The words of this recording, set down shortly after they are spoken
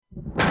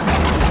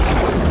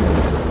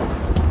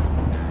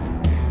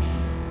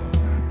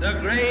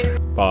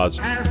Boz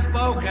has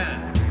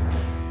spoken.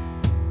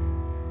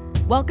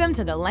 Welcome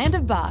to the Land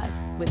of Boz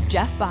with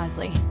Jeff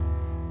Bosley.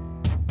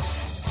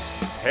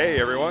 Hey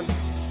everyone,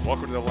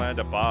 welcome to the Land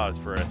of Boz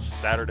for a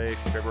Saturday,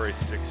 February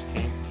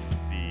 16th,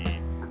 the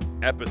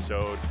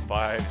episode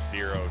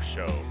 50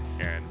 show.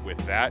 And with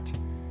that,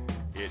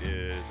 it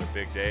is a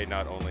big day.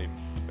 Not only,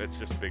 it's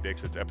just a big day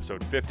because it's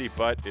episode 50,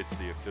 but it's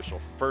the official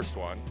first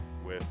one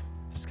with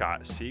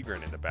Scott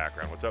Seagren in the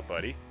background. What's up,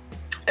 buddy?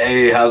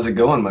 Hey, how's it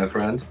going, my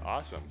friend?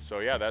 Awesome. So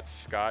yeah, that's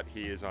Scott.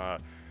 He is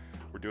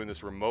we're doing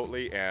this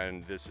remotely,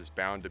 and this is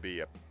bound to be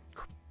a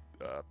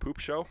poop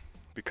show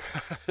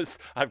because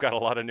I've got a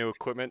lot of new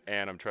equipment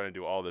and I'm trying to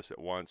do all this at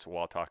once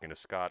while talking to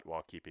Scott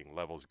while keeping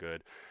levels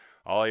good.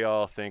 All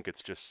y'all think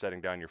it's just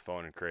setting down your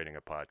phone and creating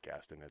a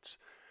podcast, and it's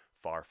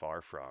far,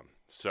 far from.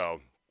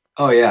 So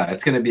oh yeah,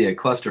 it's gonna be a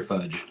cluster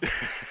fudge.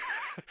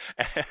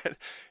 And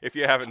if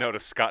you haven't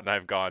noticed, Scott and I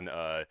have gone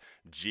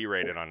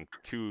G-rated on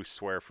 2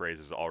 swear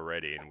phrases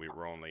already, and we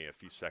were only a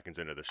few seconds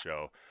into the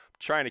show. I'm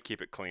trying to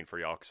keep it clean for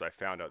y'all because I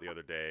found out the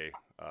other day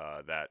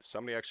that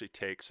somebody actually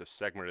takes a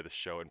segment of the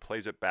show and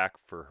plays it back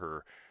for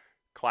her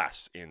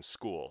class in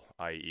school,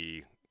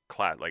 i.e.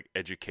 class, like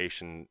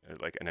education,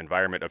 like an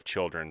environment of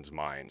children's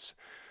minds.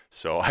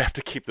 So I have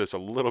to keep this a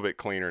little bit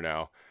cleaner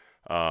now.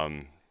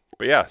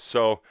 But yeah,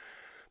 so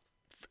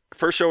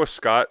first show with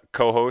Scott,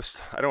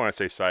 co-host. I don't want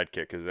to say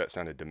sidekick because that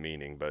sounded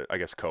demeaning, but I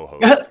guess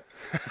co-host. Well,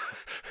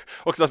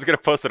 because I was going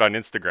to post it on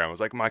Instagram. I was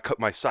like, my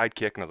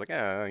sidekick, and I was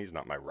like, he's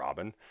not my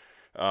Robin.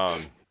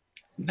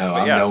 No,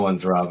 I'm no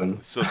one's Robin.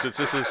 So since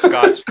this is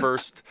Scott's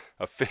first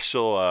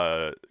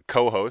official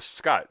co-host,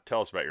 Scott,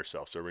 tell us about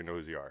yourself so we know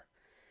who you are.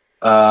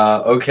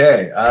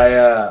 Okay,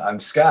 I'm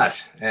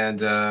Scott,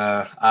 and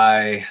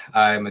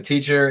I'm a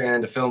teacher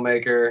and a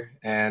filmmaker,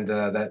 and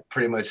that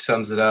pretty much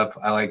sums it up.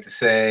 I like to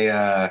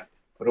say,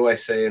 what do I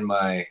say in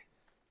my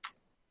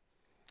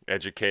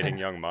educating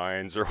young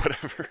minds or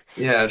whatever?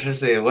 Yeah, I was just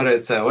saying, what's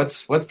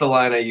the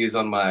line I use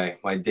on my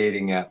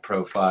dating app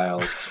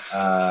profiles?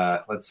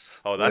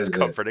 That's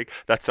comforting.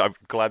 I'm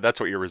glad that's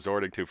what you're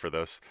resorting to for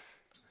this.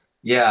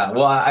 Yeah,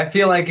 well, I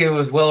feel like it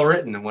was well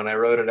written when I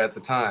wrote it at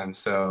the time,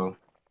 so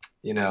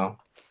you know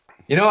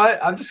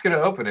what? I'm just gonna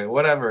open it.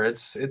 Whatever.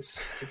 It's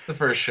the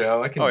first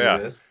show. I can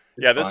do this.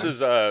 This is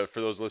for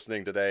those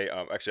listening today.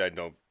 Actually, I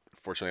know.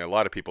 Fortunately, a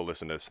lot of people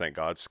listen to this. Thank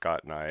God.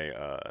 Scott and I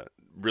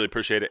really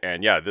appreciate it.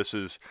 And yeah, this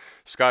is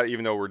Scott.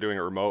 Even though we're doing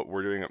it remote,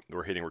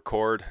 we're hitting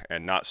record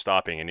and not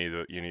stopping. And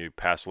any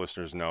past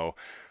listeners know,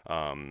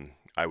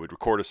 I would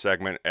record a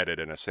segment, edit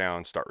in a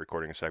sound, start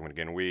recording a segment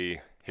again.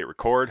 We hit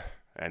record,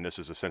 and this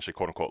is essentially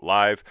quote unquote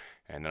live.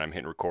 And then I'm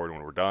hitting record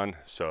when we're done.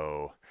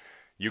 So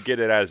you get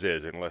it as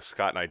is, unless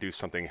Scott and I do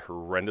something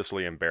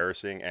horrendously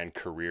embarrassing and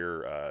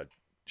career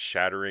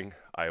shattering.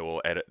 I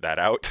will edit that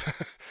out.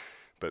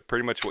 But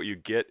pretty much what you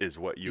get is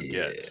what you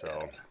get.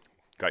 So,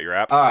 got your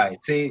app? All right.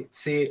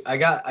 See, I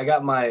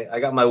got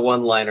my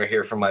one-liner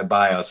here from my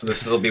bio. So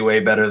this will be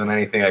way better than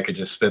anything I could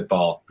just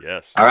spitball.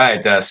 Yes. All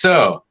right.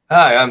 So,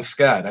 hi, I'm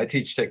Scott. I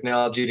teach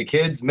technology to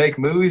kids, make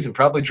movies, and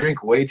probably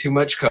drink way too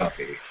much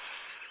coffee.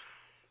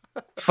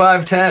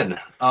 5'10".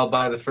 I'll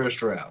buy the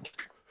first round.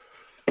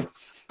 I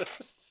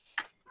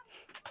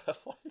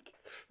like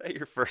that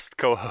your first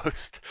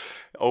co-host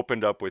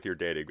opened up with your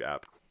dating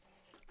app.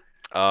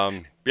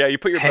 Yeah, you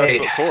put your best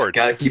foot forward.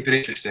 Gotta keep it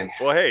interesting.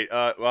 Well, hey,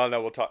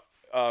 no, we'll talk.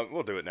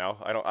 We'll do it now.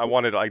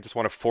 I just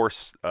want to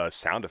force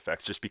sound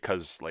effects just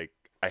because, like,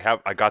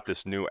 I got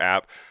this new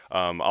app.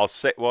 I'll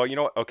say, well, you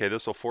know what? Okay,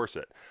 this will force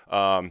it.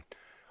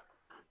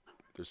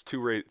 There's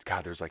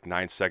there's like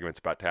 9 segments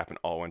about to happen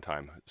all one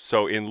time.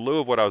 So in lieu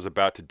of what I was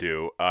about to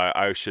do,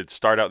 I should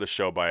start out the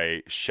show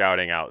by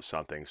shouting out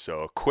something.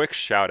 So a quick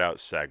shout out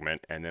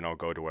segment, and then I'll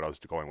go to what I was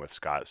going with,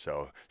 Scott.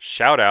 So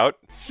shout out.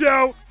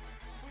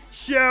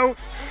 Shout,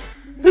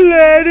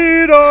 let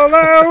it all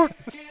out.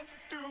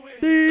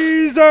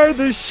 These are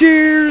the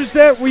shears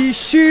that we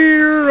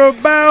shear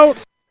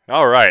about.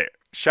 All right,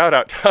 shout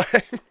out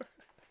time.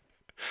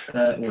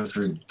 That was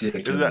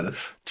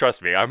ridiculous.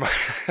 Trust me, I'm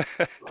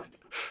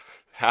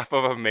half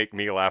of them make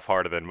me laugh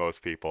harder than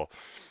most people.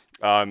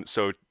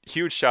 So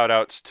huge shout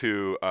outs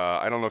to,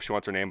 I don't know if she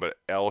wants her name, but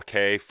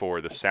LK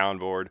for the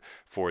soundboard,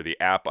 for the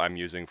app I'm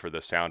using for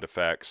the sound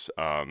effects.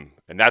 And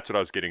that's what I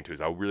was getting to,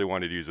 is I really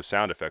wanted to use a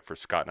sound effect for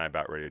Scott and I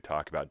about ready to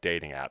talk about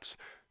dating apps.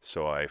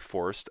 So I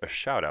forced a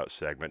shout out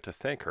segment to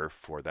thank her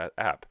for that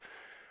app.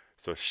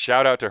 So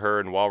shout out to her.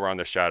 And while we're on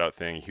the shout out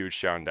thing, huge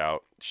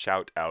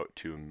shout out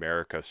to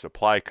America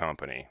Supply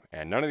Company.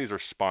 And none of these are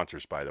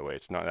sponsors, by the way.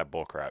 It's not that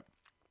bullcrap.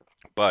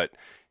 But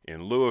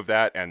in lieu of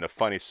that and the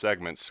funny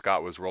segments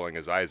Scott was rolling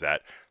his eyes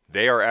at,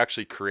 they are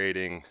actually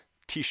creating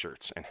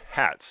t-shirts and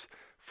hats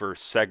for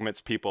segments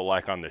people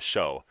like on the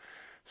show.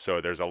 So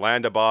there's a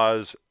Land of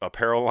Boz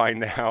apparel line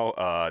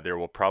now. There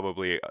will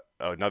probably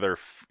another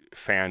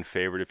fan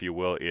favorite, if you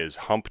will, is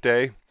Hump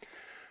Day.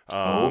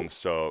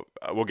 So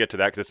we'll get to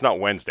that because it's not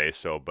Wednesday.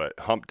 But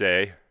Hump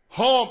Day.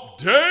 Hump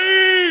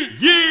Day,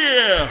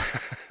 yeah!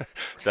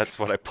 That's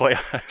what I play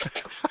on.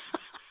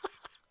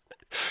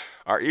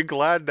 Aren't you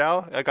glad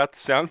now I got the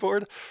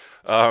soundboard?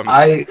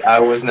 I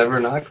was never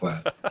not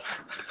glad.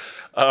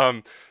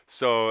 Um,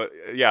 so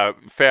yeah,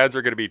 fans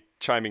are going to be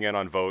chiming in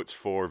on votes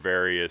for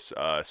various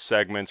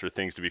segments or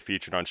things to be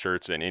featured on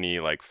shirts and any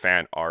like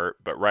fan art.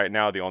 But right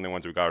now, the only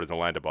ones we got is the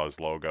Land of Boz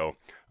logo,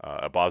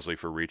 a Bosley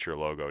for Reacher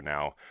logo.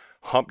 Now,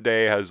 Hump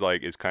Day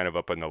is kind of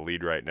up in the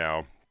lead right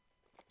now.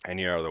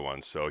 Any other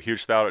ones? So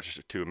huge shout out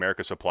to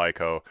America Supply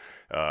Co.,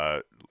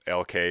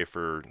 LK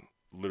for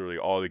literally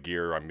all the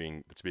gear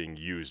that's being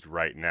used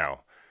right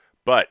now.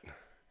 But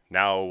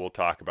now we'll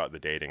talk about the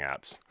dating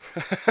apps.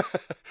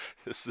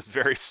 This is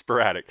very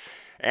sporadic.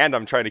 And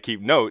I'm trying to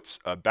keep notes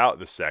about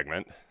the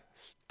segment.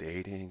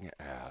 Dating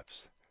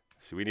apps.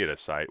 See, we need a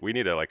site. We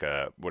need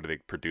what are they,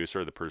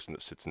 producer, the person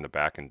that sits in the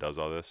back and does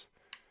all this?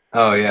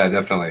 Oh yeah,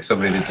 definitely.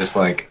 Somebody to just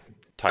like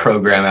Time.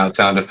 program out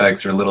sound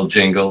effects or little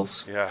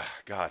jingles. Yeah,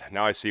 God.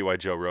 Now I see why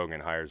Joe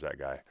Rogan hires that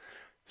guy.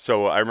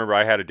 So I remember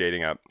I had a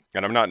dating app,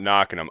 and I'm not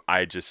knocking them.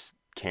 I just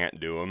can't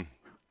do them.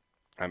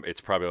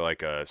 It's probably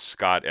like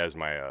Scott as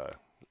my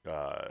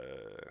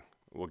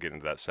we'll get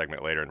into that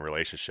segment later in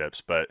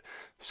relationships, but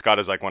Scott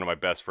is like one of my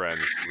best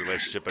friends,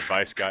 relationship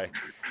advice guy,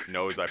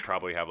 knows I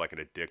probably have like an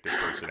addictive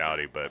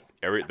personality. But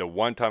the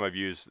one time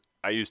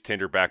I used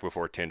Tinder back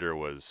before Tinder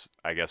was,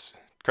 I guess,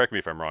 correct me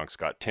if I'm wrong,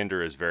 Scott,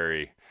 Tinder is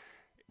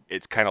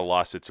it's kind of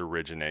lost its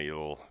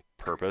original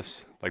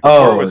purpose. Like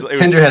before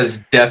Tinder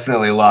has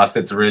definitely lost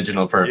its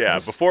original purpose. Yeah,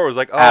 before it was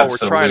like, oh,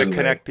 Absolutely. We're trying to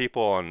connect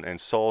people and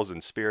souls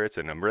and spirits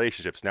and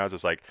relationships. Now it's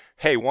just like,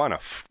 hey,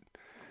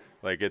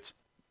 like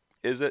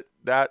is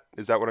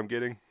that what I'm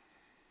getting?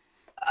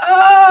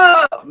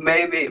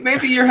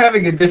 Maybe you're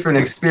having a different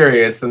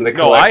experience than the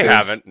No, collective. I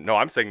haven't. No,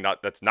 I'm saying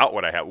that's not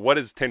what I have. What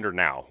is Tinder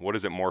now? What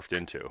is it morphed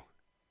into?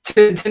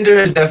 Tinder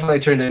has definitely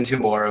turned into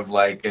more of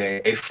like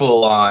a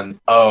full-on,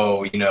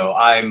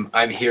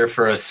 I'm here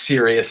for a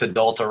serious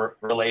adult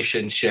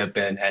relationship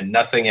and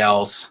nothing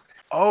else.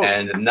 Oh,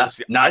 and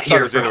not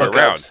here for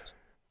hookups.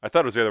 I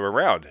thought it was the other way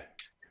around.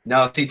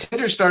 No, see,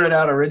 Tinder started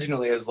out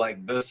originally as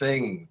like the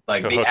thing,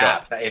 like the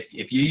app.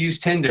 If you use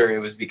Tinder, it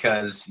was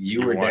because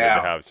you were wanted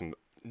down. To have some.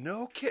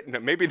 No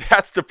kidding. Maybe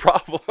that's the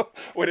problem.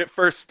 When it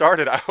first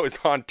started, I was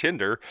on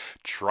Tinder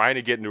trying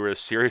to get into a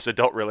serious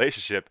adult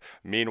relationship.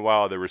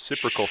 Meanwhile, the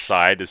reciprocal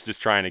side is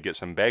just trying to get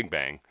some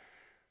bang.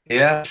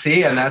 Yeah,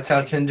 see, and that's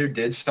how Tinder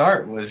did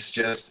start, was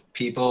just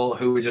people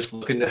who were just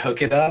looking to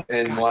hook it up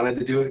and wanted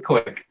to do it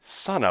quick.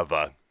 Son of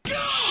a...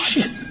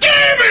 Shit.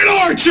 Damn it,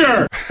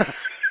 Archer!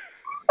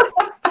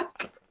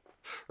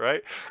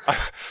 Right?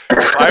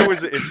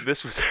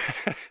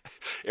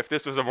 If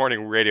this was a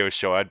morning radio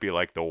show, I'd be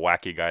like the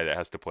wacky guy that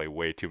has to play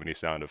way too many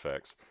sound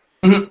effects.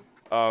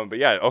 But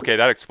yeah, okay,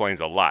 that explains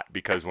a lot,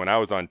 because when I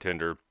was on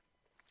Tinder,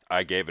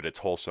 I gave it its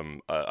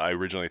wholesome. I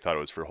originally thought it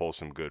was for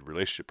wholesome, good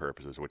relationship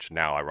purposes, which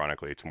now,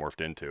 ironically, it's morphed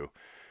into.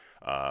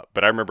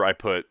 But I remember I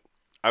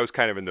was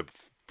kind of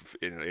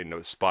in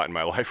a spot in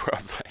my life where I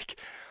was like,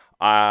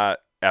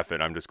 F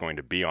it, I'm just going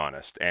to be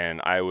honest.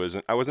 And I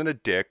wasn't a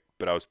dick,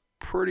 but I was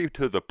pretty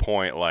to the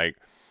point. Like,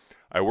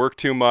 I work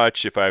too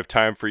much. If I have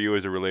time for you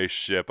as a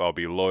relationship, I'll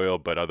be loyal.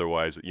 But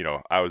otherwise,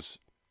 I was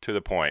to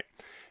the point.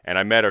 And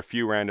I met a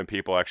few random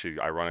people. Actually,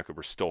 ironically,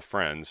 we're still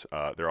friends.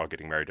 They're all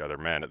getting married to other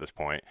men at this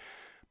point.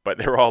 But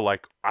they were all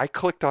like, I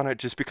clicked on it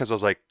just because I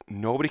was like,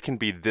 nobody can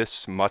be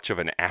this much of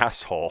an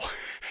asshole.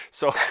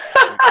 So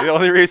the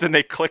only reason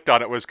they clicked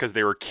on it was because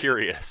they were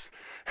curious.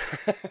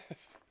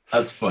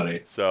 That's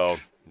funny. So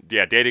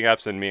yeah, dating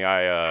apps and me,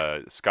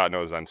 Scott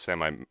knows I'm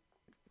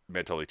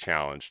semi-mentally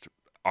challenged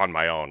on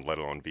my own, let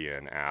alone via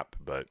an app.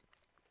 But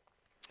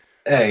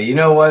hey, you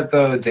know what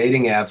though?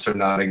 Dating apps are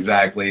not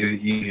exactly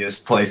the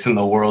easiest place in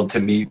the world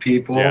to meet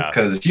people,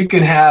 because you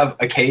can have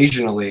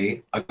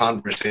occasionally a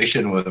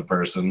conversation with a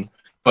person,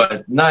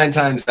 but 9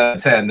 times out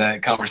of 10,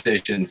 that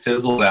conversation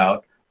fizzles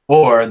out.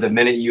 Or the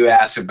minute you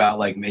ask about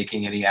like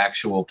making any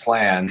actual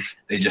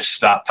plans, they just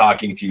stop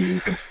talking to you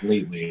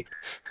completely.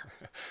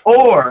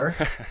 Or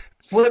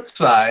flip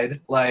side,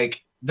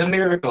 like the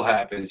miracle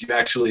happens. You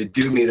actually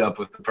do meet up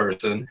with the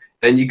person.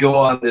 Then you go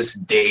on this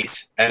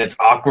date and it's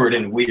awkward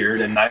and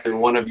weird and neither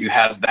one of you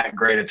has that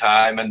great a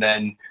time. And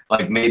then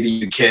like maybe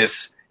you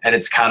kiss and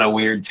it's kind of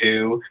weird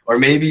too. Or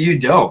maybe you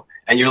don't.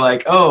 And you're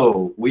like,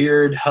 oh,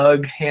 weird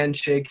hug,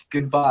 handshake,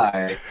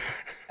 goodbye.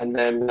 And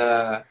then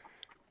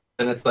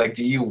it's like,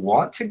 do you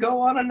want to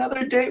go on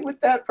another date with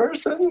that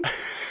person?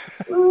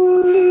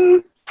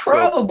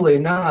 Probably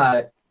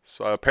not.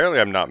 So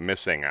apparently I'm not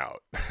missing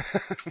out.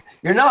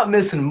 You're not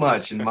missing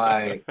much in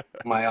my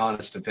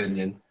honest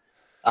opinion.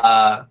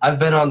 I've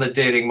been on the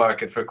dating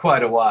market for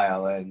quite a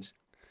while, and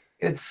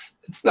it's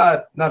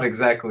not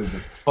exactly the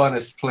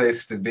funnest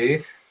place to be.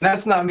 And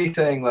that's not me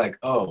saying like,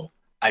 oh,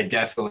 I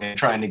definitely am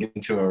trying to get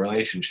into a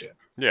relationship.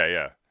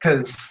 Yeah.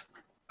 Because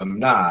I'm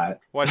not.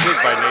 Well, I think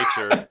by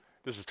nature,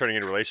 this is turning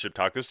into relationship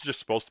talk. This is just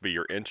supposed to be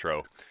your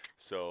intro.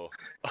 So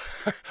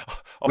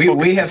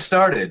we have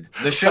started.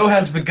 The show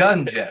has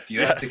begun, Jeff.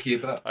 You have to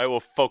keep up. I will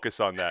focus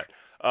on that.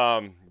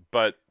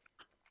 But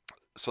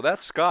so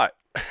that's Scott.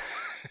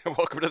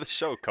 Welcome to the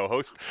show,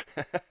 co-host.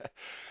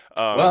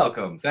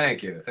 Welcome.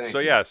 Thank you. So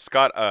yeah,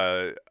 Scott,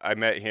 I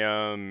met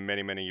him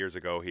many, many years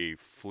ago. He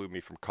flew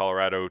me from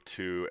Colorado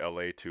to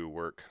LA to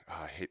work.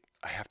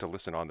 I have to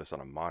listen on this on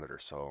a monitor,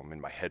 so I'm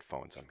in my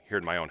headphones. I'm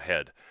hearing my own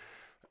head.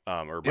 Or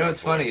You my know own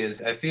what's funny voice.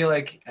 is I feel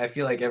like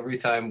every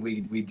time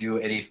we do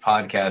any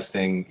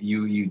podcasting,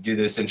 you do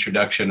this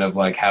introduction of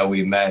like how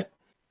we met,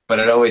 but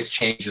it always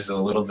changes a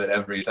little bit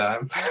every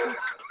time.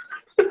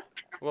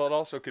 Well, it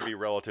also could be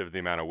relative to the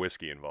amount of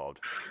whiskey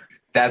involved.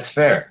 That's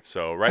fair.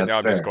 So right That's now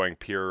I'm just fair. going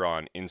pure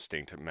on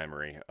instinct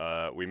memory.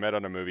 We met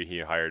on a movie he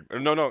hired.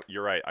 No,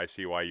 you're right. I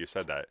see why you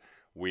said that.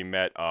 We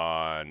met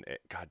on.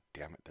 God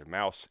damn it, the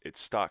mouse. It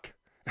stuck.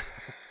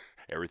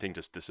 Everything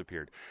just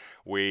disappeared.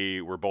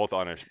 We were both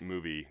on a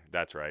movie.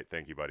 That's right.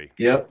 Thank you, buddy.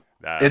 Yep.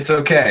 That It's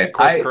okay.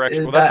 course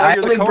correction. Well, that's why I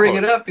you're the only bring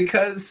it co-host. up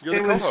because You're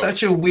the it was co-host.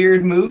 such a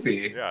weird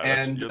movie, Yeah,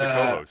 and you're the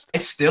co-host. I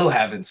still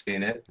haven't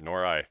seen it.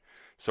 Nor I.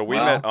 So we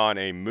Well, met on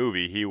a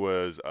movie. He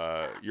was.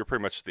 You're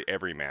pretty much the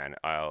everyman.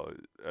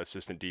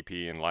 Assistant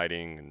DP and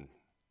lighting and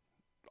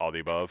all the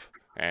above,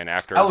 and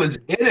actor. I was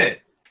in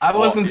it. I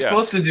wasn't yeah.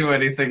 supposed to do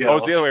anything Oh,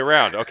 else. it's the other way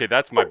around. Okay,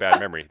 that's my bad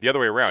memory. The other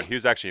way around. He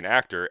was actually an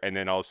actor, and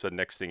then all of a sudden,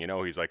 next thing you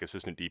know, he's like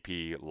assistant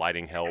DP,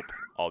 lighting help,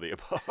 all the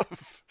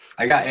above.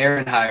 I got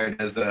Aaron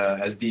hired as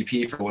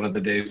DP for one of the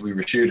days we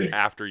were shooting.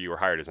 After you were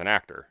hired as an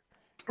actor.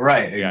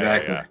 Right, Yeah,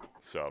 exactly. yeah.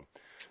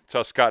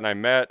 So Scott and I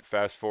met.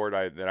 Fast forward,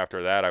 then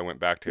after that, I went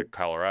back to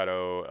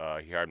Colorado.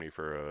 He hired me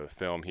for a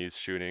film he's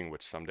shooting,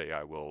 which someday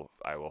I will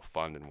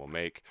fund and will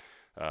make.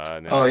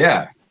 And then Oh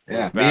yeah.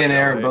 Yeah. back Me and to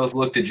Aaron LA. both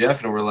looked at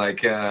Jeff and were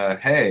like,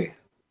 hey,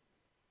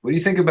 what do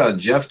you think about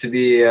Jeff to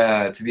be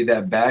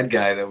that bad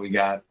guy that we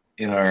got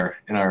in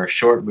our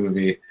short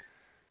movie?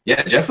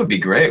 Yeah, Jeff would be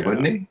great, Yeah.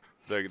 wouldn't he?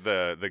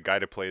 The guy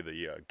to play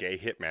the gay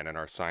hitman in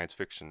our science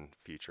fiction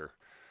feature.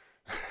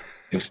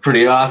 It was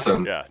pretty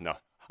awesome. Yeah, no.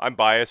 I'm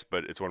biased,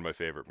 but it's one of my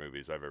favorite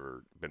movies I've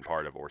ever been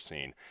part of or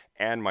seen.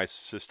 And my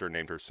sister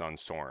named her son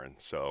Soren,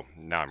 so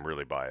now I'm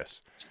really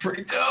biased. It's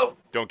pretty dope.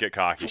 Don't get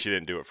cocky. She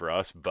didn't do it for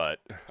us, but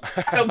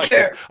I don't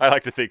care. I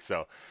like to think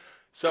so.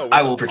 So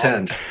I will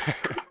pretend.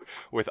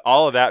 With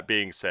all of that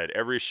being said,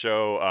 every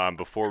show,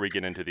 before we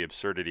get into the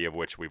absurdity of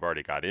which we've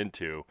already got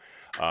into,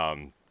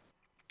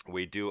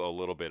 we do a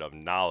little bit of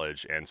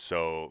knowledge. And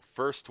so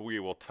first we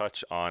will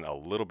touch on a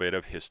little bit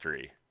of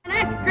history.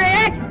 Extra,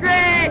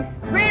 extra!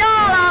 Read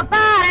all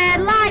about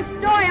it! Life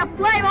story of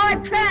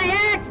Playboy Penny!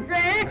 Extra,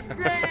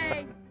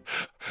 extra!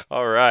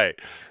 All right.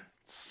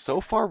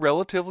 So far,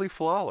 relatively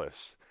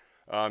flawless.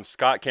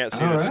 Scott can't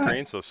see All the right.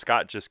 screen, so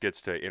Scott just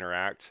gets to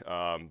interact.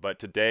 But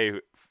today,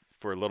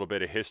 for a little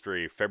bit of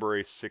history,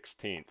 February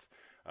 16th.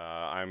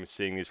 I'm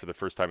seeing these for the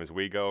first time as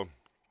we go.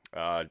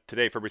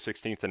 Today, February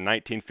 16th, in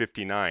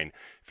 1959,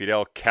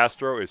 Fidel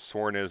Castro is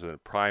sworn as a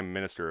prime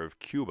minister of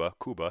Cuba,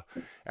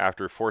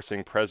 after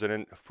forcing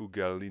President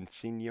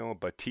Fulgencio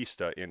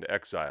Batista into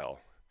exile.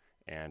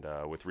 And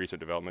with recent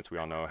developments, we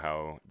all know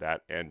how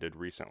that ended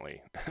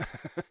recently.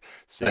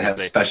 That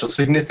has special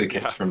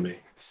significance Yeah. for me.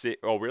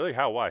 Oh, really?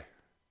 How? Why?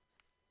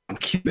 I'm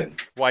Cuban.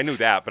 Well, I knew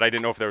that, but I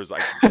didn't know if there was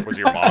was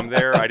your mom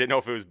there? I didn't know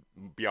if it was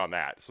beyond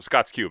that. So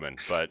Scott's Cuban,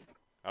 but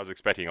I was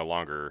expecting a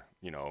longer,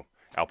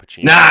 Al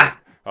Pacino. Nah.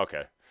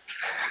 Okay.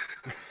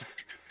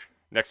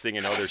 Next thing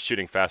you know, they're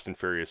shooting Fast and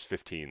Furious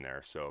 15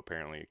 there. So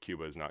apparently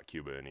Cuba is not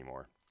Cuba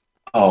anymore.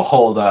 Oh,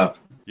 hold up.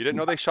 You didn't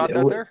know they shot Yeah,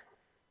 that well- there?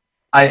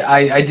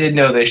 I did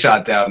know they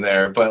shot down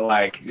there,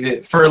 but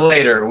for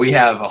later, we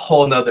have a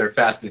whole nother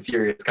Fast and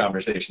Furious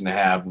conversation to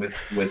have with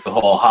the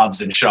whole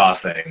Hobbs and Shaw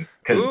thing.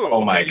 Because Ooh,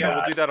 oh my okay, yeah, we'll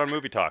god, do that on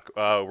Movie Talk.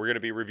 We're going to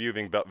be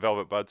reviewing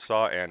Velvet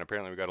Buzzsaw, and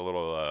apparently we got a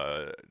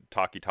little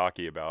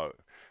talkie about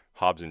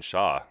Hobbs and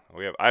Shaw.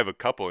 I have a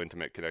couple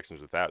intimate connections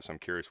with that, so I'm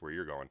curious where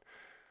you're going.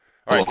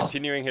 All right, Cool.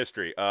 continuing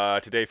history.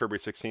 Today, February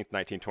 16th,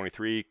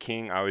 1923,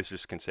 King, I always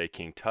just can say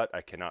King Tut.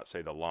 I cannot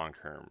say the long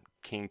term.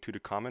 King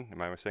Tutankhamun,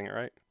 am I saying it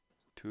right?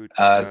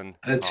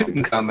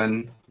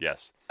 Tutankhamun.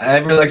 Yes. I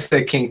really like to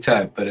say King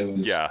Tut, but it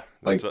was Yeah,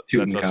 like that's us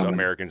Tutankhamun.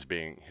 Americans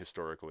being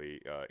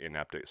historically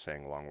inept at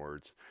saying long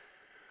words.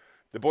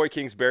 The Boy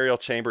King's burial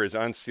chamber is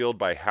unsealed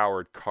by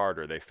Howard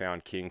Carter. They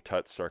found King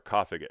Tut's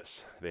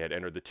sarcophagus. They had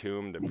entered the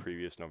tomb the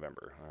previous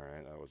November. All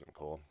right, that wasn't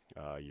cool.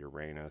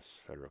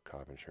 Uranus, Federal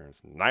Cop Insurance.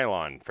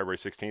 Nylon, February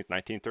 16th,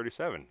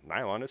 1937.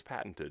 Nylon is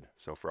patented.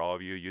 So for all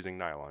of you using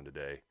nylon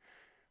today,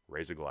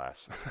 raise a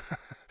glass.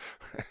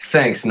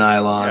 Thanks,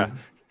 Nylon.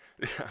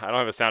 I don't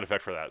have a sound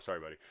effect for that. Sorry,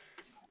 buddy.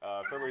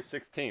 February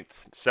 16th,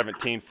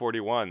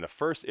 1741, the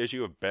first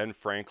issue of Ben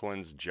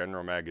Franklin's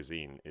General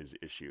Magazine is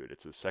issued.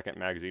 It's the second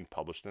magazine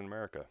published in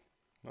America.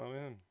 Oh,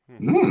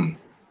 man.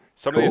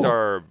 Some of these Cool.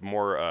 are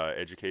more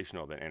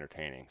educational than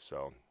entertaining,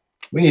 so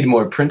We need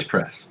more print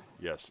press.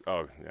 yes.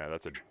 Oh, yeah,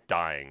 that's a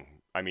dying.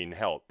 I mean,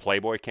 hell,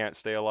 Playboy can't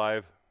stay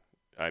alive.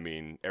 I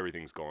mean,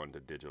 everything's going to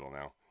digital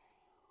now.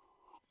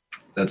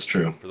 That's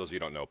true. For those of you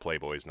who don't know,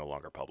 Playboy is no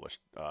longer published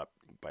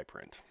by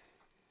print.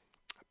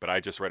 But I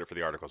just read it for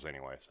the articles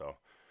anyway, so.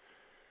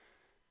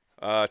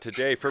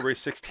 Today, February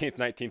 16th,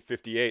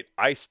 1958,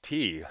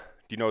 Ice-T. Do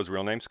you know his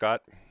real name,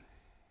 Scott?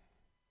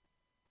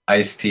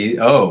 Ice-T.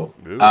 Oh,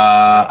 Ooh,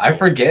 I wow.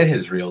 forget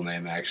his real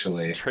name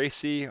actually.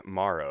 Tracy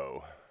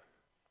Morrow.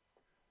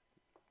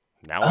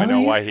 Now I Oh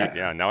know why he. yeah.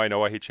 Yeah, now I know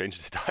why he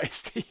changed it to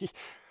Ice-T.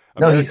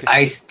 No, he's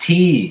American.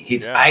 Ice-T.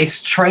 He's Yeah.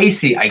 Ice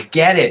Tracy. I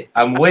get it.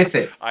 I'm with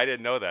it. I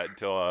didn't know that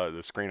until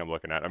the screen I'm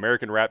looking at.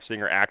 American rap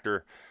singer,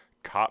 actor,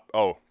 cop.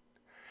 Oh,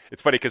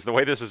 it's funny because the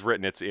way this is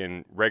written, it's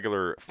in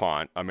regular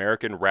font.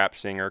 American rap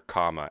singer,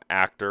 comma,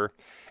 actor,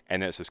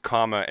 and then it says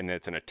comma, and then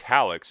it's in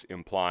italics,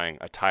 implying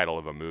a title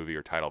of a movie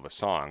or title of a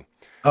song.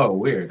 Oh,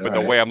 weird. All But the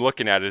right. way I'm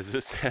looking at it is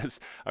it says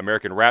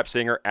American rap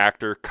singer,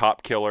 actor,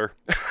 cop killer.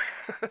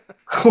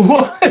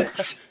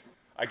 What?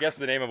 I guess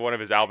the name of one of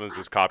his albums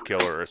was Cop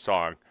Killer or a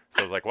song. So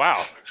I was like,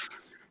 wow.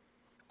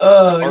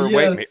 Oh, Or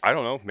wait, yes. I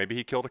don't know. Maybe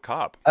he killed a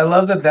cop. I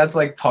love that that's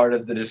like part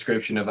of the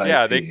description of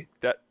Yeah, they Ice-T.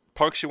 that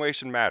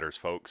punctuation matters,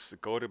 folks.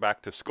 Go to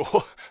back to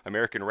school.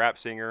 American rap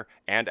singer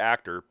and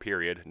actor.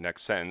 Period.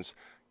 Next sentence.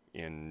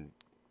 In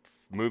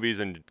movies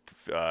and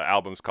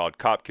albums called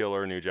Cop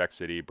Killer, New Jack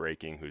City,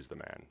 Breaking, Who's the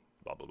Man,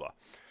 blah blah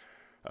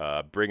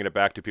blah. Bringing it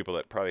back to people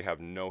that probably have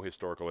no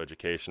historical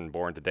education.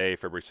 Born today,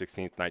 February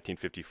 16th,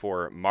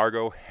 1954,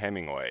 Margot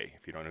Hemingway.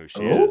 If you don't know who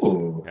she is.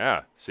 Oh.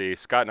 Yeah. See,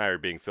 Scott and I are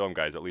being film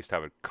guys, at least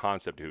have a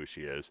concept of who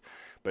she is.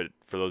 But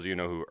for those of you who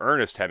know who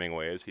Ernest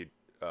Hemingway is,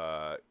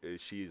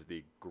 she's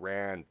the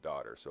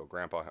granddaughter, so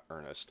Grandpa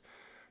Ernest.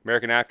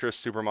 American actress,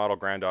 supermodel,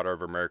 granddaughter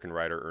of American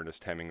writer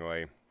Ernest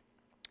Hemingway.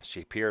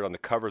 She appeared on the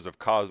covers of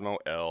Cosmo,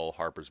 Elle,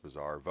 Harper's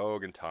Bazaar,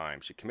 Vogue, and Time.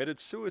 She committed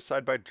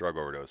suicide by drug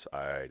overdose.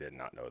 I did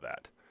not know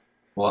that.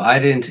 Well, I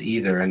didn't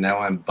either, and now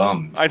I'm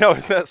bummed. I know,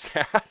 isn't that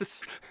sad?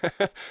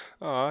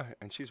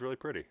 And she's really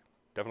pretty.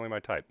 Definitely my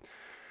type.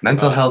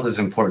 Mental health is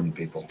important,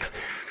 people.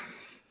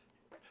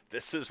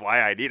 This is why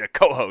I need a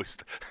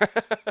co-host.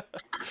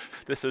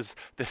 This is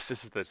the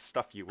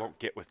stuff you won't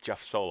get with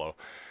Jeff Solo.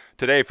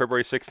 Today,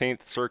 February 16th,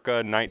 circa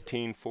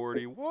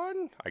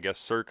 1941. I guess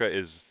circa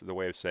is the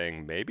way of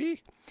saying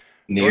maybe.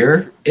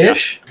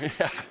 Near-ish?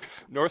 Yeah.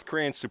 North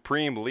Korean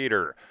Supreme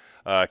Leader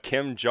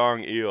Kim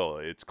Jong-il.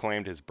 It's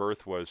claimed his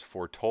birth was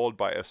foretold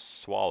by a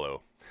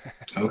swallow.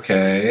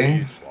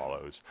 Okay.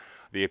 Swallows.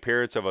 The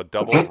appearance of a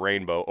double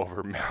rainbow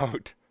over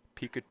Mount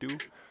Picatu.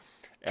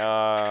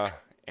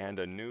 And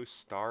a new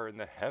star in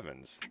the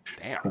heavens.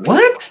 Damn.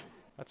 What?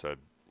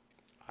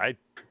 I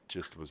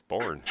just was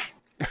born.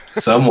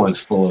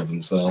 Someone's full of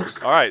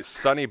themselves. All right,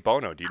 Sonny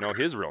Bono. Do you know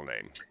his real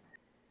name?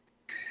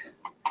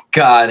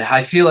 God,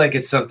 I feel like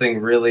it's something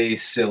really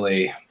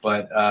silly,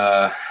 but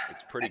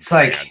It's pretty it's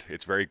grand. like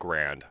It's very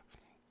grand.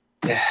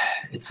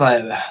 it's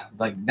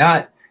like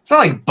not it's not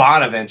like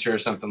Bonaventure or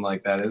something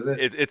like that, is it?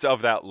 It's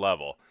of that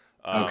level.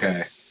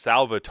 Okay.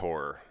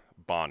 Salvatore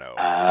Bono.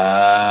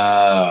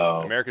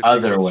 Oh, America's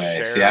other Secret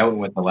way. See, Sheriff. I went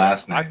with the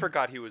last name. I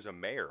forgot he was a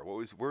mayor.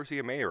 Where was he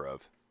a mayor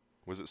of?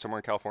 Was it somewhere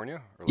in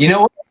California? Or You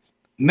know what?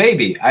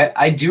 Maybe.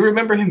 I do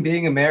remember him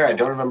being a mayor. I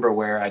don't remember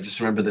where. I just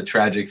remember the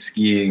tragic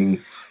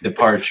skiing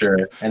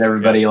departure, and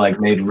everybody like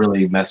made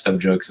really messed up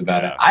jokes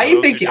about it. Yeah, I for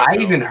those think who don't I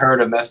know- even heard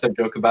a messed up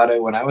joke about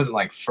it when I was in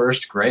like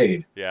first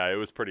grade. Yeah, it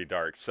was pretty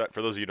dark. So,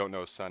 for those of you who don't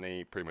know,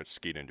 Sonny pretty much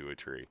skied into a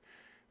tree.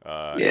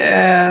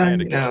 Yeah,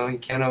 and you again. know, you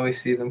can't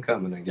always see them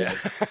coming, I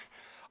guess.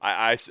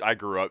 I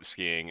grew up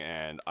skiing,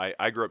 and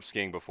I grew up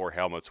skiing before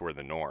helmets were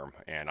the norm,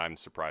 and I'm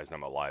surprised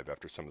I'm alive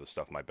after some of the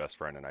stuff my best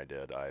friend and I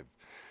did. I've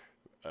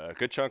a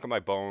good chunk of my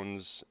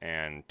bones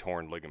and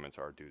torn ligaments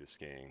are due to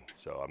skiing,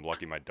 so I'm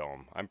lucky my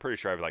dome. I'm pretty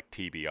sure I have like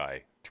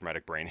TBI,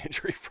 traumatic brain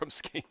injury from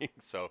skiing.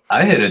 So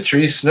I hit a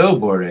tree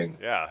snowboarding.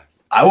 yeah,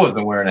 I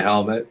wasn't wearing a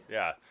helmet.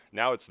 yeah.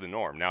 Now it's the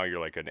norm. Now you're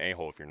like an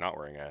a-hole if you're not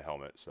wearing a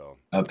helmet. So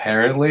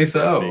Apparently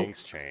so.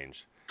 things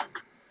change.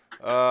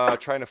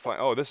 Trying to find.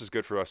 Oh, this is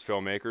good for us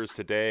filmmakers.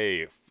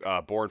 Today,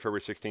 born February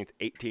 16th,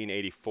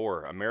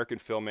 1884. American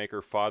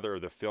filmmaker, father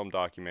of the film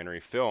documentary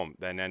film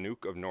The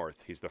Nanook of North.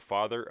 He's the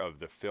father of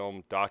the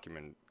film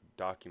documentary.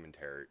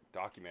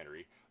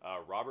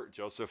 Robert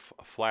Joseph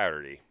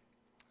Flaherty.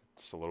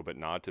 Just a little bit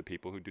nod to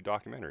people who do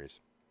documentaries.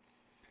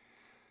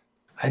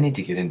 I need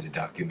to get into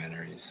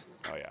documentaries.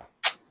 Oh yeah.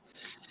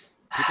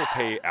 People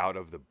pay out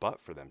of the butt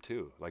for them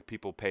too. Like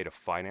people pay to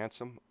finance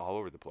them all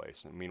over the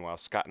place. And meanwhile,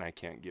 Scott and I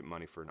can't get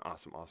money for an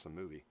awesome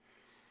movie.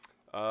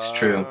 It's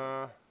true.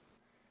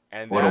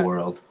 And What a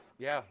world.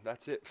 Yeah,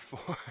 that's it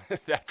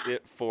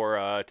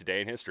for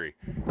today in history.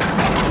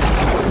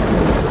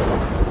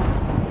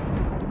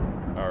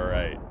 All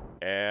right,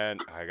 and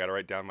I gotta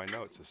write down my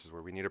notes. This is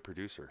where we need a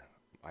producer.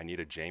 I need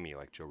a Jamie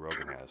like Joe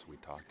Rogan has. We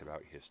talked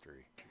about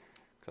history.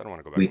 I don't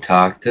want to go back. We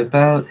talked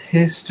about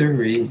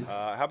history.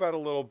 How about a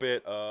little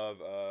bit of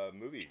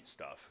movie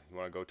stuff? You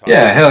want to go talk?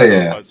 Yeah, about hell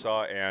yeah.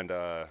 Buzzsaw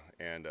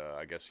and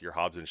I guess your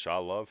Hobbs and Shaw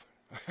love.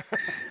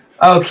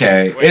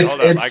 Okay, Wait, it's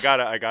hold on. it's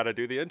I gotta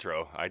do the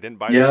intro. I didn't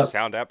buy Yep. the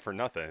sound app for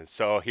nothing.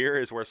 So here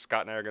is where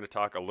Scott and I are going to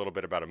talk a little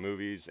bit about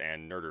movies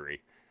and nerdery.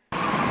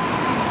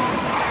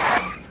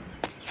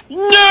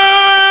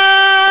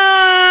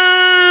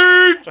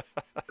 Nerd!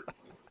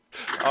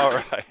 All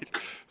right.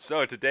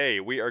 So today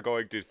we are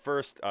going to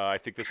first, I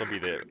think this will be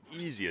the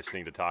easiest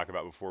thing to talk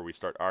about before we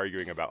start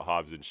arguing about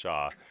Hobbs and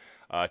Shaw.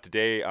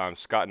 Today,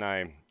 Scott and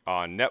I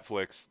on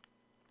Netflix.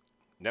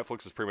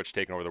 Netflix has pretty much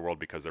taken over the world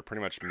because they're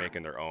pretty much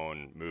making their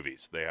own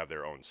movies. They have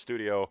their own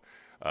studio.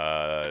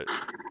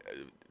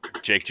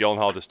 Jake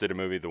Gyllenhaal just did a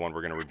movie, the one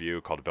we're going to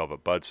review, called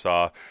Velvet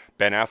Buzzsaw.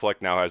 Ben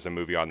Affleck now has a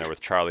movie on there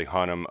with Charlie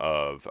Hunnam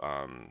of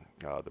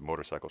the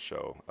motorcycle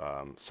show,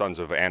 Sons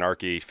of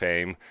Anarchy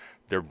fame.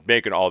 They're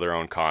making all their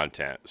own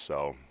content,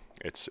 so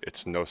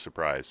it's no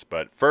surprise.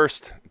 But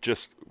first,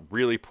 just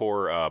really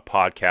poor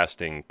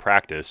podcasting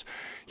practice.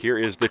 Here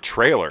is the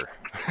trailer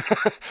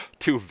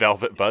to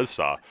Velvet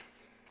Buzzsaw.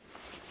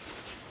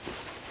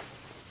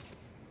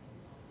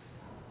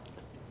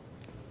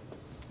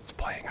 It's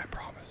playing, I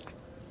promise.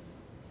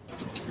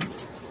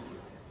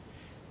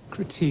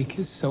 Critique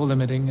is so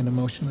limiting and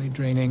emotionally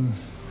draining.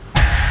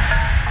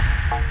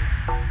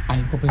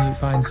 I'm hoping you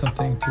find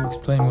something to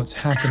explain what's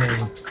happening.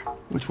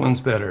 Which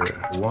one's better,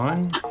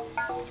 1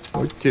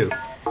 or 2?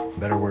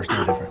 Better, worse,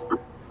 no different.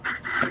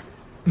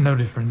 No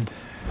different.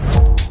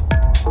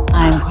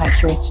 I'm quite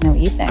curious to know what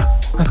you think.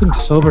 I think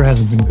sober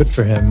hasn't been good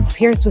for him.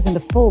 Pierce was in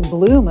the full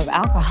bloom of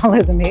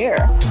alcoholism here.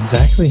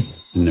 Exactly.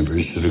 Never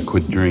should have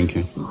quit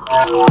drinking.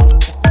 No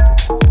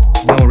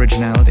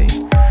originality.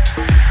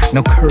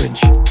 No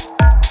courage.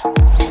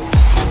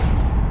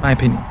 My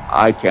opinion.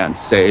 I can't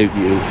save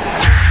you.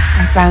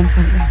 I found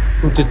something.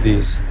 Who did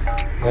these?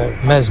 They're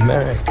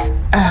mesmeric.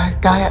 A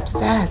guy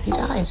upstairs, he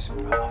died.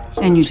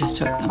 And you just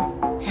took them.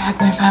 He had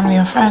no family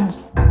or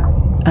friends.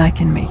 I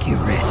can make you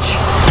rich.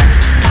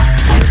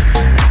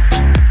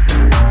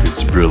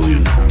 It's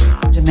brilliant.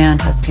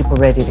 Demand has people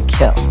ready to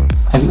kill.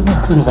 Have you ever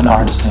heard of an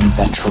artist named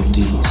Ventral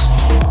D's?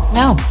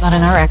 No, not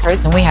in our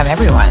records, and we have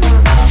everyone.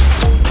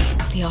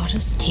 The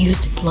artist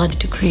used blood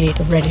to create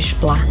the reddish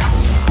black.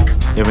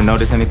 You ever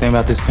notice anything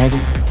about this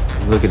painting?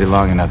 You look at it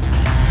long enough,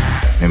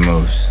 it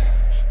moves.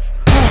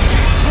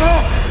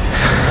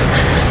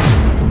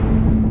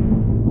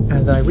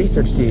 As I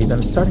research these,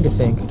 I'm starting to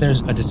think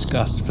there's a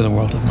disgust for the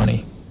world of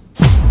money.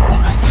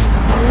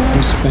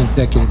 You spent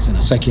decades in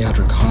a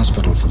psychiatric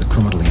hospital for the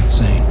criminally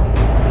insane.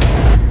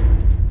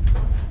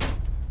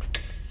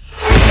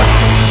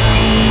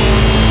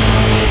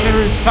 There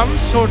is some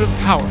sort of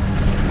power.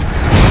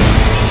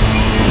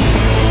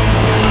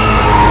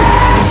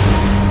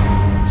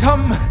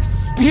 Some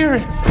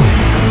spirit.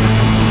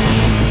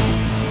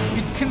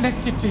 It's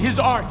connected to his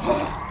art.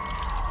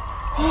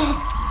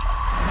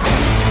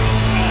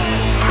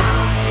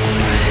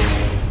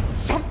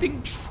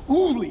 Something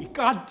truly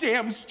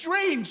goddamn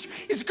strange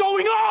is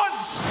going on!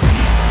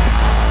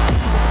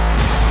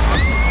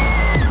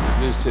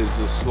 This is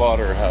a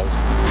slaughterhouse.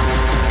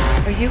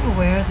 Are you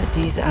aware that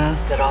Dee's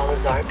asked that all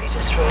his art be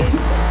destroyed?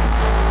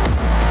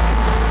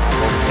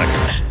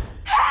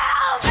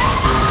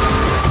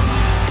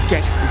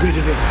 Get rid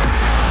of it.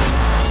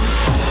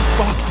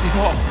 Box it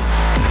off.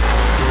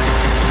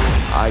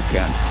 I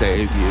can't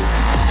save you.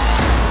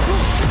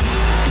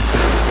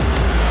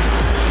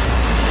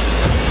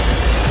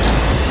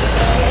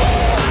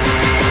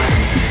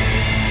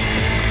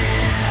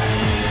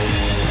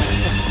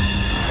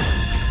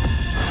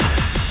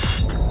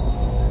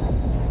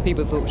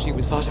 People thought she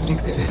was part of an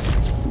exhibit.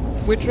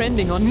 We're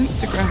trending on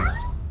Instagram.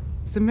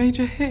 It's a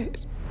major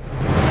hit.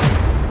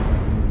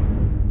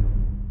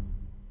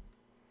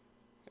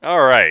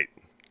 All right.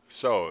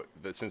 So,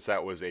 since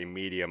that was a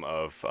medium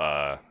of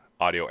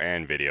audio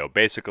and video,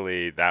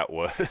 basically that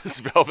was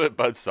Velvet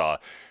Buzzsaw,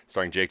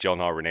 starring Jake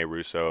Gyllenhaal, Rene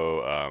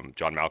Russo,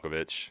 John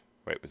Malkovich.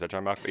 Wait, was that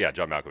John Malkovich? Yeah,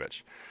 John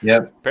Malkovich.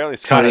 Yep. Apparently,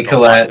 Scott has a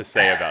lot to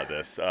say about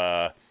this.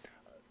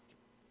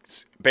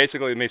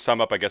 Basically, let me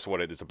sum up, I guess,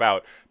 what it is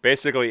about.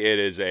 Basically, it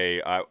is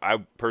I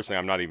personally,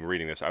 I'm not even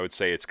reading this. I would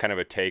say it's kind of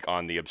a take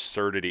on the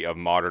absurdity of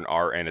modern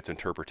art and its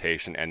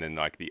interpretation, and then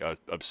like the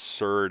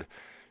absurd,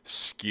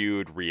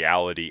 skewed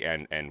reality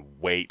and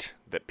weight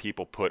that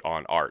people put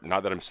on art.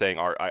 Not that I'm saying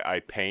art.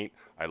 I paint.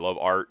 I love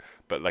art,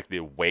 but like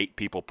the weight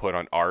people put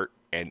on art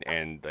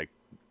and like.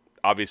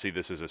 Obviously,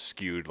 this is a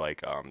skewed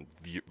like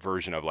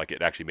version of like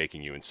it actually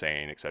making you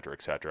insane, et cetera,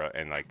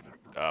 and like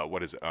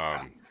what is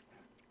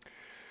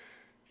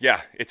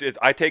yeah, it's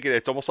I take it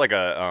it's almost like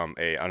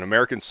an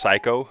American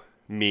Psycho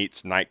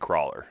meets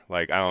Nightcrawler.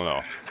 Like I don't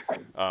know,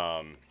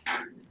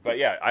 but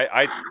yeah,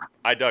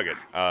 I dug it.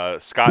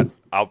 Scott,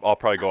 I'll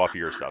probably go off of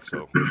your stuff.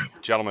 So,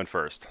 gentlemen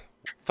first,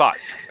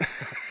 thoughts.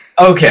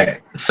 Okay,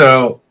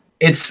 so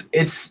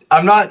it's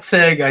I'm not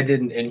saying I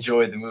didn't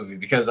enjoy the movie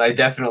because I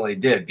definitely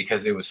did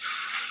because it was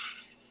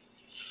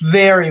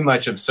very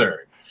much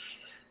absurd.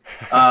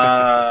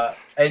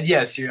 And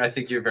yes, I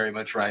think you're very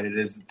much right. It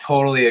is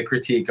totally a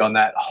critique on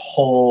that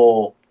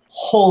whole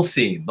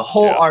scene. The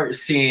whole art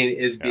scene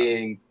is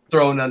being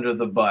thrown under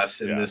the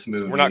bus in this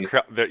movie. We're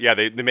not.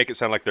 They make it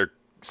sound like they're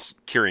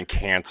curing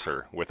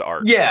cancer with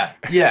art. Yeah.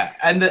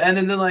 And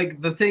then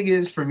like the thing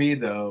is for me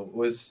though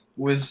was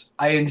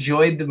I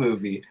enjoyed the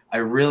movie. I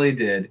really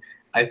did.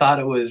 I thought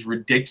it was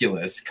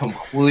ridiculous,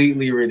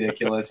 completely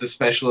ridiculous,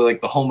 especially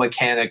like the whole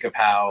mechanic of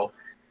how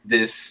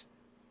this,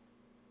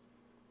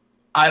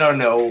 I don't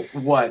know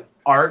what,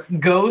 art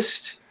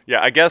ghost?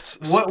 Yeah, I guess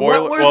what were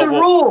the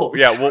rules?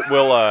 Yeah,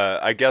 we'll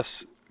I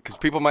guess because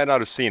people might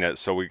not have seen it,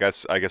 so I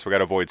guess we got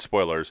to avoid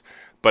spoilers.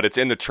 But it's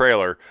in the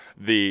trailer.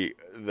 The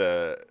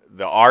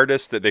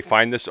artist that they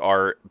find this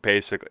art,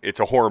 basically, it's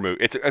a horror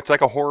movie. It's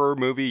like a horror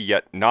movie,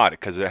 yet not,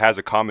 because it has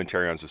a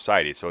commentary on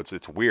society. So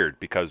it's weird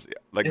because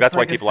that's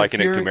why people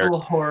liken it to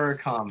American horror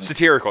comedy.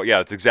 Satirical, yeah,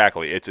 it's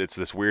exactly. It's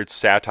this weird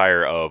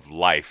satire of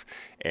life,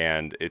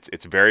 and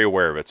it's very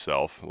aware of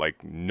itself,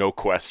 like no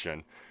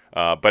question.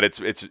 But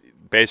it's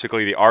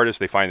basically the artist.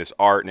 They find this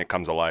art, and it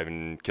comes alive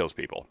and kills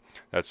people.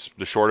 That's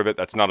the short of it.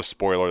 That's not a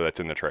spoiler. That's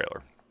in the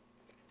trailer.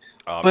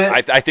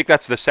 But I think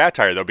that's the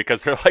satire, though,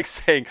 because they're like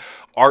saying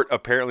art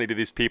apparently to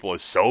these people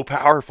is so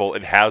powerful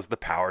it has the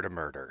power to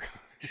murder.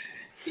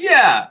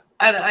 Yeah,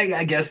 and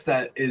I guess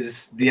that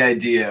is the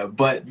idea.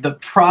 But the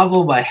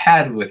problem I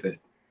had with it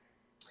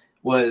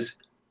was,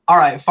 all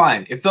right,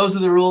 fine. If those are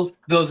the rules,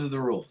 those are the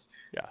rules.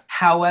 Yeah.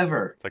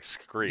 However, like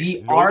Scream.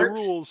 The know art,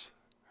 the rules.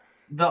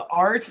 The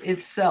art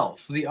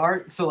itself,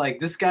 so like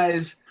this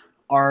guy's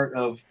art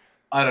of,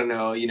 I don't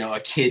know, a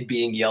kid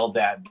being yelled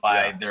at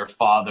by their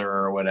father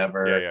or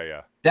whatever.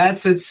 Yeah.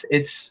 That's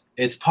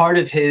it's part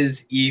of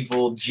his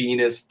evil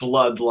genus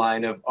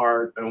bloodline of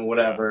art and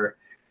whatever.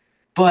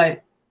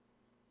 But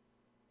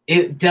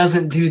it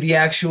doesn't do the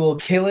actual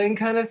killing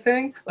kind of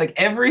thing. Like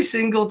every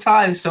single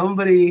time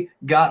somebody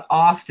got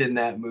offed in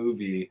that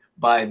movie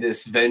by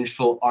this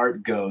vengeful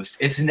art ghost,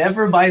 it's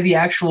never by the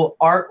actual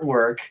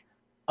artwork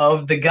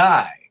of the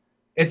guy.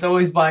 It's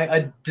always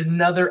by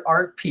another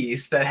art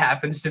piece that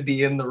happens to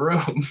be in the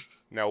room.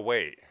 Now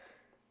wait.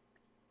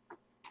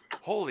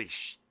 Holy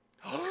sh!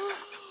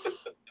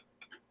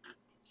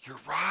 You're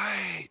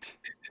right.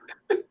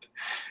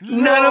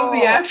 None of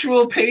the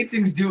actual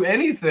paintings do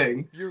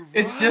anything. You're right.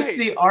 It's just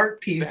the art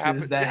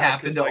pieces that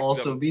happen to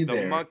also be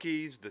there. The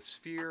monkeys, the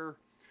sphere,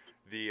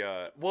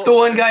 the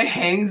one guy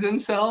hangs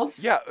himself.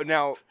 Yeah.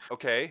 Now,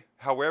 okay.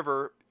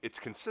 However, it's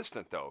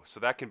consistent though, so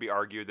that can be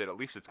argued that at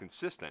least it's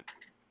consistent.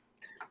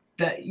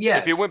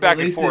 Yes, if it went back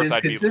and forth,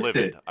 I'd be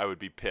livid. I would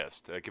be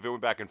pissed. Like if it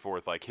went back and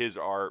forth, like his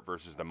art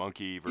versus the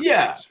monkey versus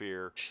the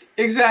sphere.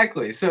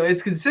 Exactly. So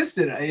it's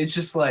consistent. It's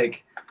just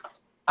like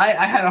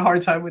I had a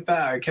hard time with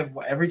that. I kept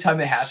every time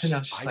it happened, I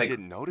was just like,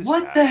 didn't notice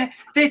what that.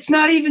 It's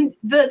not even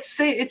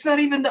it's not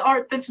even the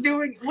art that's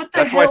doing. What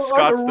the hell That's why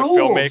Scott's are the rules?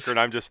 filmmaker and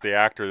I'm just the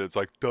actor. That's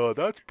like, duh,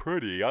 that's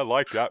pretty. I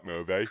like that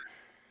movie.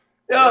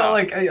 No,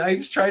 like I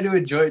just tried to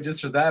enjoy it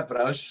just for that, but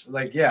I was just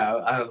like,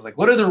 I was like,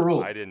 what are the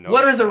rules? I didn't know.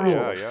 What are the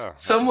rules? Yeah.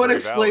 Someone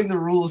explain the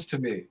rules to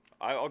me.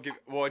 I'll give.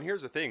 Well, and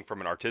here's the thing: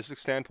 from an artistic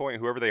standpoint,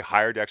 whoever they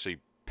hired to actually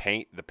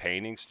paint the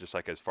paintings, just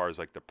like as far as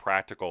like the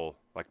practical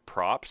like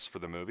props for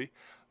the movie,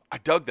 I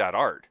dug that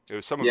art. It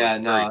was some of it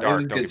was very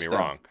dark. Don't get me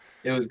wrong.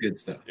 It was good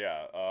stuff.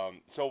 Yeah.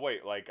 So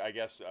wait, like I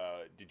guess,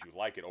 did you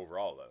like it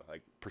overall though?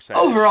 Like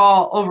percentage?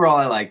 Overall,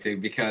 I liked it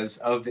because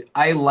of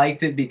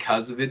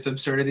its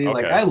absurdity. Okay.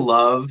 Like I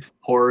love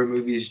horror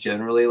movies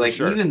generally, like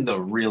Sure. even the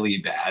really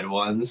bad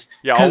ones.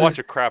 Yeah, I'll watch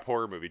a crap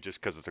horror movie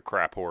just because it's a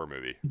crap horror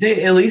movie.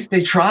 At least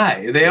they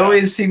try. They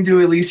always seem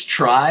to at least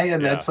try,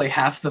 and that's like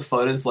half the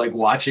fun is like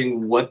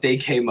watching what they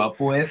came up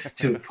with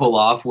to pull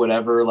off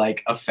whatever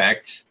like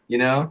effect,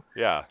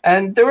 Yeah.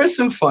 And there were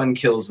some fun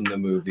kills in the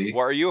movie.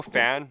 Well, are you a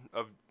fan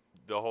of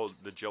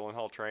the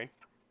Gyllenhaal train?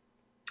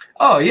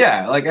 Oh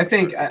yeah, like I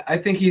think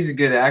he's a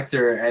good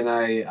actor, and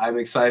I'm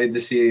excited to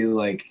see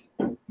like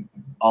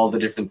all the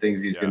different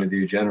things he's going to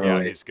do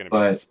generally. Yeah, he's going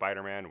to be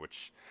Spider-Man,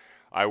 which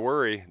I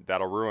worry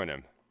that'll ruin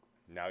him.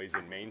 Now he's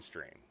in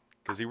mainstream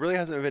because he really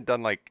hasn't even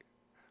done like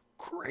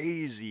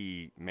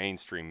crazy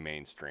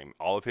mainstream.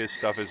 All of his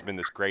stuff has been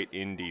this great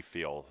indie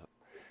feel,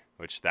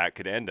 which that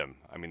could end him.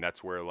 I mean,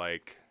 that's where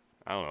like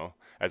I don't know.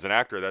 As an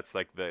actor, that's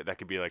like that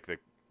could be like the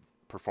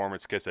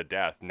performance kiss of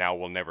death. Now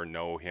we'll never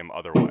know him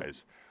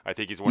otherwise. I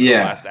think he's one of the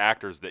last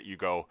actors that you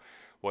go,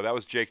 well, that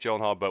was Jake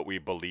Gyllenhaal, but we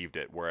believed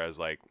it. Whereas,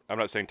 like, I'm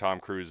not saying Tom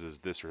Cruise is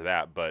this or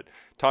that, but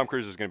Tom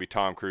Cruise is going to be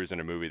Tom Cruise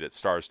in a movie that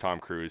stars Tom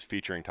Cruise,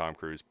 featuring Tom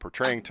Cruise,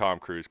 portraying Tom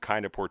Cruise,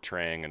 kind of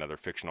portraying another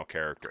fictional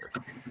character.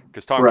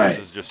 Because Tom Cruise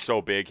is just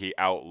so big, he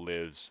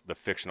outlives the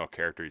fictional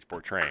character he's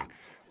portraying.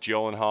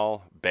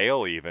 Gyllenhaal,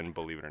 Bale even,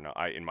 believe it or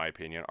not, in my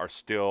opinion, are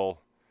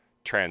still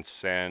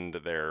transcend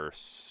their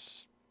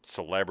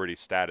celebrity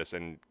status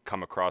and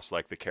come across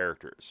like the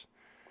characters.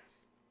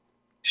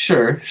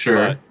 Sure.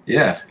 But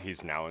yeah.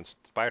 He's now in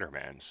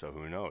Spider-Man, so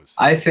who knows?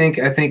 I think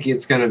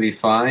it's going to be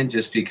fine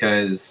just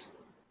because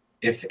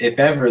if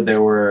ever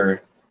there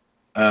were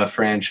a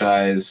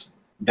franchise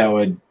that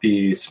would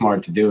be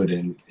smart to do it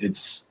in,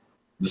 it's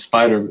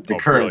the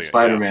current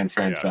Spider-Man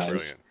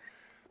franchise.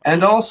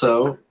 And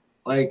also,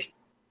 like,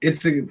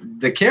 it's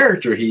the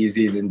character he's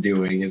even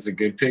doing is a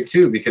good pick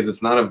too because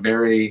it's not a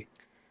very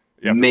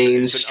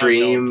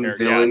mainstream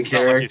villain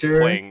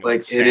character.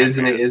 Like it is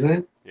and it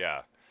isn't.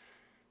 Yeah.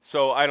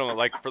 So I don't know.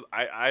 Like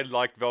I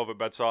liked Velvet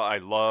Buzzsaw. I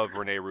love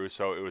Rene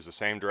Russo. It was the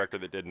same director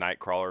that did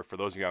Nightcrawler. For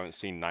those of you who haven't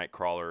seen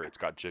Nightcrawler, it's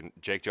got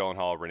Jake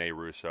Gyllenhaal, Rene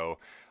Russo.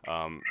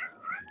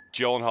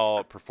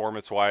 Gyllenhaal,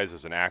 performance-wise,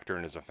 as an actor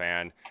and as a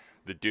fan,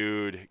 the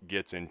dude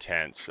gets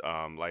intense.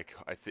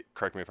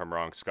 Correct me if I'm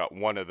wrong, Scott.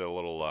 One of the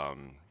little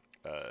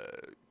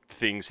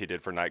things he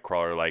did for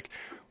Nightcrawler, like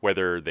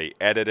whether they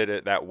edited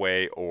it that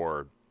way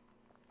or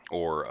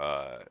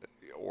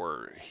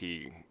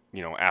he,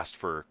 asked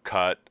for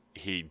cut.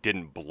 He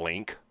didn't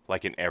blink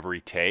like in every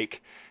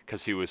take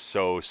because he was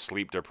so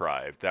sleep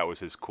deprived. That was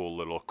his cool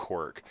little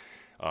quirk.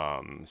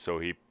 So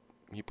he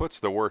puts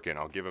the work in.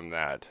 I'll give him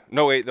that.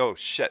 No, wait, no,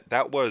 shit.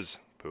 That was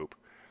poop.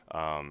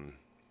 No,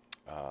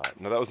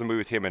 that was the movie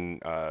with him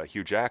and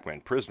Hugh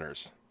Jackman,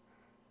 Prisoners.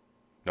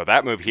 No,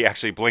 that movie he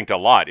actually blinked a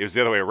lot. It was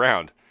the other way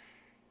around.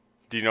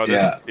 Do you know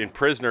this? In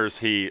Prisoners,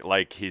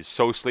 he's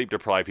so sleep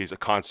deprived, he's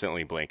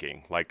constantly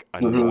blinking, like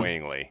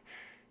annoyingly.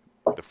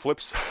 The flip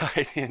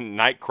side in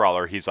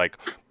Nightcrawler, he's like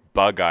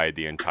bug-eyed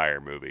the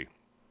entire movie.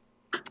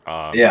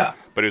 But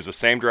it was the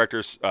same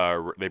directors.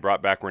 They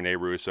brought back Rene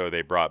Russo.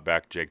 They brought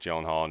back Jake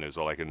Gyllenhaal, and it was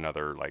like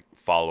another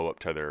follow-up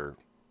to their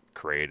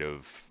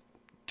creative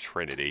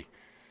trinity.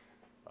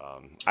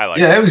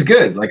 It was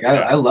good.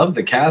 I loved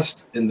the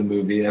cast in the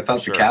movie. I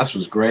thought the cast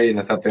was great, and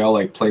I thought they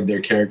all played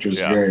their characters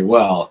very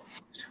well.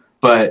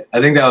 But I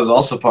think that was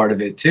also part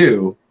of it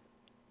too,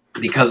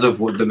 because of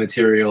what the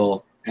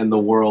material and the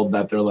world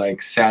that they're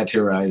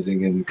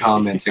satirizing and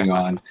commenting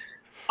on.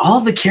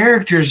 All the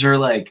characters are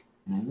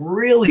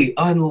really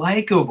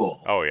unlikable.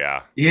 Oh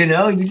yeah. You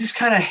just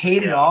kind of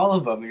hated all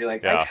of them. You're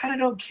like, I kind of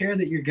don't care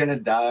that you're gonna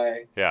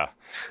die. Yeah.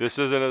 This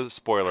isn't a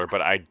spoiler,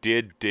 but I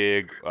did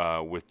dig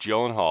with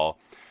Gyllenhaal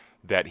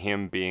that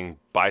him being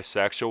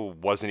bisexual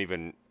wasn't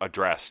even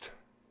addressed.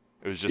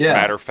 It was just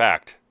matter of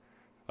fact.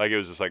 It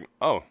was just like,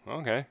 oh,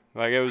 okay.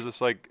 It was just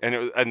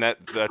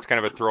that's kind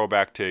of a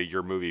throwback to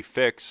your movie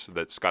Fix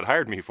that Scott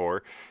hired me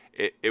for.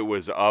 It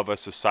was of a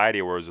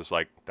society where it was just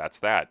like, that's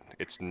that.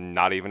 It's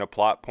not even a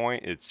plot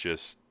point. It's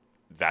just,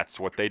 that's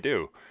what they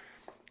do.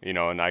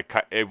 And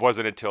it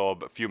wasn't until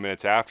a few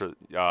minutes after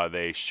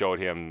they showed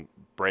him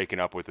breaking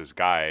up with his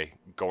guy,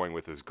 going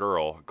with his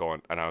girl,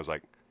 and I was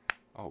like,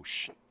 oh,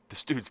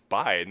 this dude's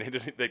bi, and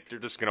they're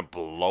just going to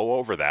blow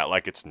over that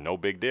like it's no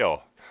big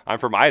deal. I'm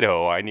from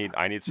Idaho. I need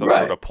some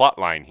sort of plot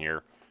line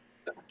here.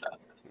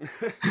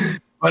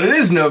 But it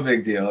is no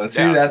big deal. And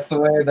see, that's the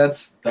way.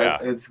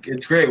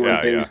 It's great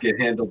when things get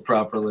handled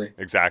properly.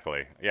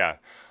 Exactly. Yeah.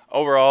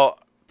 Overall,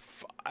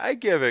 I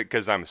give it,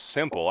 because I'm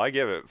simple, I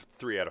give it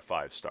 3 out of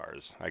 5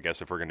 stars. I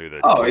guess if we're gonna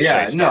do the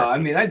I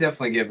mean, I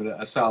definitely give it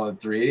a solid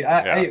 3.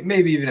 I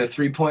maybe even a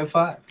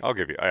 3.5. I'll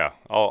give you.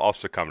 I'll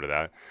succumb to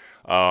that.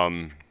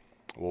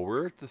 Well,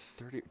 we're at the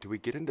 30. Do we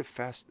get into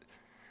fast?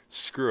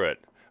 Screw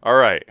it. All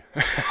right.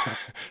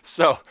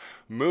 So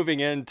moving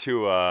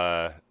into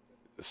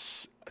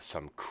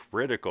some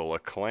critical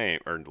acclaim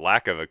or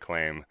lack of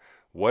acclaim.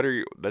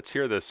 Let's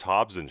hear this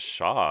Hobbs and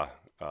Shaw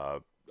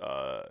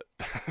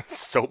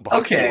soapbox.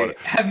 Okay,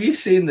 have you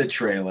seen the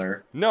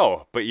trailer?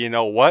 No, but you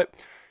know what?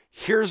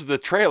 Here's the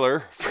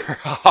trailer for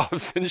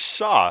Hobbs and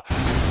Shaw.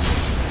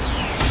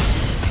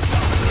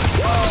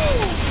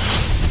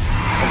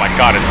 Oh my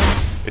God,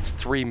 it's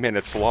 3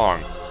 minutes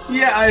long.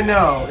 Yeah, I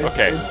know.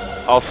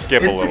 I'll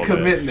skip a little bit. It's a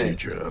commitment.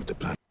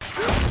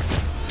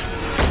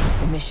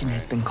 The mission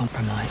has been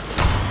compromised.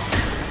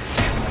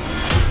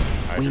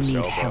 We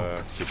need help.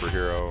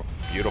 Superhero,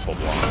 beautiful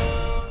blonde.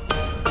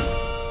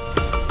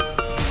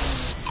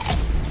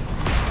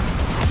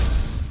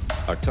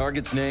 Our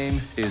target's name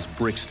is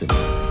Brixton.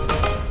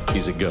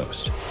 He's a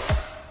ghost.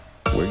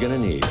 We're gonna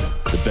need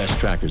the best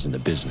trackers in the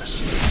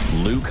business.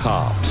 Luke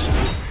Hobbs.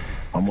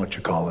 I'm what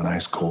you call an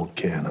ice-cold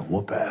can of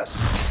whoop-ass.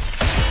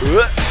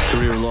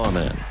 Career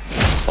lawman.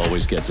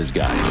 Always gets his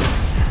guy.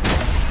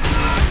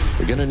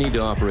 We're gonna need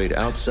to operate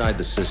outside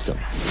the system.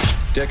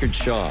 Deckard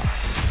Shaw.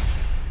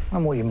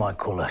 I'm what you might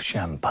call a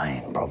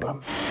champagne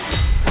problem.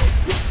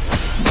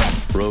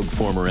 Rogue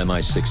former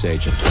MI6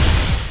 agent.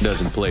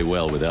 Doesn't play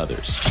well with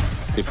others.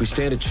 If we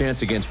stand a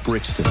chance against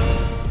Brixton,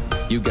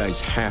 you guys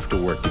have to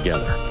work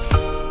together.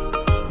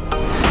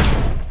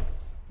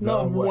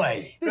 No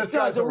way. This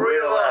guy's a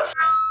real ass.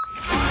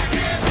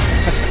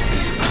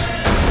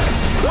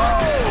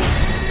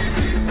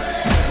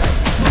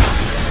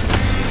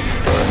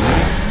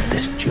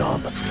 This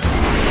job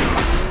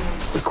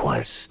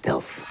requires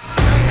stealth.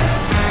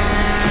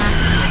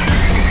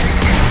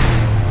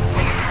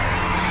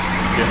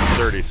 Get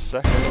 30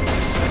 seconds.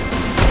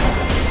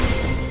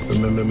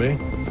 Remember me?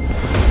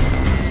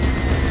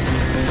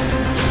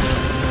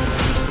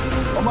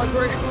 On my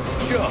 3,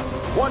 sure.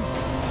 1,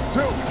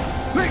 2,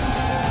 3.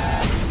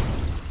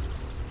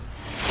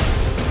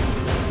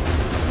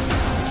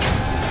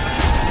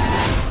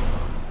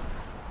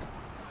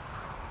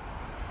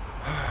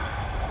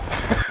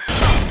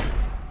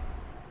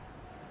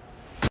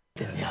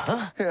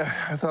 Yeah,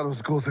 I thought it was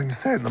a cool thing to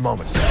say in the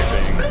moment.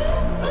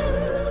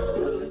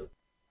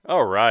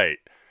 All right.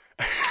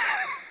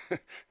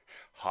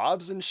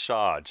 Hobbs and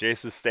Shaw,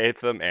 Jason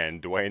Statham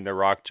and Dwayne "The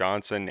Rock"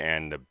 Johnson,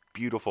 and the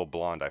beautiful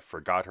blonde. I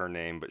forgot her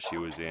name, but she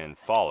was in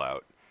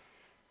Fallout.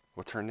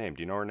 What's her name?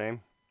 Do you know her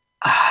name?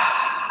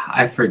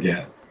 I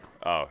forget.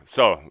 Oh,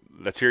 so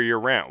let's hear your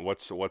rant.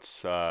 What's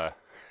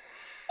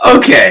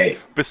Okay.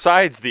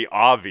 Besides the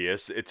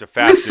obvious, it's a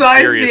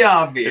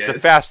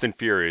Fast and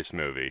Furious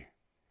movie.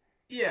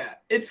 Yeah,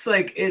 it's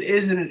like it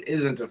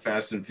isn't a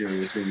Fast and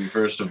Furious movie,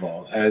 first of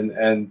all,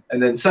 and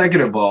then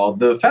second of all,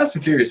 the Fast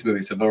and Furious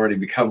movies have already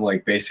become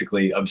like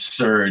basically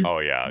absurd. Oh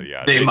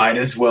yeah. They might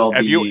as well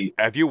have be.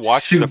 Have you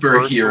watched the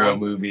first superhero one?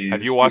 movies?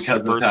 Have you watched the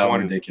because of first how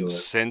one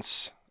ridiculous.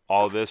 since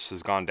all this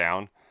has gone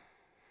down?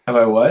 Have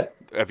I what?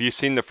 Have you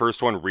seen the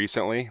first one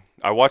recently?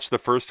 I watched the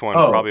first one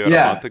Oh, probably about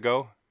yeah. a month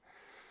ago.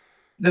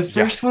 The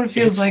first one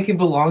feels like it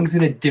belongs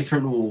in a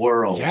different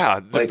world. Yeah,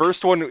 the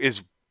first one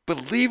is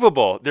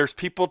believable. There's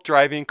people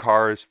driving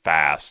cars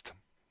fast.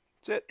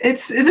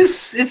 That's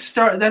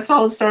it. That's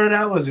all it started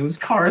out was. It was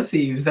car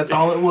thieves. That's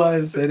all it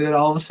was. And then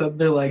all of a sudden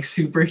they're like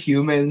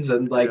superhumans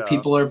and like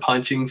people are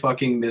punching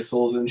fucking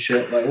missiles and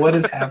shit. Like, what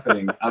is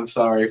happening? I'm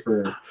sorry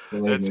for the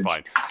language. It's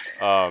fine.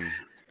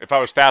 If I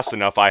was fast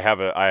enough, I have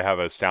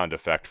a sound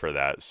effect for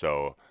that.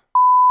 So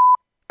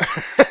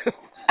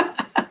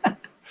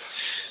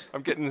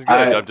I'm getting good.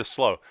 I'm just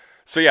slow.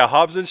 So yeah,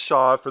 Hobbs and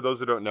Shaw, for those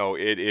who don't know,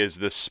 it is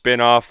the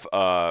spin-off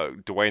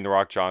Dwayne "The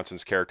Rock"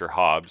 Johnson's character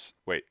Hobbs.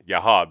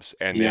 Hobbs,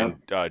 and then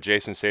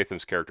Jason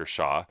Statham's character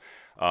Shaw.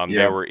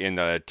 They were in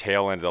the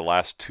tail end of the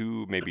last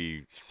 2,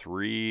 maybe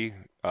 3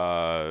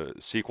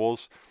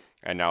 sequels,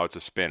 and now it's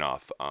a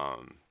spin-off.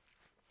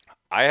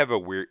 I have a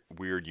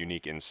weird,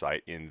 unique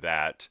insight in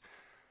that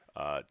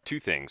 2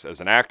 things.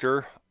 As an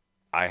actor,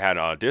 I had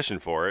an audition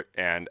for it,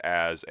 and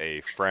as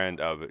a friend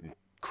of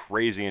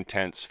crazy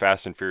intense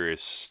Fast and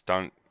Furious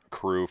stunt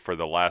crew for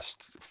the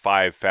last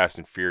 5 Fast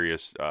and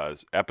Furious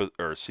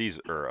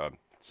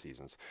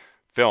seasons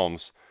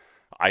films,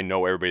 I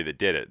know everybody that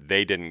did it.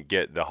 They didn't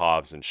get the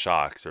Hobbs and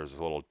Shaw because there was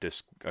a little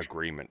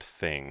disagreement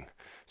thing,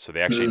 so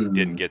they actually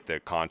didn't get the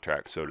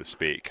contract, so to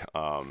speak.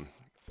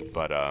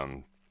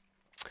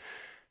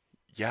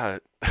 Yeah,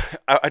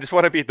 I just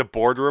want to be at the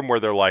boardroom where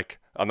they're like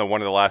on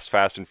one of the last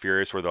Fast and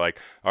Furious where they're like,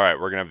 all right,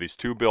 we're gonna have these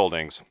 2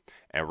 buildings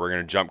and we're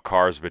gonna jump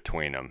cars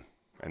between them.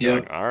 And they're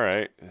like, all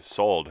right,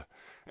 sold.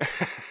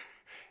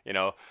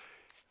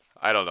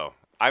 I don't know.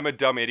 I'm a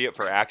dumb idiot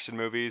for action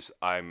movies.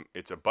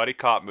 It's a buddy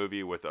cop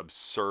movie with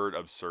absurd.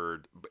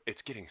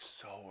 It's getting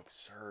so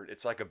absurd.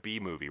 It's like a B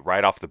movie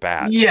right off the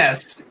bat.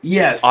 Yes,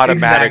 it's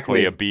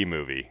automatically exactly. a B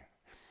movie.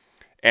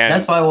 And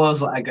that's why I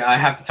was like, I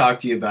have to talk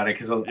to you about it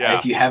because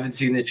if you haven't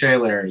seen the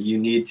trailer, you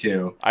need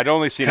to. I'd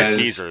only seen a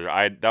teaser.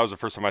 That was the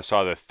first time I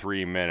saw the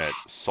 3-minute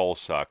Soul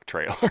Suck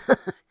trailer.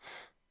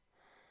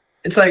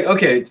 It's like,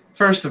 okay,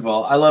 first of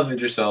all, I love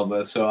Idris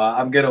Elba, so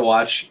I'm going to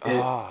watch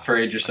it for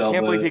Idris Elba. I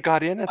can't believe he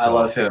got in it, though. I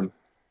love him.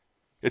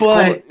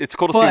 It's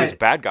cool to see his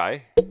bad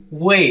guy.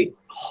 Wait,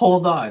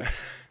 hold on.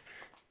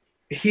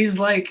 He's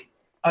like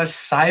a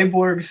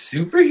cyborg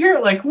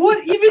superhero? Like,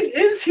 what even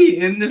is he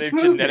in this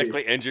movie? They've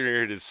genetically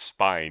engineered his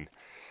spine.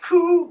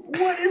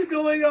 What is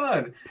going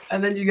on?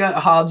 And then you got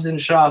Hobbs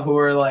and Shaw, who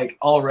are like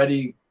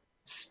already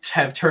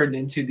have turned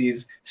into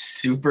these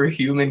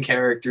superhuman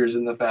characters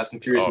in the Fast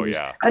and Furious movies.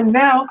 Yeah. And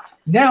now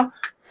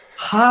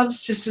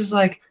Hobbs just is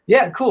like,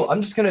 yeah, cool.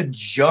 I'm just gonna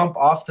jump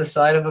off the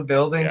side of a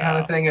building kind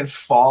of thing and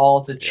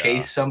fall to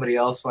chase somebody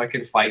else so I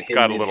can fight him. It's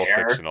got a little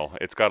fictional.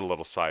 It's got a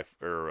little what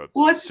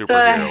superhero-ish.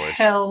 the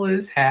hell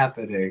is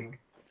happening?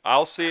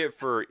 I'll see it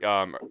for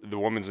the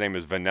woman's name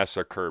is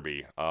Vanessa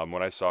Kirby.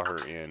 When I saw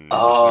her in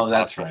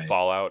that's right.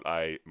 Fallout,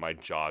 my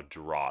jaw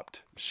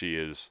dropped. She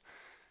is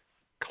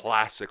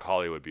classic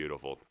Hollywood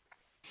beautiful.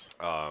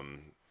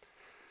 I'm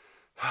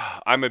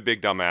a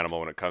big dumb animal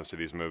when it comes to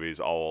these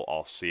movies.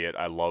 I'll see it.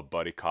 I love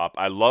buddy cop.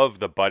 I love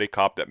the buddy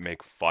cop that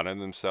make fun of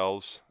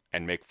themselves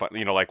and make fun.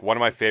 Like one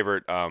of my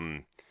favorite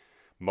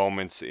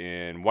moments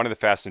in one of the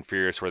Fast and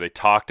Furious where they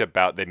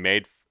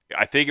made.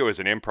 I think it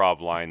was an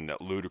improv line that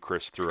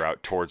Ludacris threw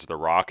out towards The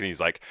Rock, and he's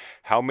like,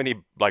 "How many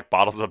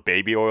bottles of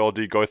baby oil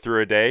do you go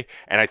through a day?"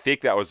 And I think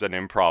that was an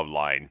improv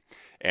line.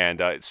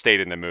 And it stayed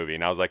in the movie.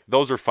 And I was like,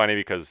 those are funny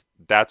because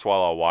that's why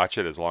I'll watch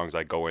it as long as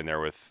I go in there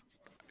with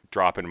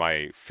dropping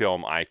my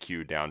film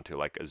IQ down to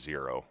like a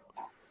 0.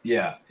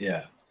 Yeah.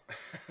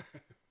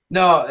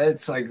 No,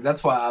 it's like,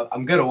 that's why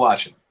I'm going to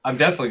watch it. I'm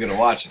definitely going to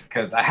watch it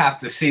because I have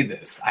to see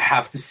this. I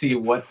have to see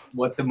what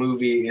the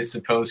movie is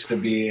supposed to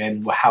be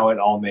and how it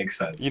all makes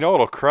sense.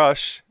 It'll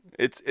crush.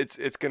 It's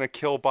going to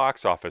kill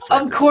box office.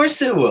 Of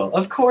course it will.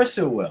 Of course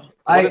it will.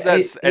 Is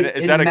that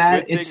a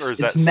good thing or is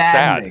that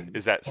sad?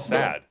 Is that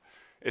sad?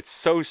 It's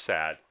so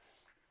sad.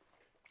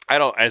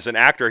 As an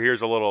actor,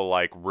 here's a little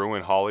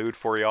ruin Hollywood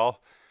for y'all.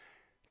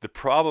 The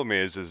problem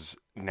is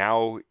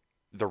now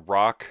The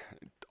Rock,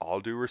 all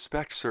due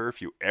respect, sir,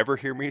 if you ever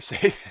hear me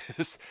say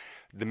this,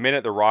 the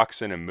minute The Rock's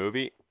in a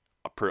movie,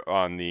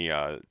 on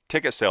the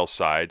ticket sales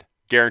side,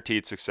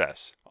 guaranteed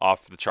success,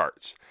 off the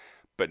charts.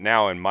 But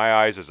now in my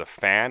eyes as a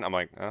fan, I'm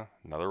like,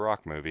 another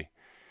Rock movie.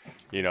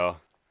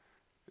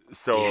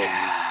 So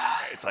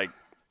it's like,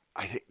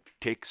 I think,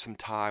 take some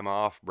time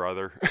off,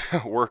 brother.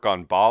 Work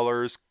on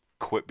Ballers.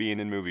 Quit being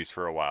in movies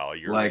for a while.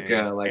 You're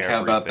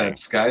how about that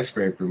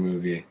Skyscraper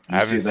movie? I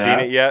haven't seen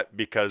it yet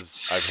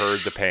because I've heard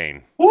the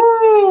pain.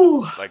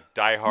 Woo! Like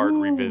Die Hard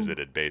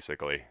revisited,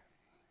 basically.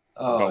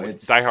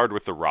 It's Die Hard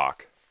with The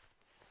Rock.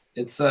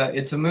 It's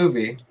a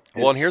movie.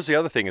 Well, and here's the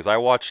other thing: is I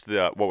watched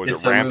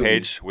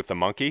Rampage with the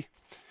monkey.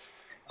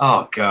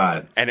 Oh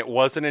God! And it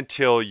wasn't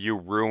until you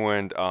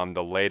ruined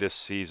the latest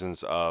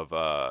seasons of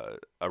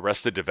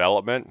Arrested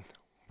Development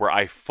where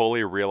I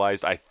fully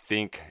realized I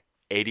think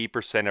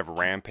 80% of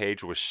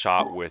Rampage was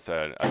shot with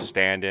a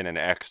stand-in, an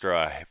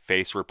extra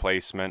face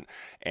replacement,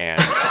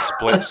 and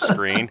split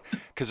screen.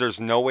 Because there's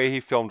no way he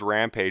filmed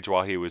Rampage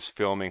while he was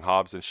filming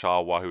Hobbs and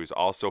Shaw, while he was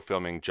also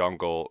filming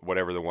Jungle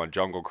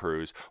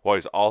Cruise, while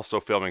he's also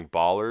filming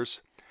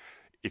Ballers.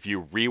 If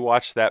you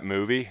rewatch that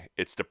movie,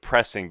 it's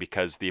depressing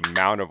because the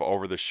amount of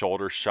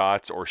over-the-shoulder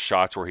shots or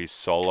shots where he's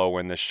solo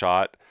in the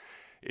shot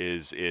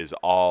is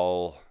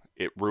all.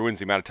 It ruins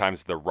the amount of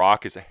times The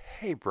Rock is,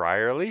 hey,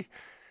 Brierly.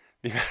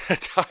 The amount of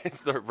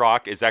times The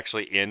Rock is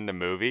actually in the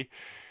movie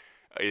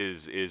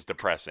is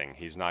depressing.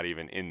 He's not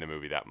even in the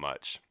movie that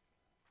much.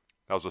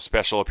 That was a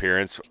special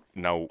appearance,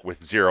 now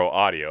with zero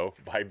audio,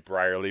 by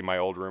Brierly, my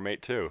old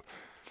roommate, too.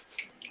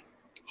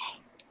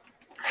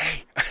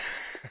 Hey.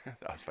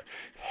 That was fun.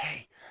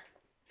 Hey.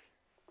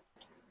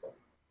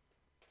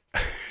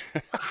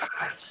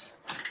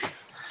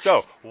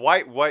 So,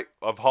 why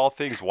of all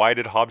things, why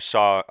did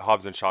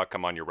Hobbs and Shaw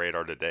come on your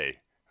radar today?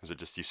 Was it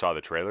just you saw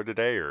the trailer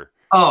today, or?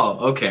 Oh,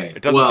 okay.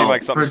 It doesn't seem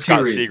like something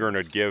Scott Seagren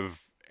would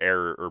give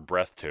air or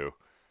breath to.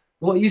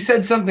 Well, you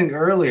said something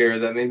earlier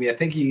that maybe I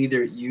think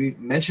you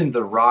mentioned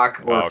The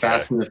Rock or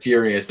Fast and the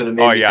Furious, and it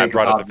made me think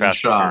brought of up the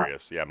Fast and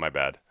Furious. Yeah, my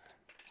bad.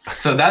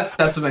 So that's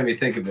what made me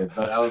think of it.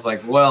 But I was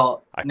like,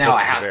 well, now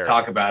I have to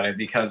talk about it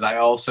because I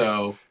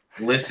also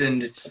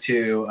listened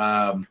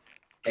to.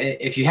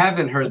 If you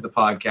haven't heard the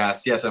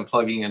podcast, yes, I'm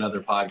plugging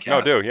another podcast.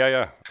 No, dude,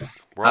 yeah,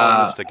 we're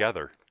on this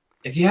together.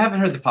 If you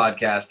haven't heard the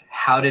podcast,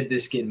 How Did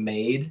This Get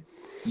Made?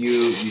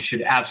 You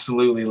should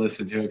absolutely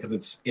listen to it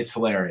because it's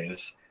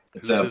hilarious.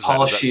 It's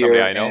Paul Scheer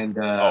and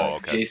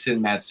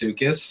Jason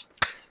Mantzoukas.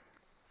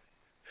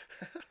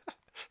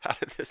 How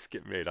did this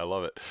get made? I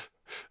love it.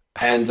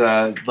 And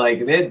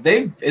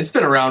it's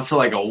been around for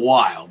like a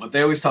while, but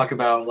they always talk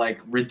about like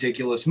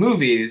ridiculous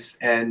movies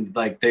and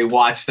like they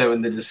watch them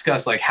and they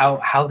discuss like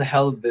how the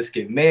hell did this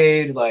get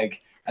made?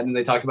 Like, and then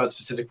they talk about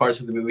specific parts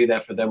of the movie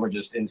that for them were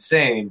just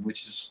insane,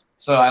 which is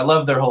so I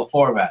love their whole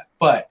format.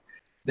 But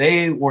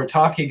they were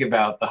talking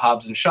about the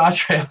Hobbs and Shaw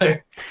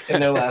trailer in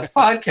their last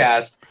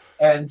podcast,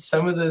 and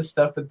some of the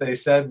stuff that they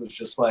said was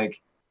just like,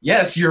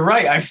 yes, you're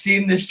right. I've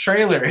seen this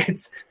trailer.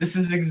 This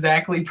is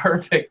exactly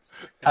perfect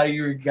how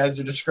you guys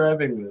are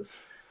describing this.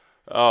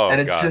 Oh,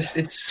 and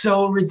it's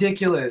so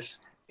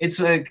ridiculous. It's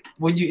like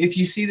if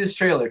you see this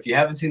trailer, if you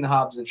haven't seen the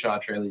Hobbs and Shaw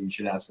trailer, you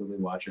should absolutely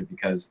watch it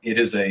because it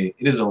is a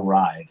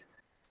ride.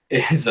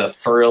 It is a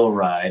thrill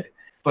ride,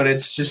 but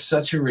it's just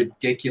such a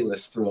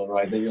ridiculous thrill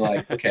ride that you're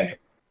like, okay,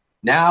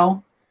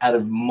 now out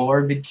of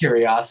morbid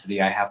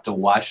curiosity, I have to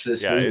watch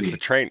this movie. Yeah, it's a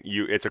train.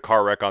 It's a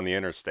car wreck on the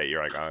interstate.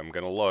 You're like, I'm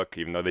gonna look,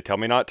 even though they tell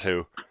me not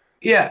to.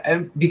 Yeah,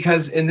 and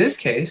because in this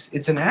case,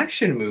 it's an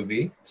action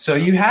movie, so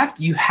you have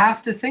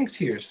to think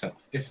to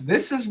yourself, if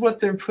this is what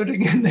they're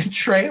putting in the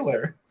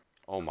trailer,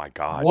 oh my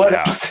God, what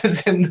else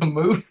is in the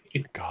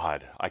movie?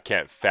 God, I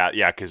can't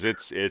because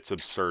it's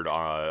absurd.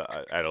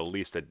 At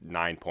least a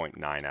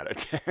 9.9 out of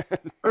 10.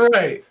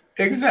 Right,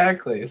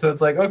 exactly. So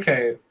it's like,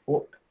 okay,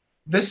 well,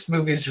 this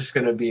movie is just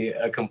going to be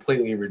a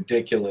completely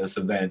ridiculous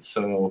event,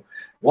 so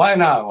why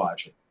not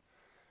watch it?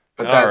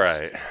 But all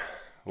right.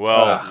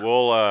 Well,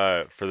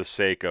 we'll for the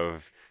sake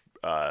of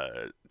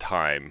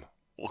time,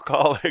 we'll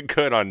call it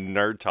good on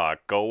Nerd Talk.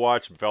 Go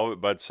watch Velvet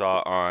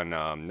Buzzsaw on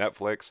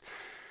Netflix,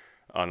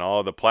 on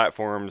all the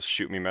platforms.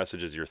 Shoot me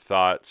messages, your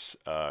thoughts.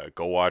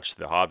 Go watch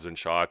the Hobbs and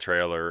Shaw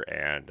trailer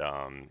and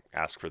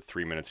ask for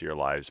 3 minutes of your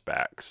lives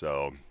back.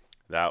 So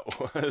that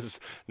was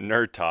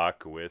Nerd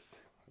Talk with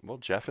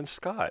Jeff and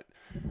Scott.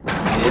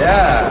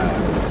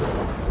 Yeah.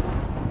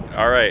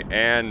 All right,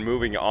 and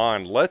moving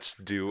on, let's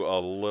do a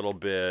little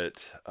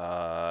bit.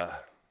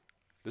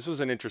 This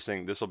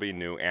will be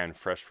new and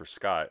fresh for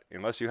Scott.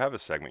 Unless you have a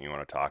segment you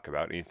want to talk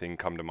about, anything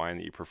come to mind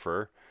that you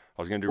prefer?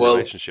 I was going to do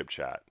relationship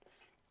chat.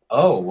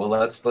 Oh, well,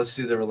 let's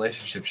do the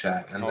relationship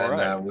chat, and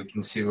then we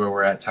can see where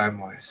we're at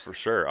time-wise. For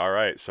sure. All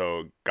right,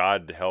 so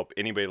God help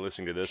anybody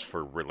listening to this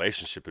for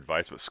relationship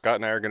advice, but Scott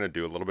and I are going to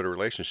do a little bit of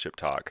relationship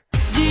talk.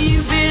 Do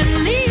you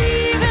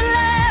believe in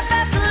life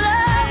after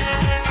love?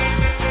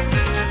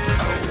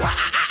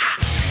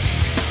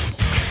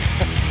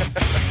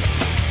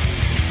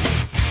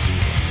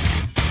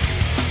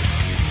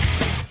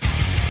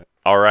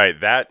 All right,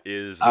 that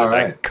is the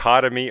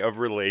dichotomy of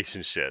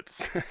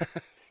relationships.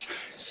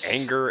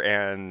 Anger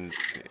and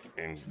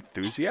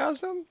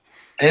enthusiasm?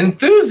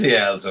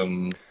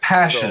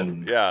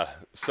 Passion.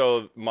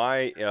 So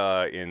my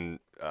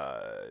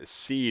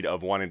seed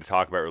of wanting to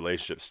talk about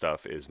relationship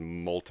stuff is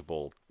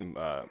multi-tiered.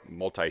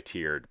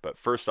 But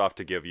first off,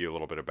 to give you a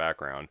little bit of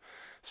background,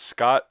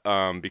 Scott,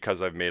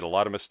 because I've made a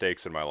lot of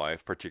mistakes in my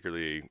life,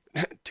 particularly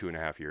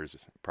 2.5 years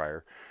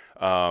prior,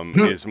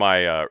 is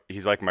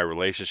he's like my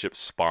relationship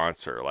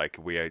sponsor. Like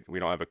we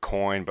don't have a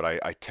coin, but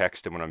I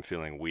text him when I'm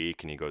feeling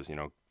weak, and he goes,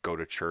 go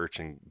to church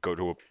and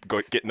go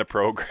get in the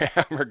program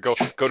or go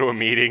to a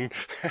meeting.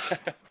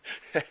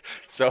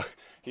 So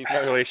he's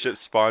my relationship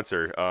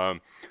sponsor.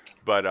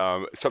 But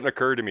something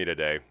occurred to me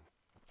today,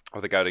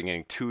 without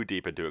getting too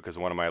deep into it, because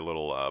one of my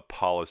little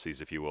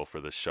policies, if you will,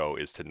 for the show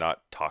is to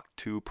not talk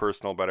too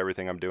personal about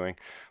everything I'm doing.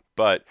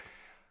 But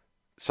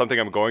something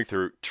I'm going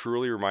through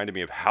truly reminded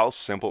me of how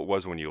simple it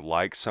was when you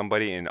liked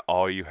somebody and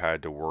all you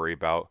had to worry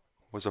about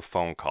was a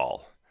phone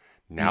call.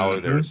 Now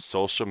there's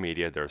social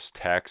media, there's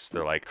text.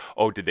 They're like,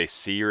 oh, did they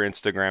see your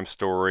Instagram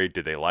story?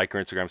 Did they like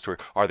your Instagram story?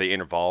 Are they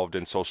involved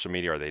in social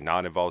media? Are they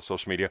not involved in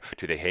social media?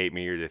 Do they hate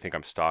me or do they think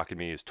I'm stalking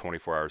me? Is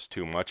 24 hours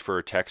too much for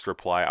a text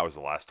reply? I was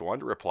the last one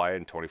to reply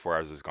and 24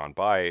 hours has gone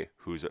by.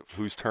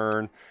 Whose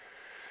turn?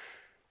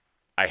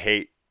 I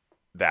hate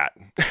that.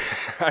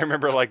 I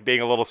remember like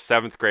being a little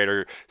 7th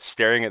grader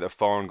staring at the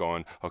phone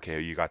going, okay,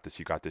 you got this,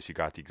 you got this, you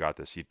got this, you got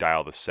this. You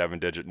dial the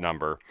 7-digit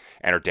number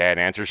and her dad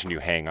answers and you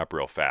hang up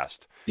real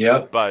fast.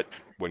 Yep. But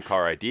when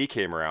caller ID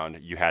came around,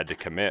 you had to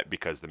commit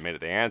because the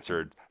minute they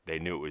answered, they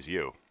knew it was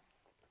you.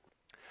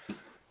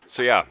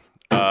 So yeah,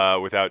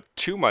 without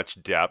too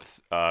much depth,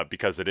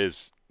 because it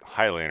is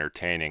highly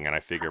entertaining and I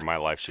figure my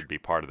life should be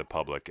part of the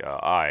public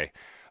eye,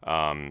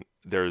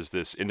 there's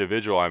this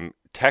individual I'm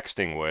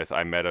texting with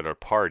I met at a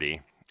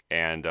party,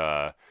 and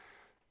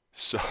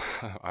so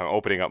I'm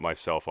opening up my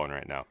cell phone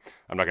right now.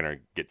 I'm not going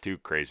to get too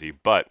crazy,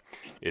 but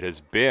it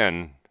has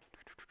been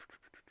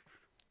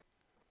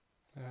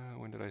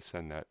when did I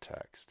send that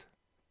text?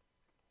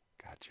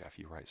 God, Jeff,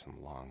 you write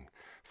some long.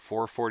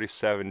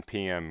 4:47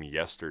 p.m.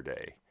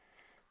 yesterday.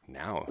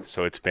 Now,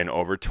 so it's been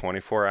over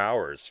 24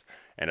 hours,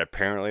 and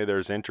apparently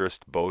there's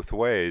interest both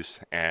ways,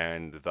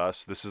 and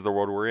thus this is the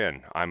world we're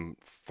in. I'm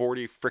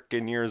 40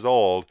 frickin' years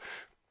old.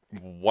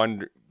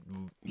 Am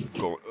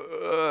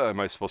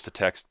I supposed to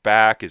text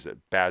back? Is it a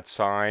bad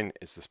sign?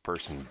 Is this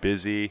person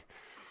busy?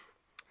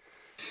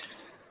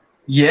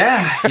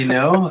 Yeah,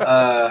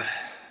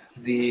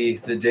 the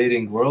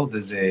dating world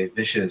is a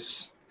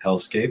vicious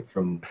hellscape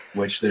from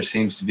which there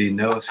seems to be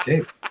no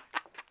escape.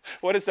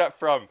 What is that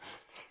from?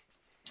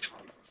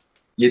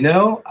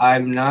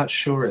 I'm not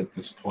sure at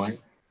this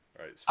point.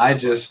 Right, so I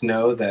just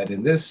know that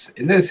in this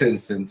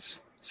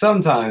instance,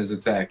 sometimes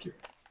it's accurate.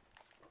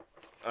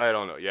 I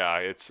don't know. Yeah,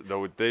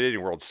 the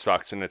dating world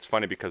sucks, and it's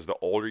funny because the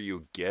older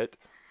you get.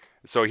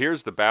 So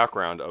here's the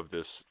background of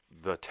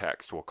the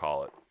text, we'll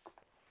call it.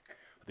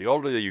 The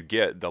older you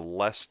get, the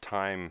less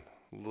time,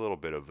 a little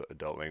bit of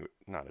adult, maybe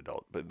not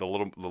adult, but the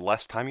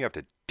less time you have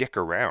to dick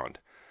around.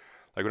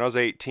 Like when I was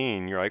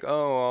 18, you're like,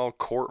 oh, I'll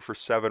court for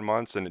 7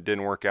 months, and it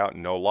didn't work out,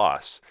 no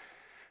loss.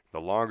 The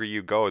longer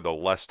you go, the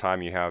less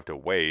time you have to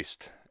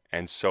waste.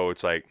 And so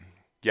it's like,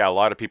 yeah, a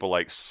lot of people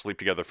like sleep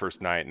together the first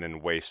night and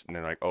then waste. And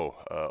then like, oh,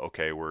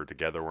 okay, we're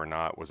together, we're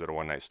not. Was it a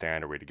one-night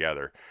stand? Are we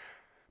together?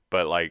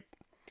 But like,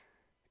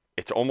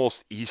 it's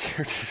almost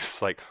easier to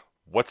just like,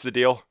 what's the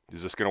deal?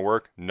 Is this going to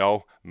work?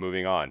 No,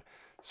 moving on.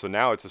 So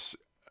now it's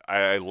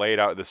I laid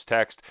out this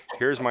text.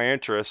 Here's my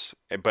interests.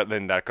 But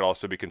then that could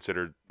also be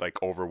considered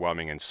like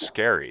overwhelming and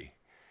scary,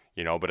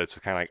 but it's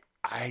kind of like,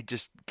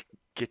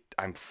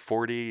 I'm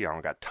 40. I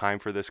don't got time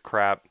for this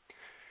crap.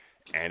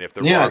 And if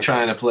they're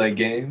trying to play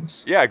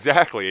games. Yeah,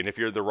 exactly. And if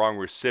you're the wrong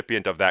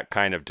recipient of that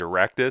kind of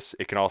directness,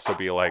 it can also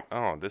be like,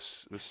 oh,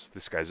 this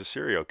guy's a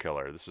serial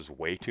killer. This is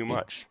way too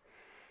much.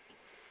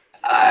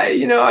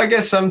 I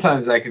guess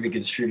sometimes that could be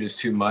construed as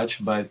too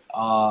much, but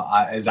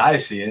as I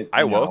see it,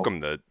 I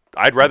welcome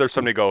I'd rather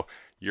somebody go,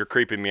 you're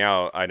creeping me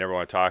out. I never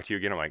want to talk to you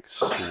again. I'm like,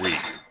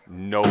 sweet,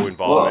 no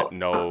involvement,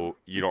 no,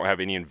 you don't have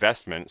any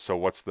investment. So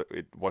what's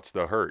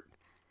the hurt?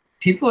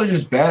 People are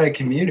just bad at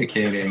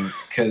communicating,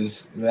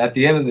 because at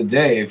the end of the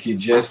day, if you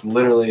just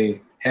literally,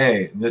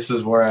 hey, this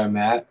is where I'm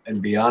at,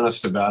 and be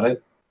honest about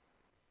it,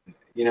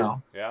 yeah,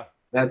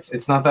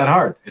 it's not that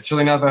hard. It's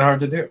really not that hard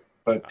to do,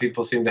 but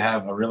people seem to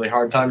have a really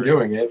hard time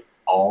doing it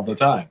all the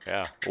time.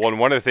 Yeah. Well, and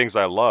one of the things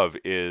I love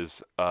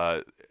is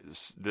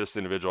this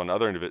individual and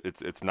other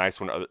individuals. It's nice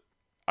when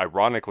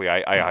ironically,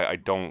 I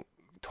don't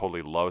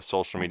totally love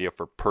social media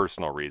for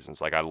personal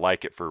reasons. Like I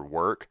like it for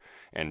work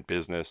and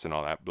business and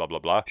all that, blah, blah,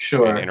 blah.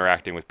 Sure. And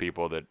interacting with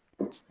people that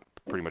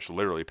pretty much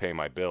literally pay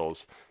my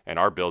bills and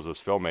our bills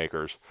as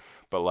filmmakers.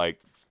 But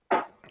like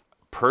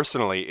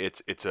personally,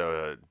 it's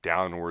a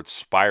downward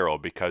spiral,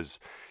 because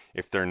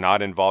if they're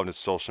not involved in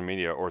social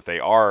media, or if they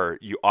are,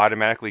 you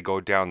automatically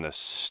go down the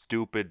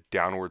stupid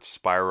downward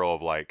spiral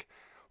of like,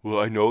 well,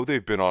 I know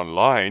they've been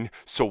online,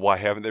 so why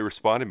haven't they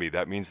responded to me?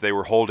 That means they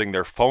were holding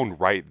their phone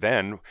right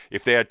then.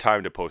 If they had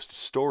time to post a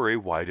story,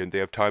 why didn't they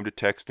have time to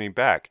text me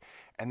back?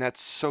 And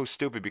that's so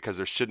stupid, because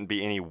there shouldn't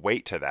be any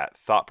weight to that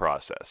thought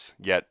process.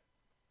 Yet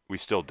we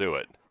still do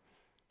it.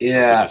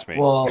 Yeah. Just me?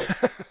 Well,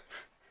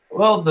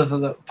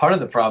 the part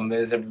of the problem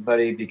is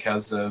everybody,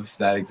 because of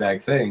that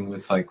exact thing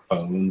with like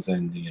phones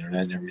and the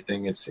internet and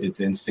everything, it's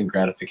instant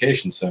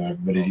gratification. So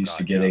everybody's used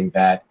to getting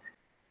that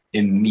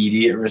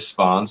immediate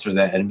response, or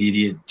that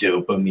immediate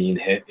dopamine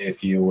hit,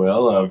 if you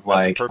will, of That's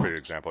like a perfect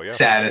example, yeah.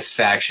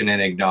 Satisfaction and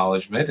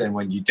acknowledgement. And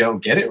when you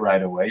don't get it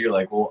right away, you're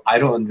like, well, I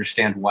don't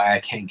understand why I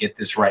can't get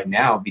this right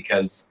now,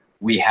 because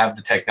we have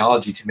the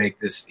technology to make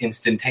this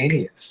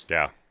instantaneous.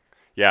 Yeah.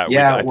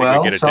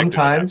 Well,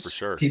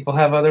 sometimes people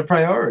have other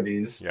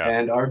priorities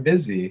and are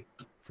busy.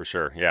 For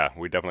sure. Yeah,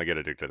 we definitely get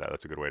addicted to that.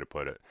 That's a good way to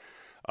put it.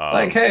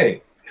 Like,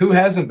 hey, who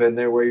hasn't been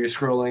there where you're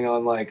scrolling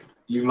on, like,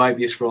 you might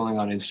be scrolling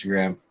on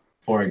Instagram,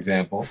 for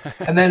example,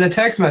 and then a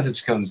text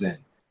message comes in.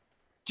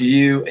 Do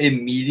you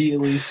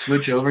immediately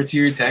switch over to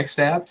your text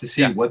app to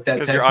see what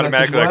that text you're message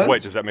automatically was? like,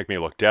 wait, does that make me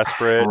look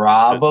desperate?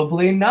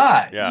 Probably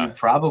not. Yeah. You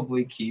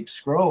probably keep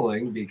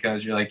scrolling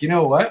because you're like, you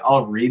know what?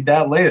 I'll read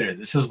that later.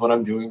 This is what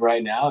I'm doing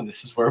right now, and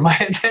this is where my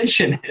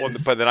attention is. Well,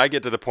 but then I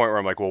get to the point where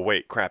I'm like, well,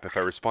 wait, crap. If I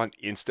respond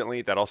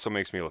instantly, that also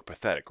makes me look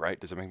pathetic, right?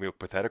 Does it make me look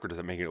pathetic, or does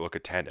it make me look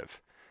attentive?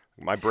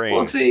 My brain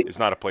is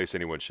not a place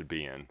anyone should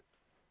be in.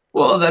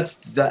 Well,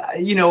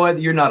 you know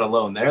what? You're not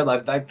alone there.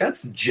 Like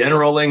that's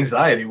general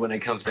anxiety when it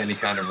comes to any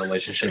kind of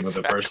relationship with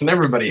a person.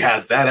 Everybody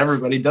has that.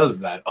 Everybody does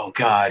that. Oh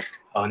God.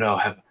 Oh no.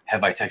 Have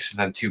I texted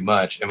them too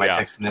much? Am I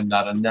texting them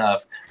not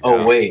enough?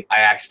 Oh wait, I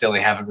accidentally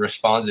haven't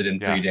responded in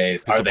 3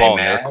 days. Are the they ball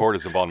mad? in their court?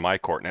 Is the ball in my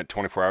court? And at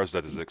 24 hours,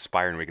 does it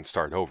expire and we can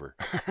start over?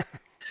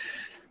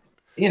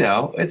 You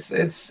know, it's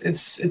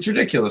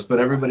ridiculous. But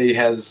everybody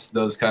has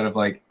those kind of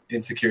like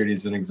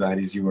insecurities and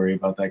anxieties. You worry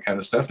about that kind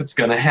of stuff. It's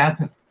gonna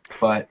happen,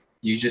 but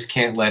you just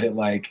can't let it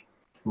like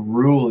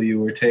rule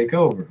you or take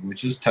over,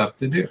 which is tough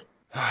to do.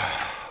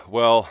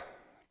 Well,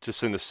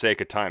 just in the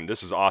sake of time,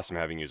 this is awesome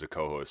having you as a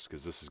co-host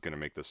because this is going to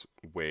make this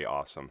way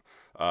awesome.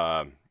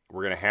 We're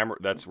going to hammer.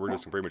 We're just going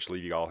to pretty much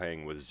leave you all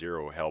hanging with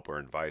zero help or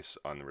advice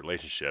on the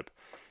relationship,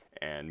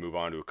 and move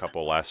on to a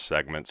couple last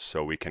segments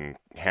so we can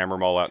hammer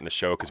them all out in the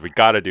show because we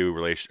got to do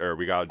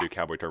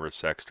cowboy term versus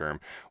sex term.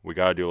 We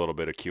got to do a little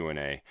bit of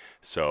Q&A.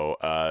 So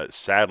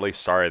sadly,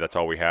 sorry, that's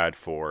all we had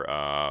for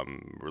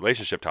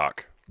relationship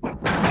talk.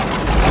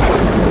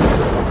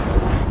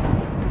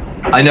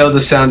 I know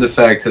the sound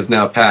effect has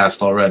now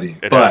passed already,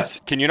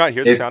 but can you not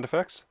hear the sound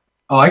effects?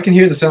 Oh, I can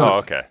hear the sound. Oh,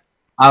 effect. okay.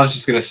 I was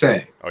just gonna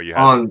say you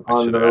on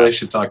the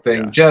relationship talk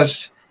thing.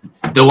 Just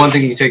the one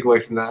thing you take away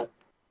from that.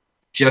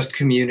 Just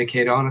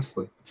communicate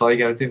honestly. That's all you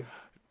got to do.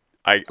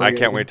 I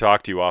can't wait to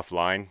talk to you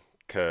offline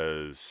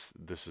because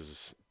this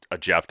is a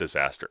Jeff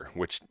disaster,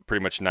 which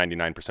pretty much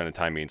 99% of the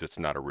time means it's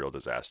not a real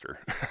disaster.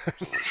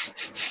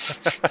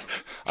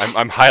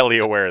 I'm highly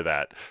aware of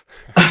that.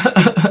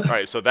 All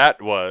right, so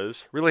that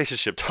was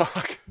relationship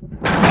talk.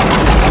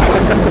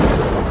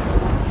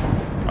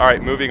 All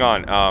right, moving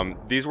on.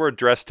 These were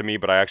addressed to me,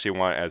 but I actually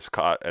want,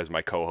 as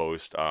my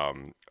co-host,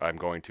 I'm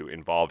going to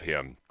involve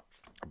him.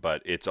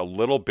 But it's a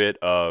little bit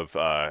of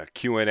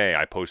Q&A.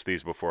 I post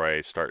these before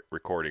I start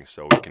recording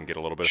so we can get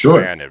a little bit of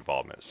fan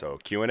involvement. So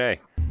Q&A.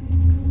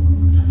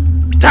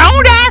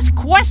 Don't ask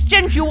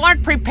questions you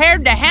aren't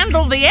prepared to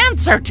handle the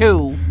answer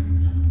to.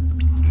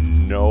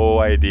 No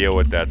idea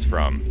what that's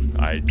from.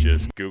 I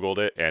just Googled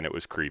it and it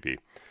was creepy.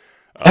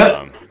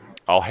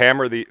 I'll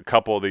hammer a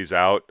couple of these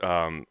out.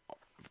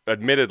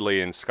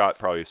 Admittedly, and Scott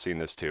probably has seen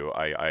this too,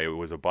 I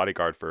was a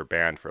bodyguard for a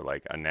band for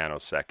like a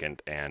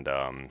nanosecond, and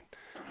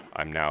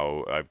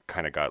I've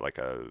kind of got like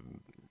a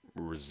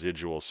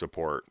residual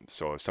support.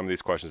 So some of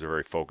these questions are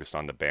very focused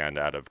on the band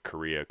out of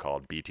Korea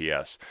called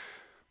BTS.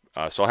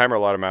 So I'll hammer a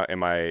lot of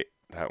them out.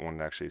 That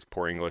one actually is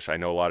poor English. I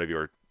know a lot of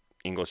your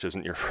English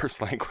isn't your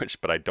first language,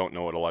 but I don't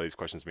know what a lot of these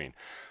questions mean.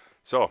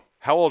 So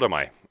how old am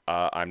I?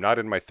 I'm not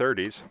in my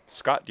 30s.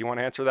 Scott, do you want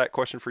to answer that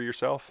question for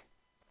yourself?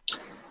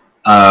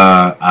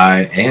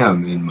 I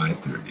am in my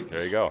 30s.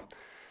 There you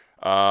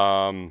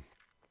go.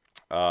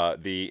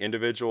 The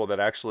individual that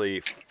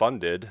actually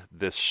funded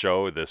this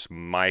show, this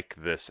mic,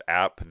 this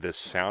app, this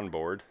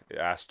soundboard,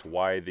 asked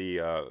why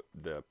the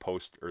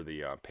post or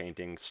the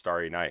painting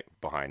Starry Night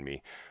behind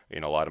me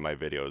in a lot of my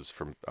videos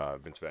from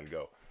Vince Van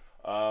Gogh.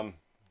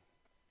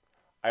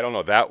 I don't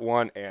know, that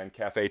one and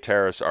Cafe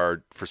Terrace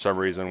are, for some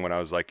reason, when I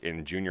was like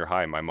in junior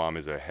high, my mom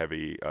is a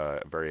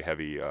very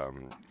heavy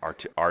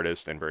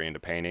artist and very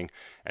into painting,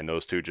 and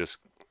those two just,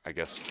 I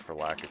guess, for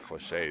lack of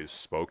cliches,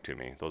 spoke to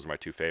me. Those are my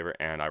two favorite,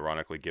 and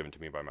ironically given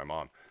to me by my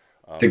mom.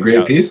 They're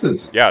great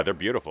pieces. Yeah, they're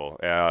beautiful.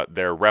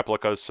 They're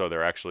replicas, so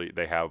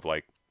they have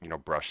like,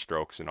 brush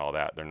strokes and all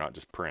that. They're not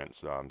just prints.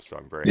 So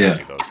I'm very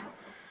happy with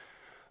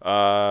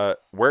those.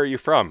 Where are you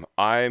from?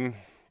 I'm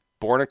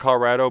born in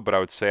Colorado, but I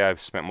would say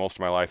I've spent most of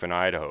my life in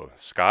Idaho.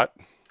 Scott?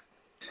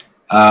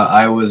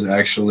 I was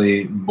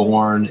actually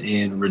born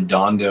in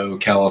Redondo,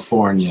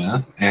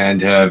 California,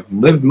 and have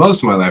lived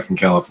most of my life in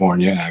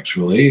California,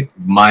 actually,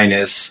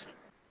 minus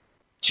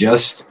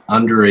just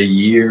under a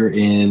year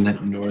in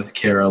North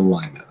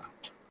Carolina.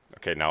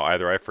 Okay, now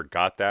either I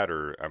forgot that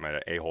or I'm an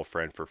a-hole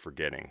friend for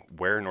forgetting.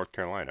 Where in North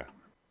Carolina?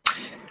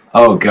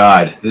 Oh,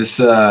 God.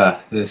 This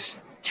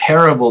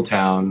terrible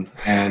town,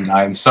 and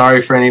I'm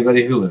sorry for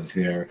anybody who lives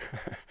here.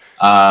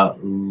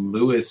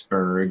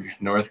 Lewisburg,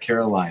 North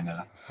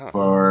Carolina.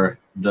 For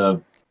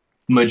the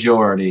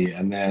majority,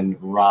 and then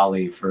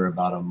Raleigh for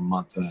about a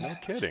month and a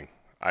half. No kidding.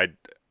 I'm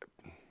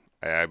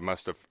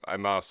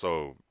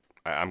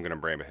gonna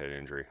blame a head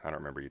injury. I don't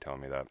remember you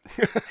telling me that.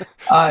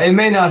 It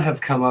may not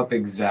have come up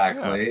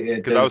exactly.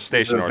 Because I was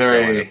stationed in North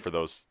Carolina. For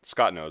those,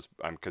 Scott knows,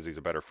 because he's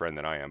a better friend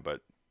than I am.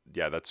 But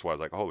yeah, that's why I was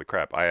like, holy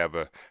crap! I have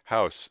a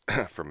house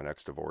from an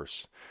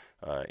ex-divorce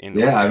in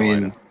North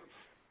Carolina.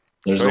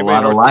 There's So a anybody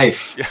lot of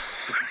life.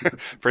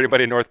 For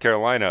anybody in North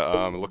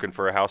Carolina, looking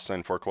for a house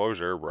in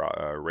foreclosure,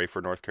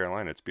 Rayford, North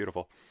Carolina, it's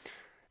beautiful.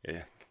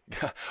 Yeah.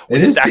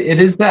 It is. It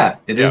is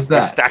that. It is We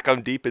that. stack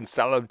them deep and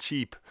sell them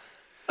cheap.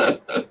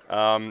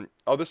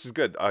 Oh, this is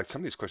good.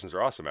 Some of these questions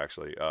are awesome,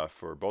 actually,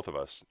 for both of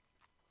us.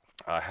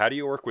 How do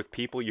you work with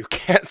people you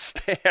can't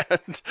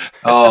stand?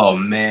 Oh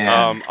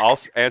man. I'll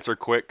answer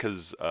quick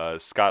because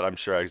Scott, I'm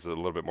sure, has a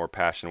little bit more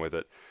passion with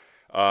it.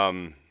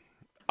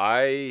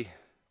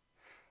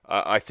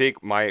 I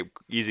think my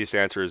easiest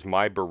answer is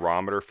my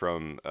barometer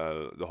from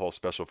the whole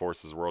special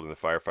forces world and the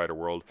firefighter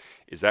world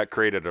is that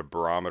created a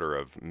barometer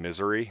of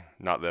misery.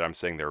 Not that I'm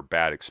saying they're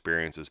bad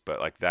experiences, but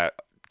like that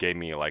gave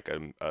me like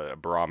a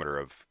barometer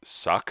of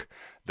suck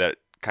that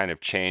kind of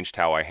changed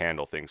how I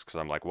handle things, because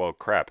I'm like, well,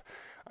 crap.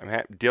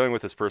 I'm dealing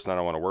with this person I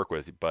don't want to work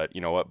with, but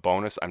you know what?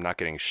 Bonus, I'm not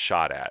getting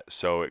shot at.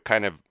 So it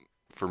kind of,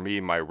 for me,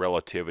 my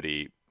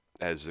relativity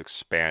has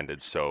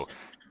expanded. So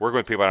working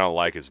with people I don't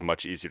like is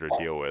much easier to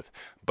deal with.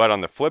 But on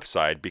the flip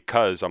side,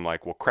 because I'm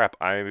like, well, crap,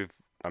 I'm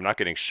not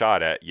getting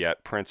shot at,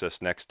 yet Princess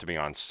next to me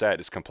on set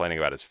is complaining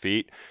about his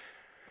feet,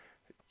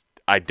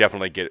 I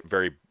definitely get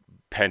very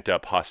pent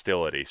up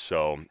hostility.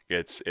 So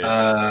it's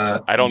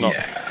I don't know.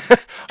 Yeah.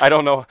 I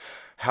don't know.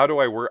 How do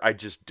I work? I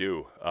just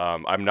do.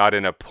 I'm not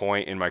in a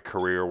point in my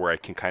career where I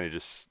can kind of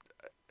just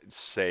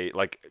say,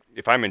 like,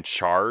 if I'm in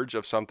charge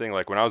of something,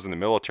 like when I was in the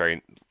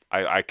military,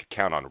 I could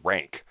count on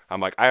rank.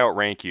 I'm like, I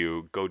outrank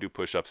you, go do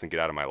push-ups and get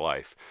out of my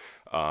life.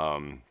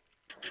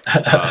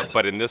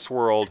 But in this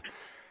world,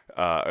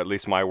 at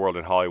least my world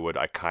in Hollywood,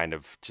 I kind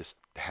of just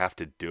have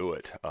to do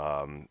it.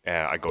 And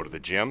I go to the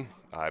gym.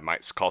 I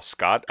might call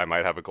Scott. I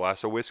might have a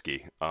glass of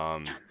whiskey.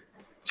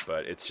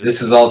 But it's just,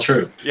 this is all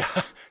true.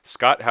 Yeah.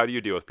 Scott, how do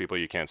you deal with people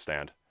you can't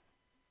stand?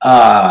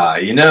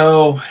 You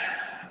know,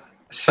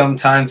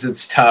 sometimes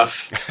it's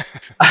tough.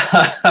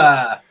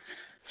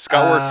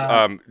 Scott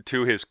works,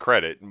 to his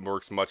credit,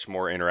 works much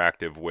more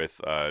interactive with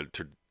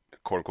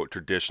quote unquote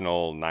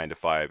traditional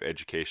 9-to-5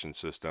 education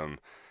system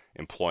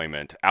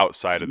employment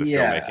outside of the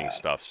filmmaking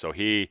stuff. So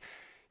he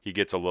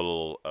gets a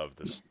little of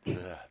this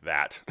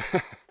that.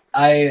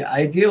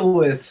 I deal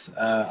with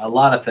a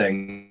lot of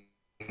things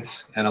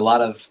and a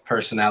lot of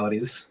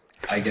personalities,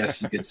 I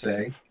guess you could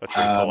say. That's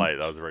very polite.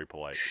 That was very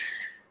polite.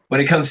 When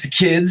it comes to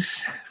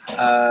kids,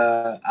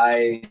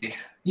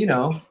 you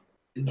know,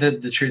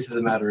 the truth of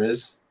the matter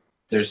is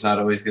there's not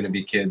always going to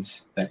be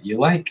kids that you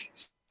like.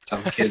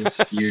 Some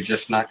kids you're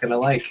just not going to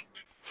like.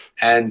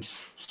 And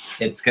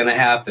it's going to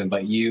happen,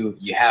 but you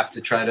have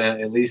to try to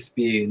at least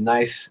be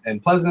nice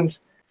and pleasant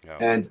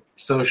and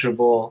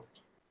sociable.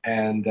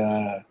 And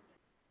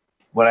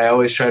what I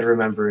always try to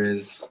remember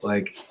is,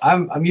 like,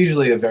 I'm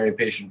usually a very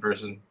patient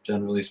person,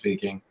 generally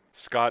speaking.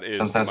 Scott is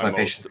sometimes my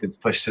patience gets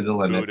pushed to the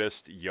limit.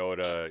 Buddhist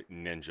Yoda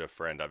ninja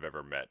friend I've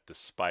ever met,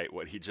 despite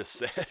what he just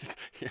said.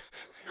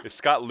 If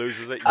Scott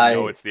loses it, you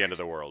know it's the end of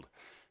the world.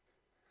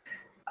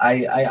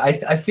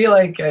 I feel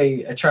like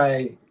I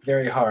try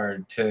very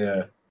hard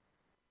to,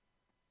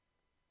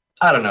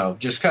 I don't know,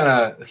 just kind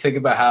of think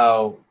about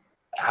how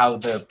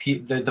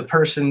the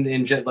person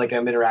like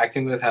I'm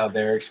interacting with, how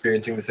they're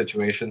experiencing the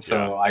situation,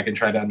 so I can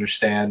try to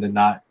understand and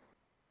not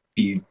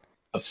be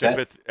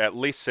upset. At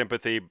least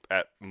sympathy,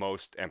 at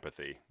most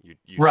empathy. You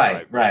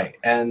right.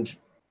 And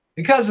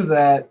because of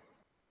that,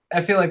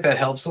 I feel like that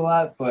helps a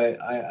lot,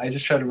 but I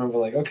just try to remember,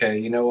 like, okay,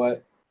 you know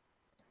what?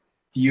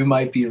 You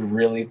might be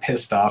really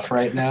pissed off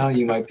right now.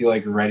 You might be,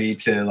 like, ready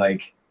to,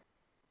 like,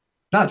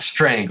 not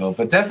strangle,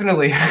 but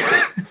definitely,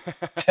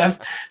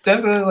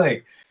 definitely,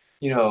 like,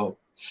 you know,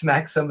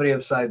 smack somebody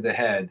upside the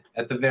head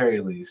at the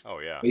very least. Oh,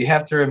 yeah. But you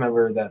have to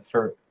remember that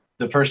for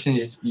the person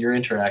you're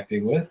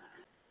interacting with,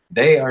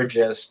 they are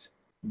just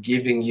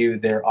giving you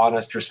their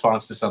honest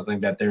response to something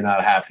that they're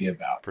not happy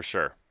about. For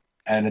sure.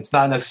 And it's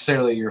not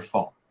necessarily your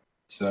fault.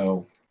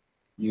 So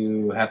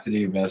you have to do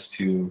your best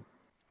to,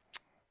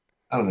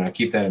 I don't know,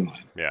 keep that in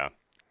mind. Yeah.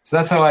 So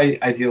that's how I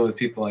deal with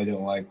people I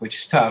don't like, which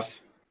is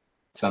tough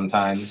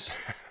sometimes.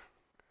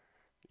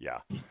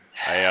 Yeah.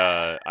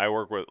 I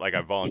work with, like,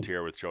 I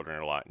volunteer with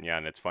children a lot. And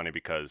and it's funny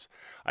because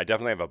I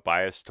definitely have a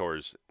bias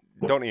towards,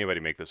 don't anybody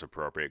make this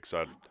appropriate,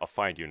 because I'll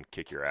find you and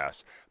kick your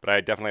ass. But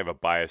I definitely have a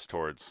bias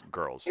towards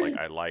girls. Like,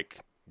 I like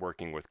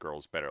working with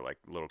girls better, like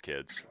little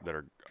kids that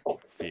are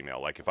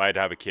female. Like, if I had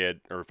to have a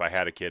kid, or if I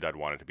had a kid, I'd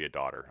want it to be a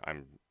daughter.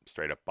 I'm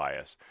straight up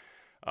biased.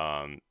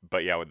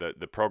 But yeah, with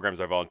the programs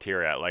I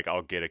volunteer at, like,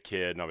 I'll get a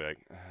kid and I'll be like,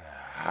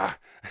 ah.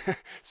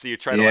 So you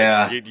try to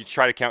like, you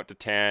try to count to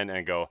 10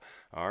 and go,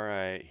 all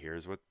right,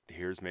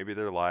 here's maybe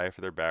their life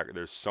or their back.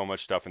 There's so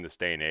much stuff in this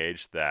day and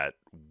age that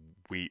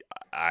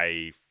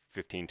I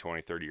 15,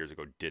 20, 30 years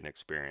ago didn't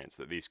experience,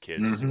 that these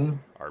kids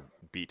are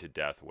beat to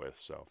death with.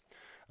 So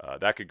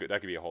that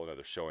could be a whole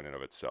other show in and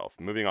of itself.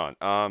 Moving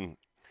on.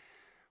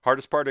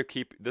 Hardest part to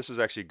keep, this is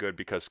actually good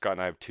because Scott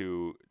and I have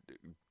two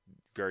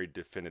very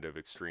definitive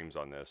extremes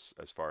on this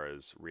as far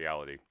as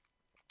reality.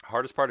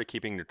 Hardest part of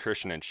keeping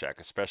nutrition in check,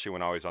 especially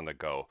when always on the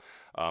go.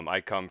 I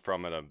come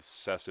from an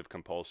obsessive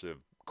compulsive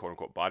quote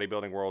unquote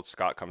bodybuilding world.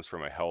 Scott comes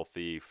from a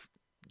healthy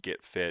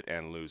get fit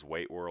and lose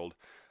weight world.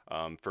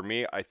 For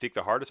me, I think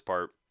the hardest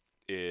part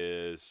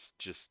is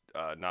just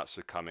not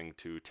succumbing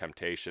to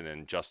temptation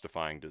and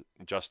justifying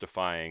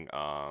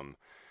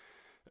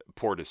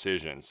poor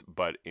decisions.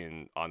 But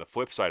on the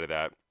flip side of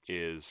that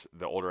is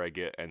the older I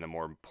get and the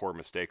more poor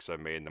mistakes I've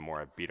made and the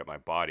more I beat up my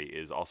body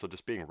is also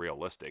just being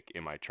realistic.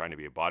 Am I trying to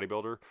be a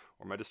bodybuilder or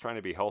am I just trying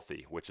to be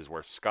healthy? Which is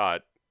where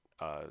Scott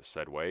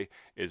Sedway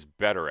is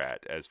better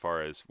at, as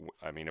far as,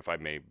 I mean, if I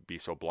may be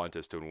so blunt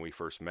as to when we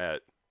first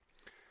met,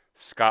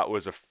 Scott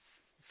was a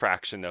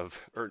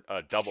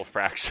double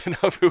fraction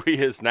of who he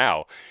is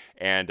now.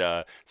 And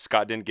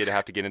Scott didn't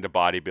have to get into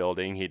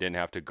bodybuilding. He didn't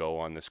have to go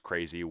on this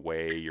crazy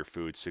weigh your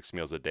food 6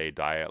 meals a day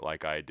diet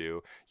like I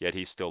do. Yet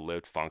he still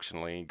lived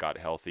functionally, got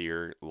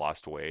healthier,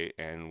 lost weight,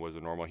 and was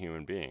a normal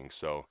human being.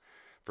 So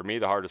for me,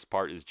 the hardest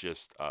part is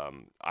just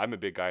I'm a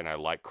big guy and I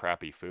like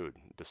crappy food.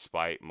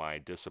 Despite my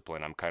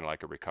discipline, I'm kind of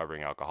like a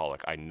recovering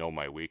alcoholic. I know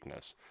my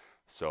weakness.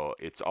 So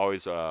it's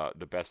always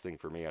the best thing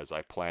for me as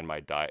I plan my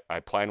diet. I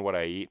plan what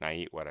I eat and I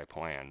eat what I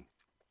plan.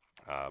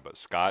 But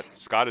Scott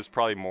is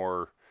probably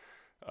more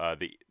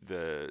and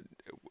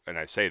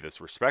I say this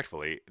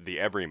respectfully,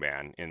 the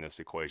everyman in this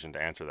equation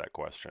to answer that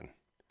question.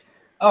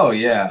 Oh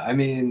yeah, I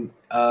mean,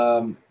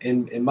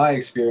 in my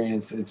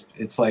experience, it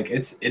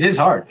is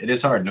hard. It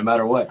is hard no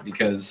matter what,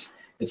 because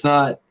it's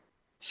not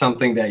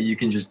something that you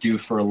can just do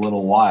for a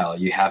little while.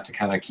 You have to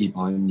kind of keep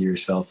on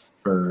yourself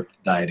for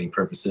dieting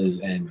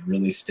purposes and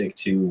really stick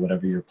to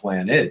whatever your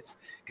plan is.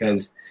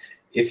 Because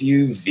if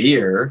you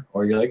veer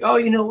or you're like, oh,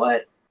 you know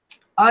what?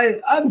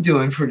 I'm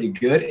doing pretty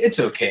good.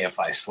 It's okay if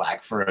I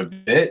slack for a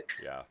bit.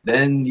 Yeah.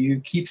 Then you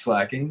keep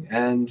slacking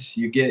and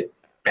you get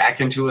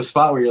back into a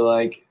spot where you're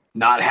like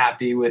not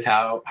happy with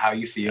how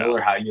you feel or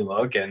how you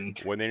look, and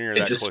when you're it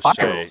that just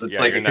cliche, spirals. It's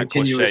like a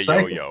continuous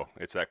cycle. Yo-yo.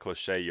 It's that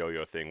cliche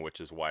yo-yo thing,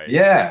 which is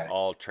why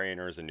all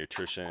trainers and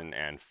nutrition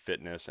and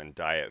fitness and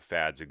diet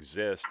fads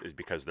exist, is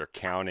because they're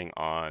counting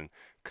on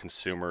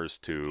consumers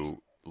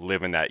to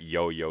live in that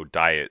yo-yo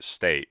diet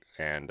state.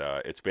 And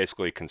it's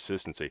basically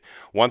consistency.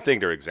 One thing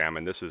to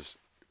examine, this is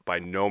by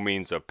no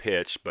means a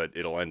pitch, but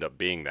it'll end up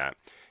being that,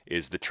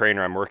 is the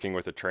trainer. I'm working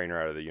with a trainer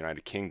out of the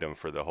United Kingdom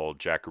for the whole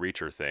Jack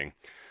Reacher thing.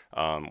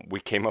 We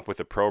came up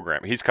with a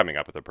program. He's coming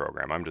up with a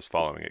program. I'm just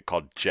following it,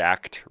 called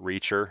Jacked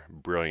Reacher.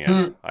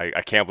 Brilliant.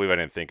 I can't believe I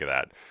didn't think of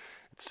that.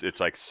 It's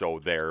like so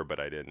there,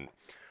 but I didn't.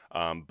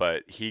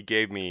 But he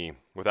gave me,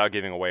 without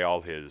giving away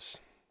all his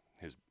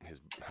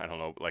I don't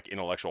know, like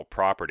intellectual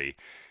property,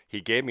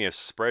 he gave me a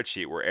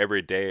spreadsheet where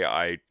every day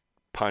I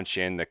punch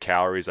in the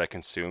calories I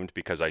consumed,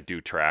 because I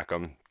do track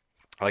them.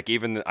 Like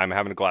even I'm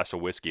having a glass of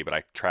whiskey, but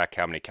I track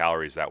how many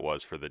calories that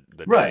was for the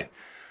right. day.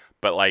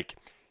 But like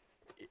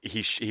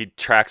he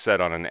tracks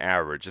that on an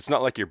average. It's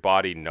not like your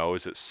body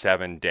knows at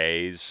 7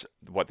 days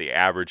what the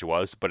average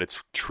was, but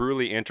it's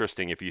truly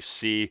interesting if you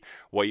see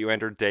what you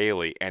enter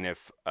daily, and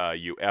if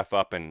you F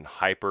up and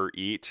hyper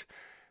eat,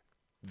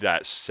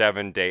 that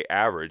 7-day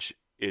average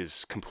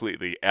is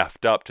completely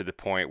effed up to the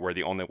point where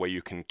the only way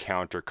you can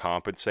counter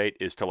compensate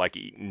is to like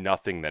eat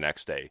nothing the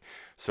next day.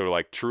 So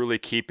like truly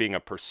keeping a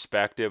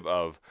perspective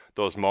of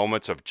those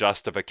moments of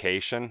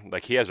justification.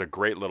 Like he has a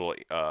great little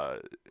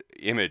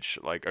image,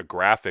 like a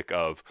graphic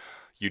of,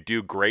 you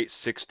do great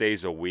 6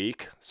 days a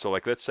week. So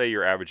like, let's say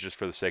your average, just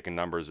for the sake of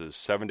numbers, is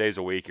 7 days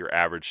a week. Your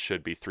average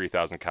should be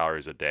 3,000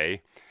 calories a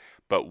day.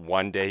 But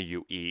one day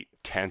you eat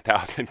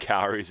 10,000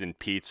 calories in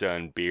pizza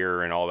and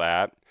beer and all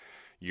that.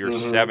 Your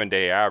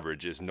 7-day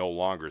average is no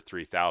longer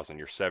 3,000.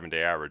 Your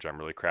 7-day average, I'm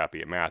really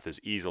crappy at math, is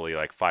easily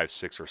like 5,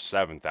 6, or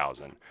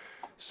 7,000.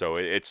 So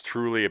it's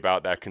truly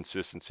about that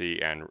consistency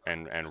and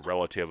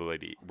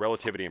relativity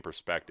and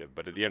perspective.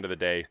 But at the end of the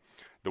day,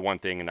 the one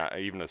thing, and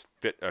even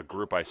a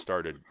group I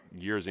started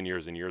years and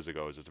years and years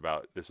ago, is it's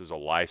about, this is a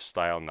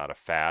lifestyle, not a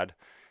fad.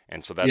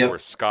 And so that's where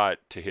Scott,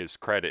 to his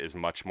credit, is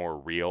much more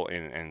real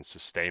and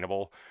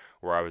sustainable.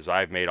 Whereas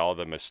I've made all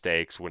the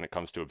mistakes when it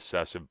comes to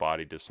obsessive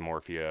body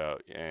dysmorphia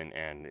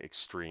and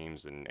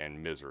extremes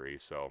and misery.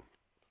 So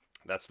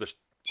that's the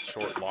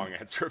short, long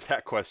answer of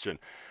that question.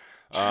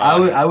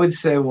 I would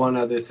say one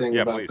other thing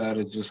about that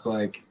is just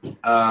like,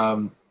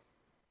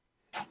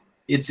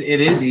 it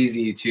is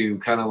easy to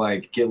kind of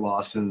like get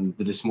lost in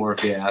the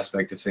dysmorphia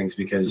aspect of things,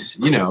 because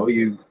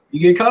you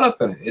get caught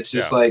up in it. It's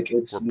just like,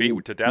 it's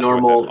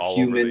normal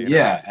human,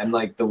 and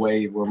like the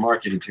way we're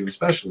marketed to,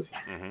 especially.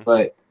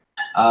 But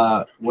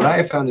what I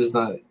have found is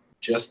not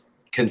just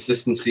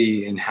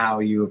consistency in how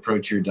you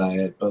approach your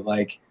diet, but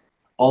like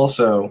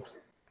also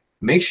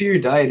make sure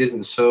your diet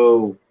isn't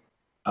so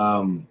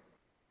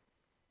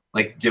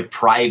like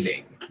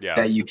depriving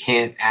that you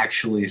can't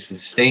actually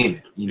sustain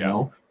it, you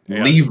know?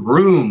 Leave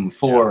room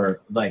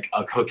for like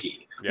a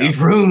cookie.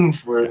 Leave room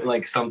for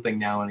like something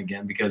now and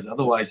again, because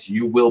otherwise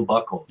you will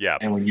buckle.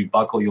 And when you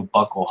buckle, you'll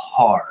buckle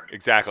hard.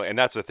 Exactly. And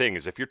that's the thing,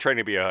 is if you're trying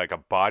to be like a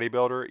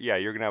bodybuilder,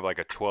 you're gonna have like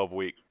a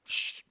 12-week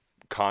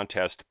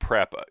contest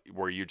prep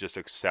where you just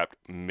accept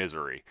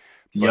misery.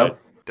 But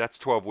that's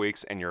 12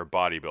 weeks, and you're a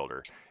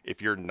bodybuilder.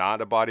 If you're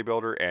not a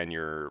bodybuilder and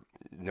you're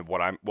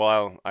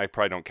I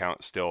probably don't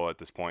count still at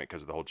this point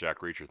because of the whole Jack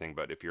Reacher thing.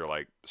 But if you're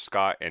like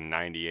Scott and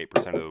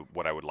 98% of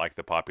what I would like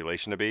the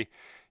population to be,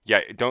 yeah,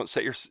 don't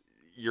set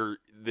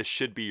this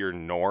should be your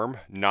norm,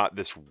 not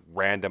this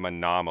random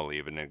anomaly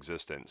of an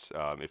existence.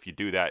 If you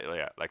do that,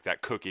 yeah, like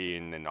that cookie,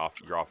 and then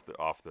you're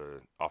off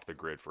the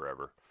grid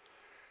forever.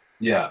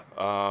 Yeah.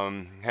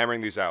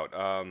 Hammering these out.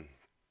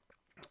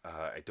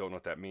 I don't know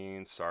what that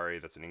means. Sorry,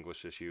 that's an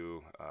English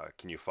issue.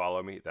 Can you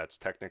follow me? That's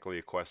technically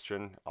a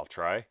question. I'll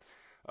try.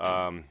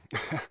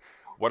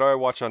 What do I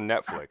watch on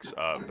Netflix?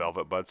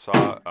 Velvet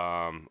Buzzsaw.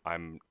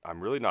 I'm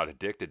really not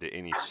addicted to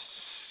any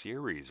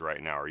series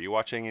right now. Are you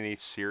watching any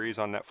series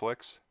on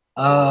Netflix?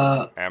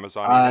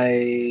 Amazon?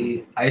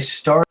 I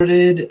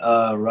started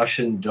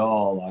Russian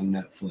Doll on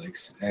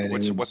Netflix, and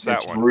what's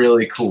that one?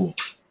 Really cool.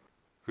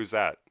 Who's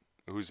that?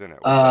 Who's in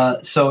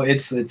it? So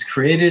it's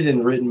created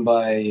and written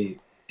by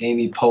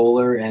Amy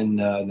Poehler and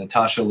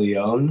Natasha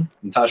Lyonne.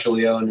 Natasha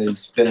Lyonne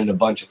has been in a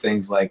bunch of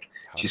things, like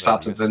she's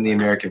popped up in the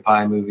American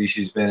Pie movie.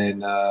 She's been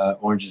in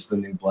Orange is the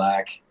New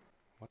Black.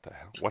 What the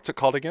hell? What's it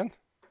called again?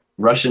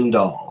 Russian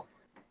Doll.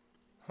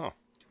 Huh.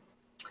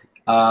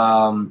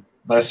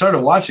 But I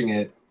started watching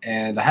it,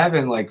 and I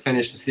haven't like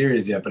finished the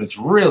series yet. But it's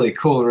really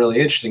cool and really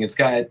interesting. It's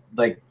got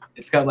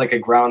like a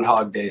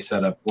Groundhog Day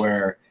setup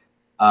where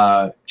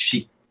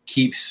she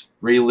keeps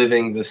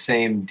reliving the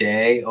same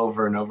day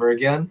over and over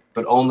again,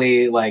 but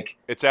only like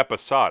it's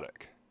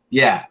episodic.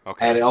 Yeah.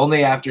 Okay. And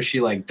only after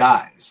she like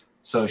dies.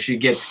 So she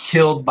gets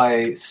killed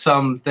by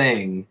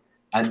something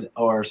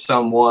or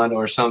someone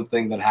or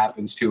something that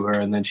happens to her,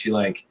 and then she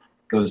like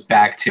goes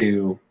back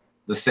to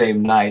the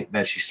same night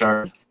that she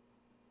started.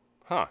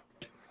 Huh.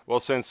 Well,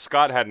 since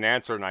Scott had an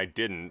answer and I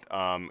didn't,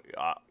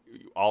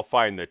 I'll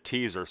find the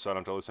teaser so I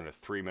don't have to listen to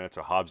 3 minutes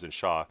of Hobbs and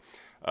Shaw.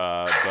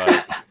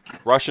 But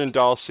Russian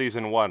Doll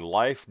Season 1,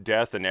 Life,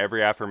 Death, and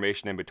Every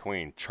Affirmation in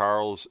Between.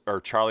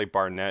 Charlie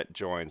Barnett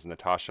joins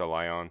Natasha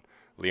Lyonne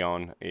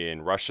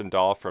in Russian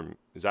Doll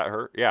is that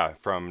her? Yeah,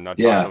 from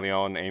Natasha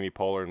Lyonne, Amy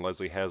Poehler, and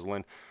Leslie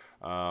Heslin.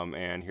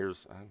 And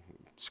here's,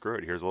 screw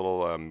it, here's a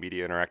little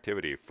media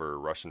interactivity for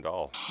Russian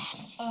Doll.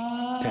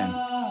 10.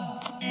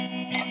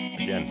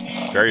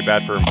 Again, very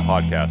bad for a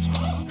podcast.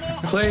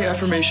 Play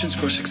affirmations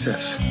for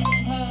success.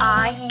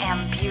 I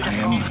am beautiful.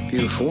 I am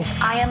beautiful.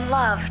 I am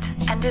loved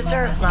and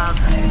deserve love.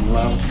 I am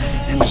loved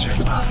and deserve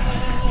love.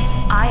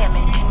 I am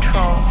in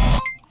control.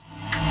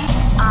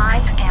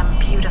 I am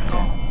beautiful.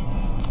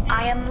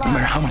 I am loved. No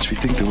matter how much we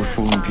think that we're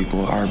fooling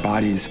people, our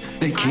bodies,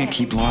 they can't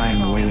keep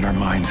lying the way that our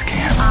minds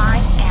can. I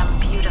am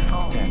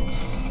beautiful. 10.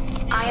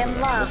 I am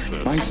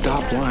loved. Mine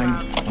stopped lying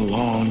a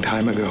long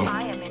time ago.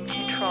 I am in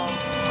control.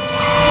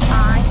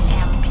 I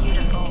am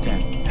beautiful.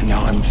 10. And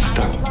now I'm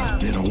stuck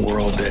in a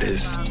world that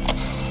is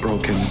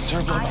broken.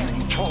 I am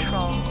in control.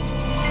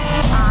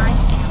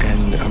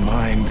 And a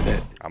mind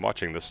that... I'm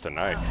watching this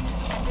tonight.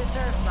 And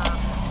deserve love.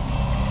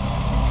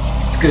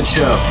 It's a good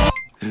show.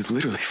 It is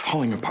literally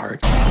falling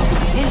apart.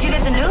 Didn't you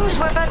get the news?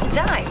 We're about to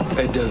die.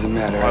 It doesn't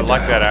matter. I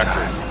like that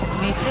actress.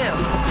 Me too.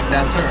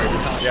 That's her.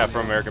 Yeah,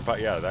 from American Pie.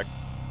 Yeah, that.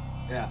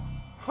 Yeah.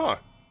 Huh.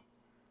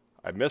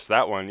 I missed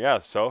that one.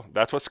 Yeah, so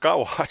that's what Scott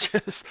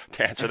watches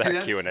to answer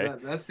that Q&A.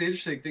 That's the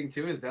interesting thing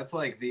too, is that's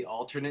like the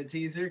alternate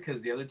teaser,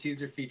 because the other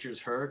teaser features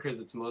her because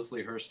it's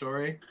mostly her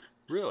story.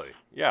 Really?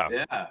 Yeah.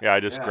 Yeah. Yeah, I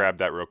just grabbed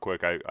that real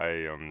quick. I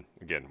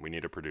again, we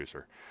need a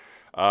producer.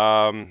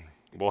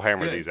 We'll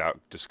hammer these out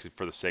just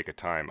for the sake of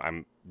time.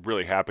 I'm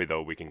really happy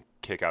though we can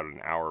kick out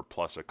an hour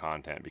plus of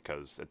content,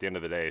 because at the end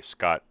of the day,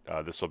 Scott,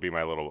 this will be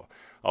my little.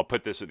 I'll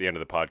put this at the end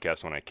of the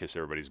podcast when I kiss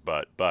everybody's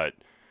butt. But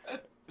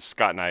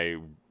Scott and I,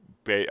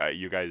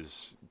 you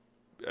guys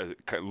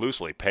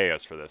loosely pay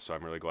us for this, so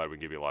I'm really glad we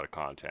give you a lot of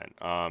content.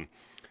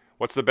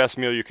 What's the best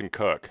meal you can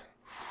cook?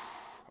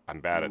 I'm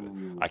bad at it.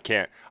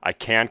 I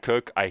can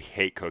cook. I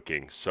hate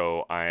cooking.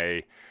 So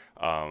my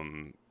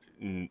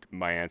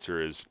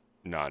answer is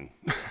none.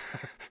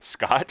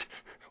 Scott,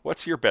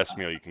 what's your best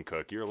meal you can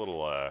cook? You're a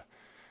little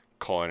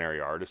culinary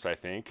artist, I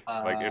think.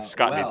 Like if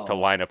Scott needs to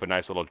line up a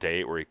nice little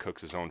date where he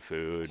cooks his own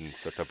food and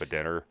sets up a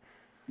dinner.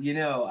 You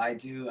know, I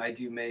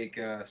do make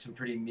some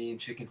pretty mean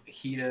chicken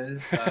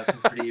fajitas,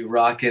 some pretty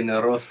rockin'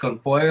 arroz con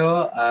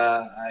pollo.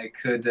 I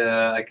could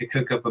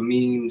cook up a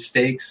mean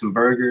steak, some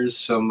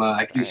burgers,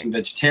 I could do some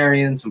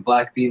vegetarian, some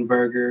black bean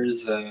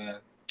burgers. I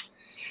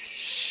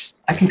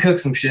can cook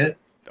some shit.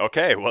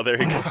 Okay, well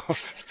there you go.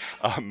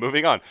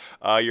 Moving on.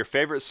 Your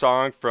favorite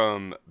song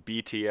from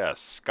BTS,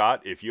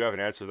 Scott? If you have an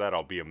answer to that,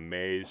 I'll be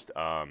amazed.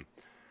 Mine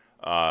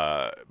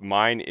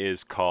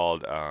is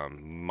called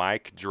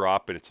Mic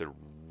Drop, and it's a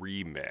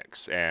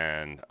remix,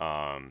 and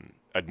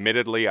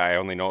admittedly I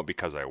only know it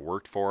because I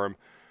worked for him,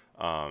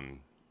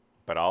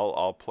 but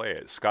I'll play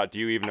it. Scott, do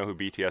you even know who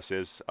BTS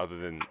is other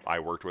than I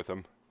worked with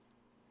him?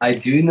 I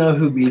do know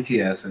who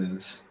BTS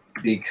is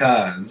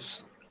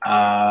because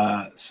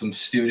some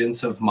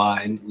students of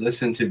mine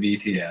listen to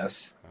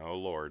BTS. Oh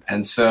Lord.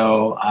 And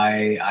so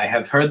I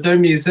have heard their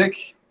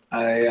music.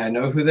 I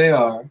know who they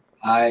are.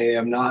 I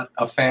am not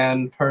a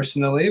fan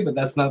personally, but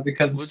that's not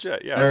because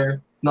Legit, yeah.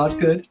 they're not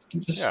good.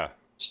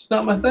 Just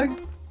not my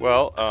thing.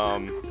 Well,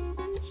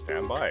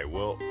 stand by.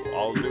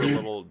 I'll do a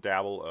little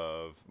dabble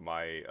of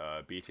my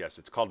BTS.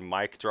 It's called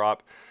Mic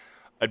Drop.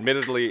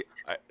 Admittedly,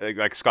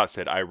 like Scott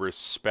said, I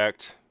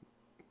respect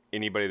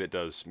anybody that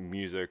does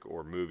music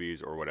or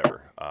movies or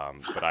whatever,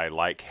 but I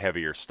like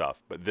heavier stuff.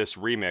 But this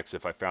remix,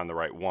 if I found the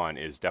right one,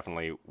 is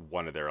definitely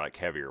one of their like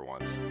heavier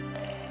ones.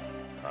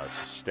 So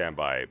stand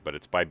by. But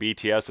it's by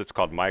BTS. It's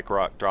called Mic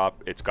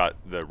Drop. It's got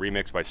the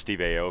remix by Steve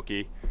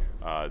Aoki,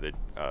 the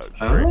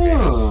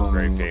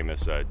very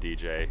famous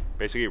DJ.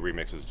 Basically, it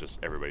remixes just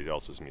everybody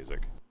else's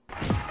music.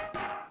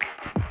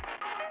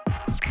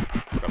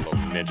 Got a little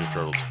Ninja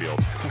Turtles feel.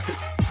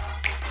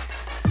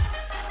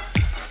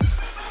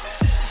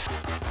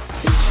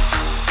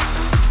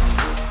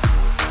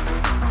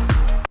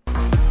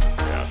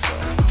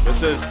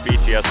 This is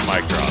BTS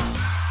Mic Drop.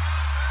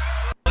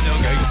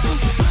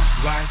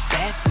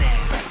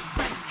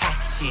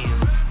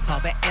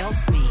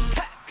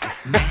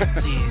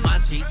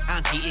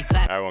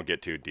 I won't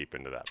get too deep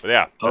into that, but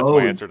yeah, that's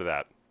my answer to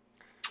that.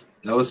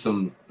 That was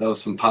some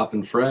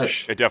poppin'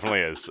 fresh. It definitely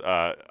is.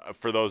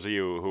 For those of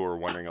you who are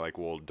wondering, like,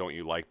 well, don't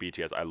you like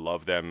BTS? I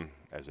love them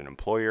as an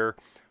employer.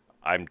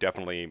 I'm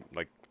definitely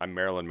like I'm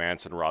Marilyn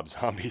Manson, Rob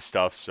Zombie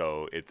stuff,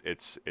 so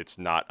it's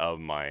not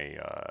of my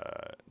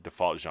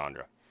default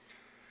genre.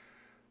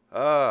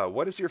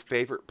 What is your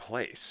favorite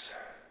place?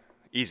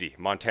 Easy,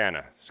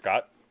 Montana.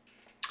 Scott?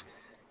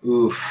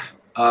 Oof.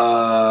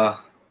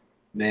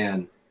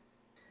 Man.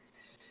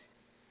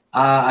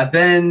 I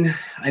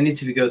need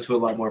to go to a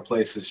lot more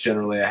places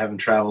generally. I haven't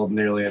traveled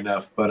nearly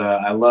enough, but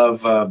I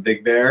love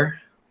Big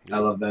Bear. I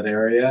love that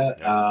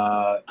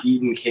area.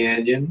 Eaton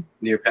Canyon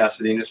near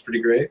Pasadena is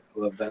pretty great. I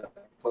love that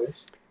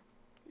place.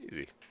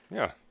 Easy.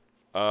 Yeah.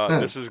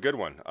 This is a good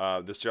one.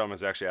 This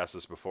gentleman's actually asked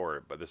this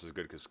before, but this is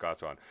good because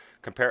Scott's on.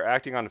 Compare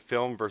acting on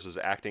film versus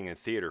acting in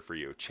theater for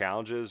you.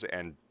 Challenges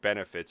and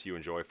benefits you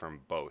enjoy from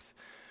both.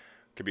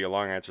 Could be a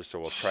long answer, so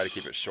we'll try to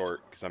keep it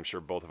short because I'm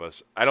sure both of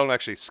us. I don't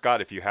actually,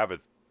 Scott, if you have a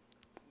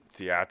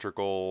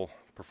theatrical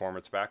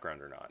performance background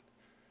or not.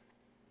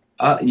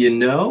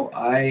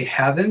 I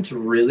haven't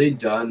really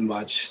done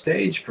much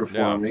stage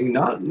performing.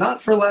 Yeah.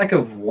 Not for lack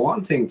of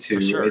wanting to.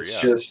 Sure,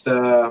 it's just,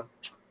 I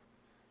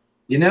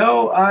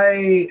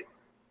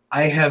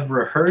have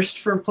rehearsed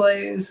for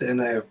plays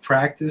and I have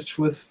practiced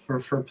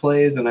for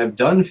plays, and I've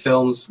done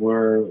films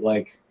where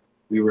like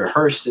we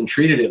rehearsed and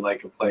treated it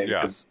like a play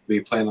because we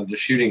plan on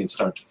just shooting it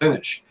start to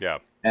finish. Yeah.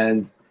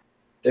 And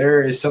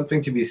there is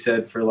something to be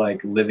said for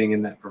like living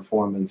in that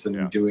performance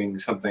and doing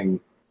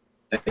something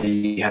that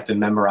you have to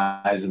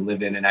memorize and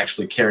live in and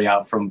actually carry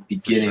out from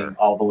beginning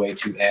all the way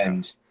to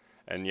end.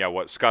 And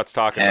what Scott's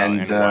talking about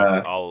and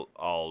what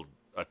I'll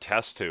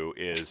attest to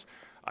is,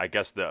 I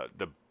guess the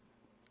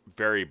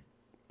very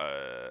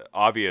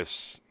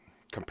obvious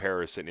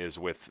comparison is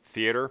with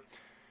theater.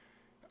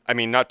 I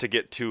mean, not to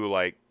get too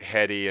like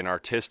heady and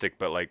artistic,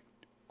 but like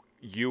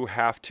you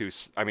have to.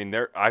 I mean,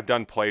 I've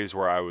done plays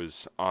where I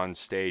was on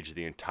stage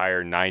the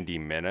entire 90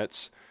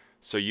 minutes,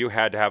 so you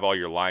had to have all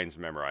your lines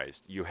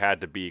memorized. You had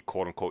to be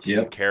quote unquote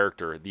in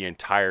character the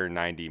entire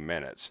 90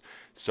 minutes.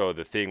 So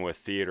the thing with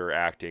theater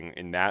acting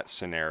in that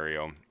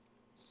scenario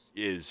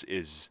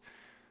is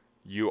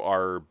you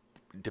are,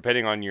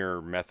 depending on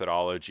your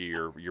methodology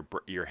or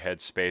your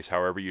headspace,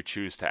 however you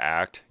choose to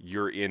act,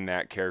 you're in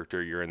that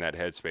character, you're in that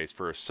headspace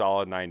for a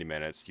solid 90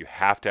 minutes. You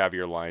have to have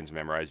your lines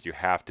memorized. You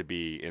have to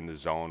be in the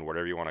zone,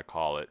 whatever you want to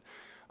call it.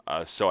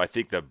 So I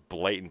think the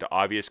blatant,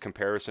 obvious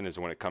comparison is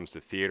when it comes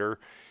to theater,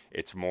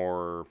 it's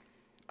more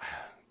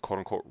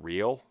quote-unquote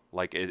real.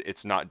 Like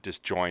it's not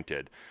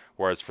disjointed.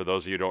 Whereas for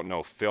those of you who don't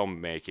know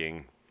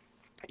filmmaking,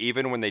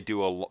 even when they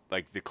do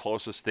like the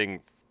closest thing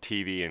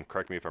TV, and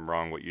correct me if I'm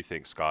wrong, what you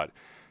think, Scott,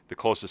 the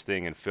closest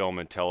thing in film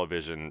and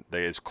television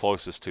that is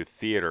closest to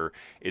theater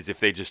is if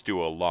they just do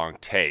a long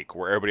take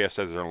where everybody else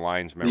has their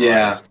lines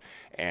memorized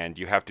and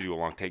you have to do a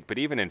long take. But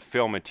even in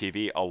film and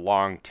TV, a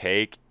long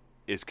take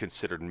is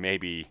considered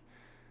maybe,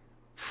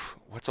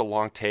 what's a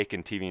long take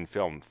in TV and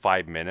film?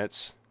 5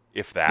 minutes,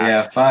 if that.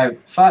 Yeah,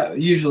 five,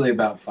 usually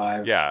about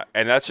 5. Yeah,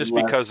 and that's just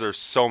because there's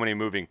so many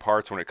moving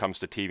parts when it comes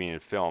to TV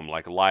and film,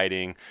 like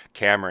lighting,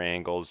 camera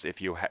angles.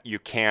 If you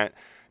can't,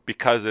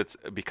 because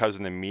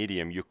in the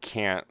medium, you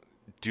can't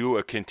do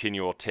a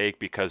continual take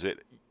because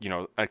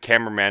a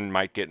cameraman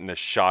might get in the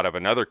shot of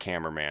another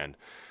cameraman.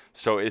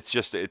 So it's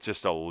just a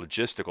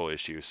logistical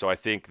issue. So I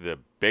think the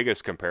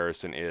biggest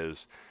comparison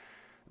is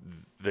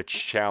the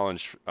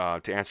challenge,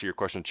 to answer your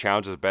question,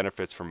 challenges,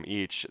 benefits from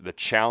each. The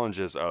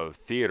challenges of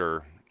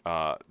theater,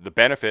 the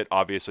benefit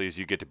obviously is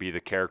you get to be the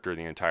character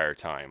the entire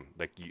time.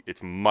 Like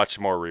it's much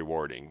more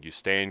rewarding. You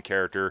stay in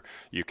character,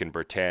 you can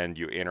pretend,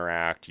 you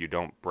interact, you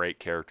don't break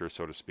character,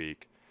 so to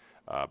speak.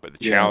 But the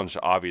challenge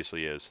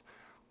obviously is,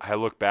 I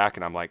look back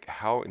and I'm like,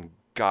 how in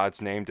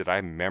God's name did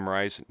I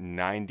memorize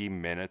 90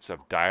 minutes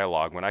of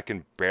dialogue when I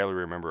can barely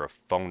remember a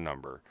phone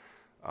number?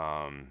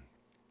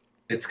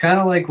 It's kind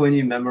of like when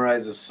you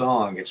memorize a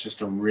song, it's just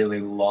a really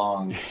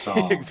long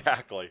song.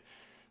 Exactly.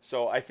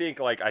 So I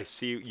think like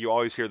you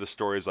always hear the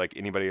stories like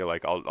anybody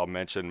like I'll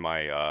mention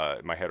my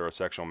my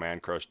heterosexual man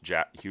crush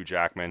Hugh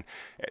Jackman.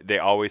 They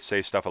always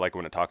say stuff like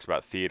when it talks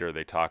about theater,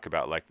 they talk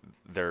about like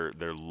their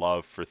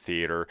love for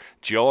theater.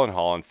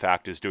 Gyllenhaal, in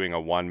fact, is doing a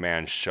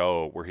one-man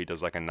show where he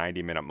does like a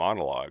 90-minute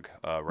monologue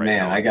right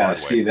now. Man, I gotta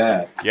see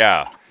that.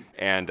 Yeah,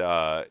 and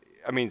I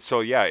mean, so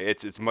yeah,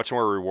 it's much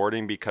more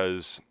rewarding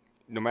because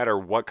no matter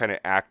what kind of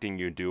acting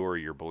you do or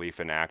your belief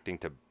in acting,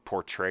 to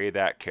portray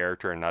that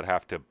character and not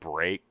have to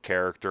break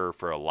character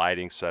for a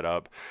lighting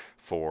setup,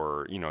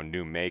 for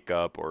new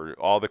makeup or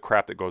all the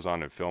crap that goes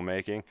on in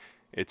filmmaking,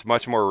 it's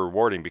much more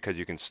rewarding because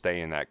you can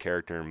stay in that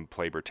character and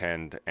play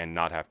pretend and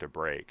not have to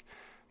break.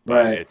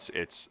 But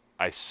Right.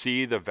 I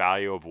see the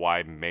value of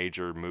why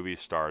major movie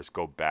stars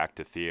go back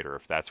to theater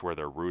if that's where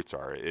their roots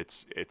are.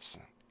 It's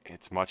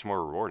much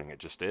more rewarding. It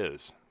just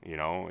is.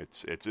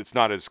 It's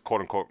not as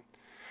quote unquote.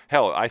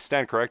 Hell, I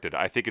stand corrected.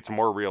 I think it's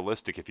more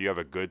realistic if you have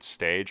a good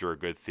stage or a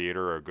good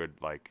theater or a good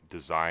like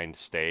designed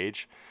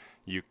stage.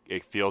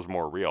 It feels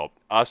more real.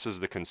 Us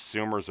as the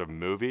consumers of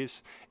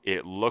movies,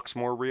 it looks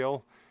more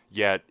real.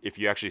 Yet if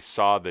you actually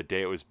saw the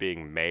day it was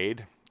being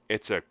made,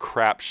 it's a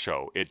crap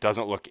show. It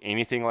doesn't look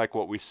anything like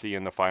what we see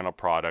in the final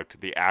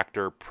product. The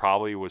actor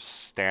probably was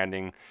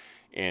standing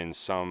in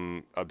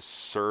some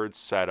absurd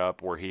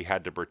setup where he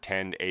had to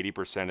pretend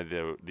 80% of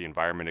the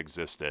environment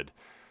existed.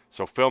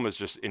 So film is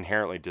just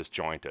inherently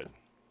disjointed.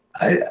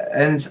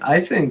 I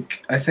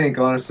think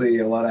honestly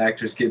a lot of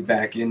actors get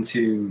back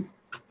into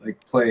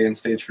like play and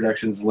stage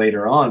productions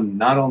later on,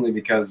 not only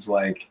because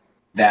like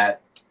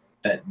that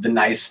the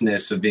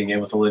niceness of being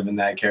able to live in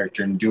that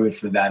character and do it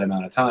for that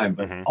amount of time,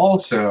 but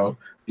also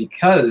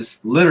because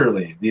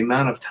literally the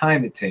amount of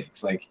time it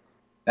takes, like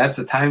that's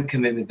a time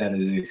commitment that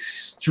is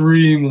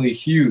extremely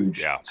huge.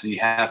 Yeah. So you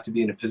have to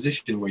be in a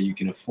position where you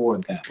can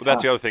afford that. Well,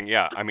 that's the other thing.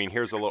 Yeah. I mean,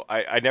 here's a little,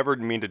 I never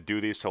mean to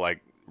do these to like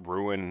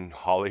ruin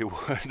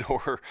Hollywood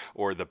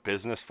or the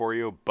business for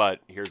you, but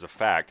here's a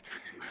fact.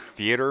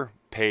 Theater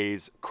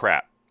pays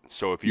crap.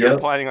 So if you're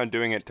planning on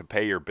doing it to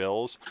pay your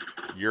bills,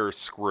 you're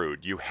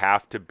screwed. You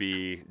have to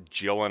be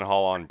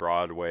Gyllenhaal on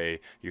Broadway.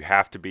 You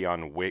have to be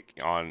in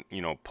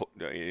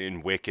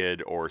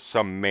Wicked or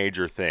some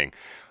major thing.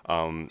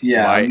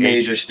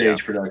 Major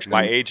stage production.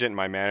 My agent,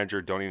 my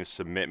manager don't even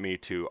submit me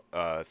to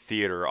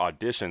theater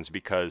auditions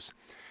because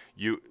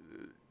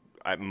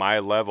at my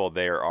level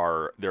they're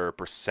a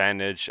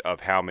percentage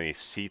of how many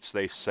seats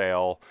they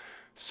sell.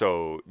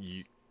 So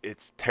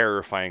it's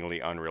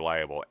terrifyingly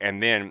unreliable.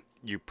 And then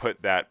you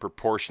put that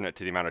proportionate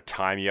to the amount of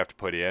time you have to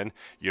put in.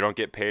 You don't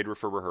get paid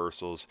for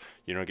rehearsals.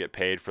 You don't get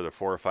paid for the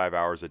 4 or 5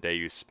 hours a day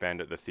you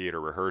spend at the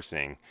theater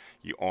rehearsing.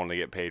 You only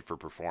get paid for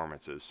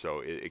performances.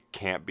 So it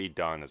can't be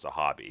done as a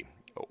hobby.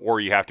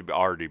 Or you have to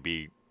already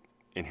be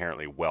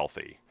inherently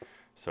wealthy.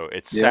 So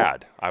it's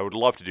sad. I would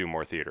love to do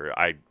more theater.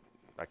 I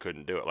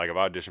couldn't do it. Like I've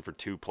auditioned for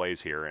 2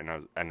 plays here,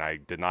 and I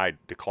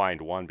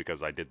declined one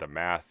because I did the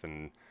math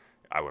and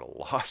I would have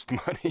lost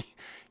money,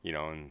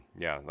 and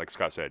yeah, like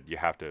Scott said, you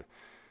have to.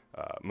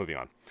 Moving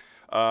on.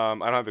 I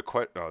don't have a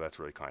question. Oh, that's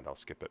really kind. I'll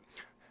skip it.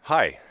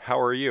 Hi, how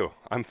are you?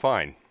 I'm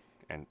fine.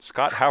 And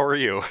Scott, how are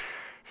you?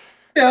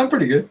 Yeah, I'm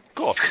pretty good.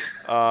 Cool.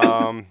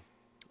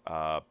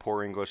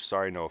 Poor English.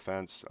 Sorry, no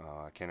offense.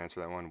 I can't answer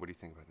that one. What do you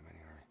think about the mini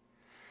army?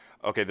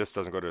 Okay, this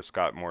doesn't go to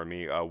Scott, more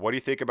me. What do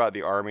you think about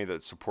the army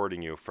that's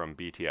supporting you from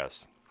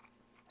BTS?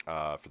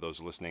 For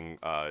those listening,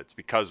 it's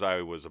because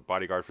I was a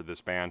bodyguard for this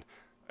band.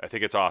 I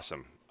think it's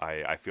awesome.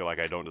 I feel like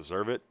I don't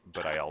deserve it,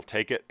 but I'll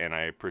take it and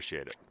I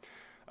appreciate it.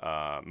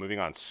 Moving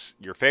on.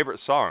 Your favorite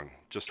song?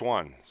 Just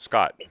one.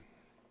 Scott.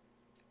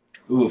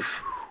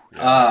 Oof.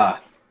 Yeah.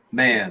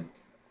 Man.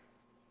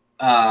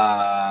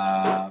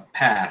 Pass.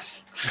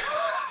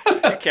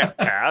 I can't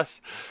pass.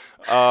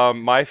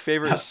 My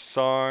favorite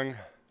song.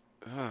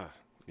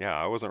 Yeah,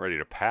 I wasn't ready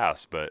to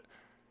pass, but.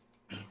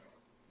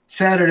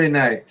 Saturday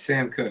Night,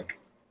 Sam Cooke.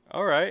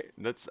 All right.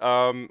 That's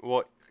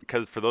well,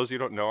 because for those of you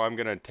who don't know, I'm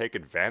gonna take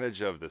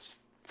advantage of this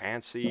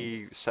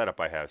fancy setup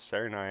I have.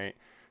 Saturday Night,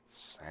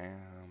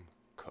 Sam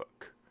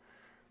Cooke,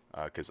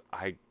 because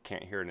I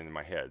can't hear it in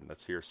my head.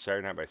 Let's hear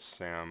Saturday Night by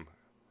Sam.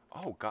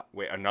 Oh God,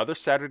 wait, another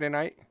Saturday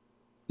Night?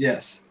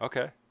 Yes.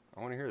 Okay, I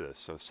want to hear this.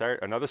 So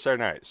another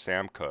Saturday Night,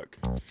 Sam Cooke.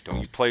 Don't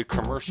you play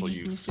commercial?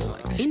 You.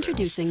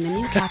 Introducing the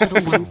new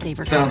Capital One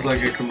Saver. Sounds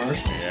like a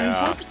commercial.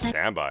 Yeah.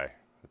 Stand by.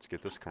 Let's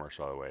get this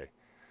commercial out of the way.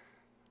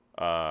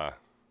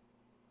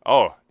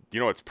 Oh,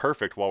 it's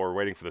perfect while we're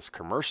waiting for this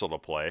commercial to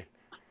play.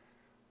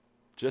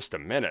 Just a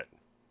minute.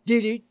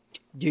 It's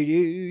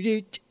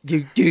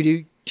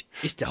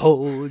the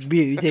hold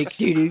music.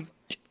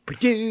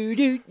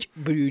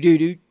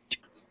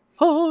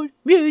 Hold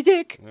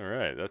music. All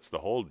right, that's the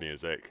hold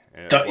music.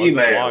 And the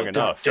email. Long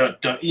enough. The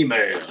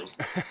emails.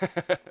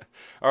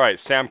 All right,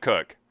 Sam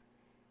Cooke.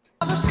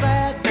 This?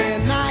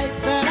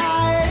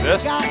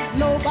 Got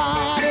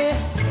nobody.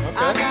 Okay.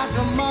 I got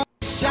some money.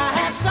 I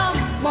had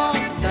someone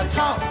to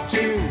talk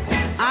to.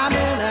 I'm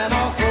in an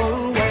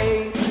awful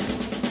way.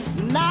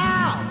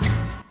 Now,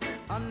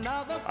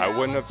 I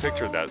wouldn't have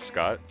pictured that,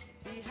 Scott.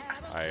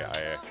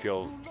 I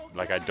feel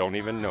like I don't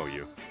even know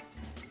you.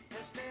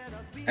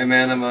 Hey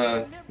man, I'm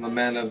a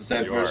man of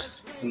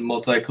diverse and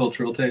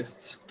multicultural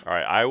tastes. All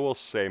right, I will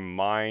say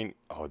mine.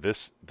 Oh,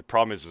 the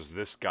problem is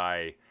this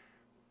guy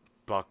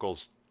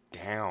buckles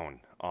down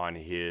on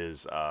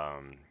his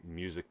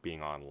music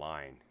being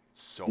online.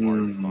 It's so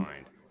hard to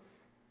find.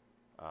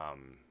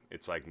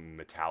 It's like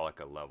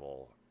Metallica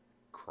level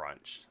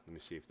crunch. Let me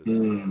see if this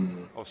is...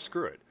 Oh,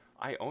 screw it.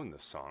 I own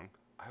this song.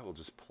 I will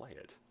just play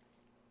it.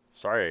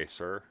 Sorry,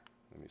 sir.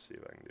 Let me see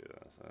if I can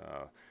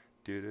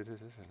do this.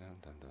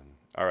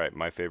 All right,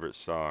 my favorite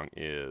song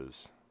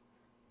is...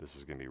 This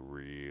is going to be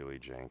really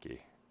janky,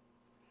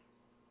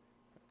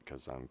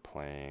 because I'm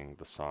playing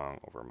the song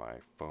over my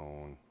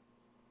phone.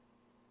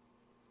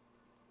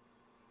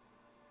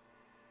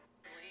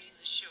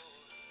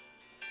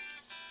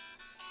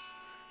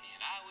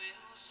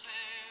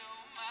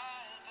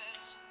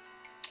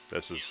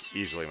 This is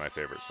easily my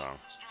favorite song.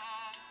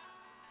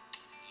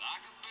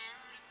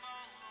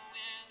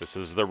 This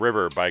is The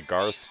River by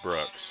Garth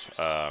Brooks.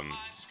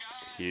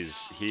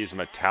 He's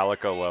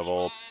Metallica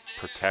level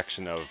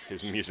protection of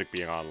his music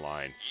being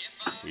online.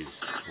 He's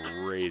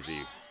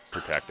crazy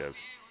protective.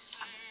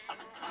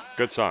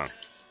 Good song.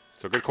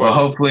 So good question. Well,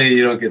 hopefully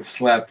you don't get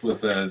slapped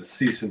with a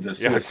cease and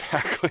desist. Yeah,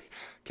 exactly.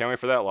 Can't wait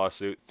for that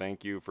lawsuit.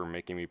 Thank you for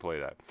making me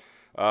play that.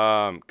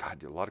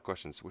 God, a lot of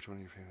questions. Which one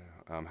are you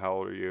favorite? How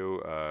old are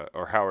you?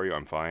 Or how are you?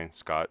 I'm fine.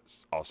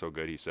 Scott's also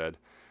good, he said.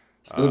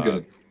 Still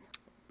good.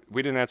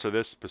 We didn't answer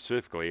this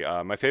specifically.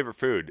 My favorite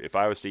food, if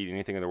I was to eat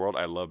anything in the world,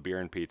 I love beer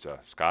and pizza.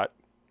 Scott?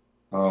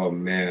 Oh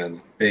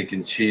man,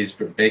 bacon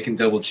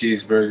double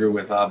cheeseburger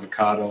with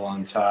avocado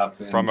on top.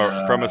 And, from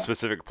a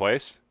specific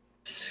place?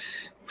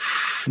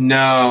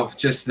 No,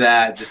 just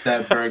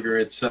that burger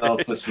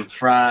itself with some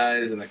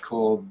fries and a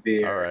cold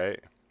beer. All right.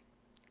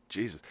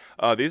 Jesus.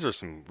 These are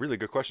some really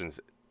good questions.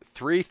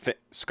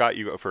 Scott,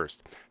 you go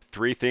first.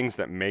 3 things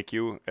that make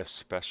you a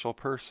special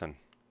person.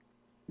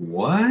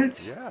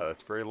 What? Yeah,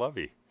 that's very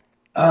lovey.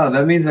 Oh,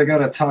 that means I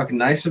gotta talk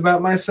nice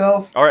about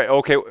myself? All right,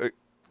 okay.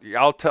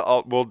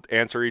 We'll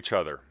answer each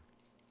other.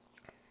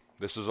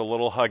 This is a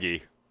little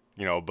huggy,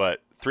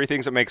 but 3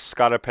 things that make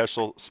Scott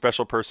a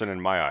special person in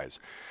my eyes.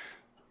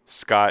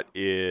 Scott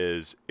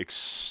is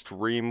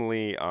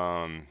extremely,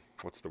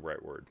 what's the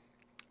right word?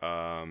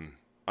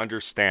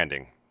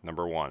 Understanding,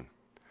 number 1.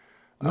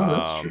 Oh,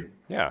 that's true.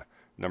 Yeah.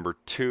 Number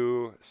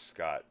 2,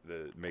 Scott,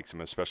 that makes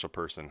him a special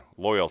person.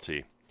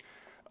 Loyalty.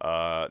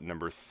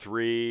 Number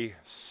 3,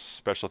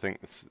 special thing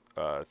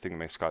that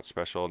makes Scott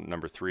special.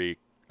 Number 3,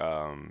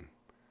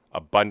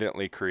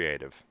 abundantly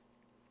creative.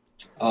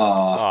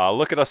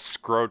 Look at us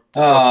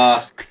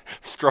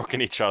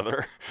stroking each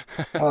other.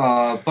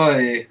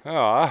 Buddy.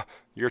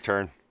 Your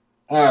turn.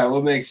 All right,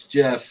 what makes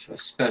Jeff a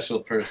special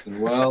person?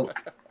 Well,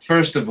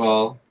 first of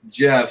all,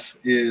 Jeff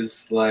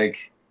is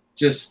like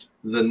just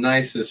the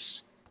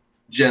nicest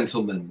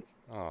gentleman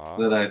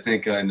that I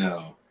think I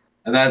know.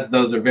 And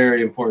those are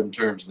very important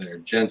terms there,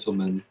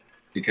 gentleman,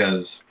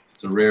 because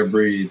it's a rare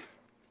breed.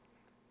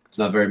 There's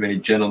not very many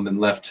gentlemen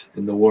left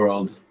in the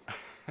world.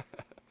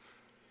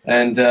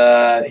 And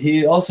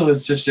he also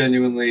is just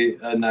genuinely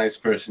a nice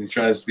person. He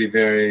tries to be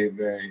very,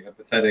 very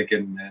empathetic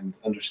and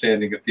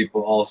understanding of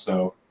people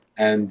also.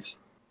 And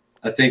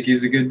I think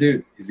he's a good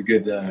dude. He's a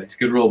good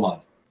role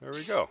model. There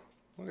we go.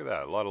 Look at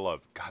that. A lot of love.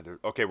 God,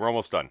 okay, we're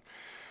almost done.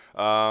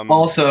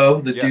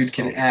 Also, the dude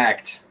can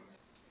act.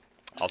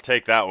 I'll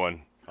take that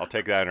one. I'll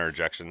take that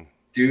interjection.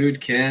 Dude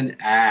can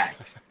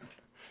act.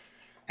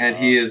 And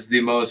he is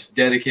the most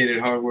dedicated,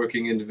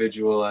 hardworking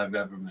individual I've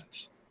ever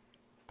met.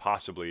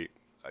 Possibly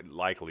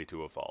likely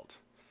to a fault.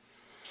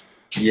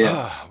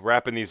 Yes.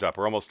 Wrapping these up.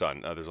 We're almost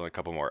done. There's only a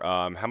couple more.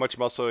 How much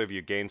muscle have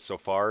you gained so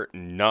far?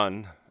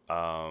 None.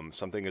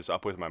 Something is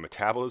up with my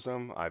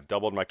metabolism. I've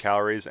doubled my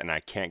calories, and I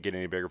can't get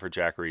any bigger for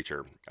Jack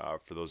Reacher.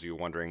 For those of you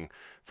wondering,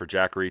 for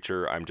Jack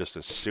Reacher, I'm just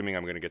assuming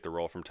I'm going to get the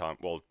role from Tom.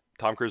 Well,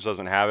 Tom Cruise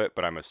doesn't have it,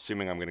 but I'm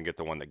assuming I'm going to get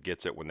the one that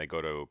gets it when they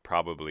go to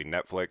probably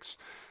Netflix.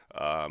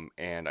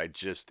 And I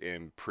just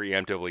am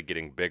preemptively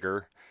getting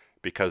bigger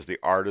because the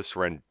artist's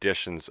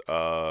renditions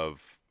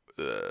of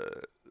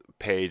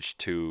page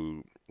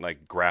to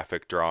like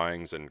graphic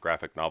drawings and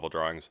graphic novel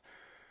drawings,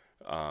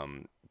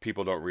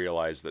 people don't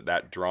realize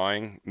that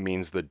drawing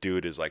means the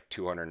dude is like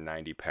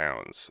 290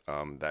 pounds.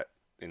 That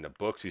in the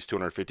books he's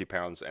 250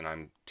 pounds, and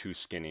I'm too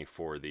skinny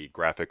for the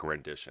graphic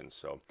renditions.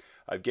 So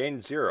I've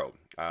gained 0.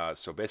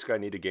 So basically I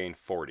need to gain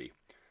 40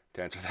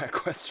 to answer that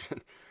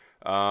question.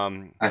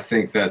 I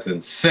think that's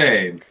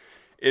insane.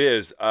 It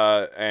is.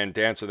 And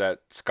to answer that,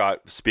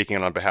 Scott, speaking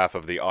on behalf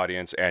of the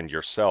audience and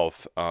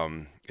yourself,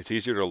 it's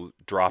easier to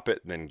drop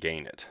it than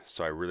gain it.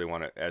 So I really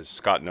want to, as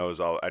Scott knows,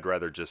 I'd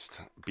rather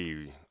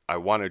I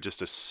want to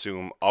just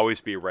assume, always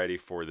be ready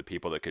for the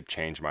people that could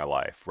change my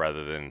life,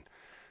 rather than,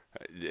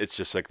 it's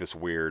just like this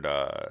weird,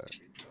 I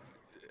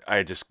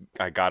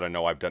got to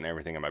know I've done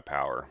everything in my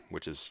power,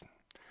 which is,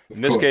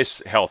 in this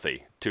case,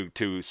 healthy.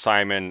 To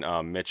Simon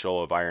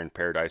Mitchell of Iron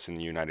Paradise in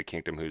the United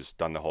Kingdom, who's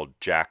done the whole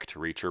Jack to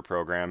Reacher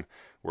program,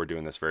 we're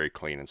doing this very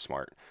clean and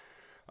smart.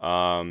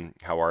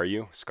 How are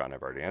you? Scott and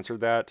I've already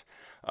answered that.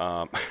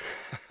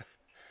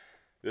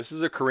 This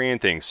is a Korean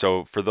thing.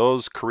 So for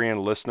those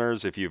Korean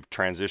listeners, if you've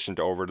transitioned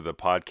over to the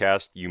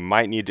podcast, you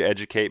might need to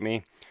educate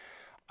me.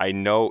 I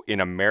know in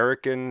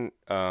American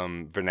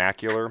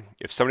vernacular,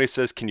 if somebody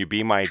says, "Can you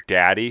be my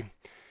daddy?"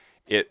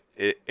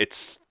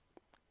 It's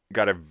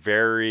got a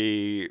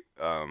very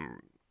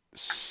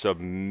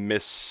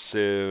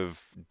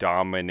submissive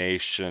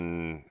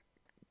domination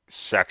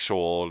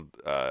sexual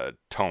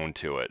tone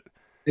to it.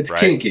 It's right?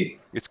 kinky.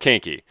 It's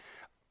kinky.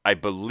 I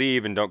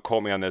believe, and don't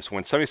quote me on this,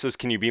 when somebody says,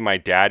 "Can you be my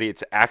daddy?"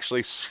 it's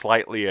actually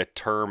slightly a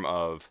term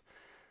of,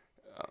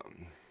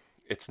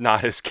 it's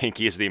not as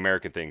kinky as the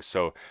American thing.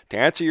 So to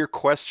answer your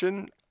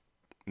question,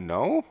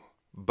 no,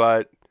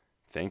 but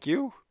thank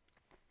you.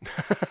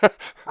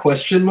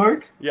 Question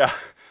mark? Yeah.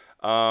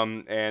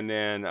 And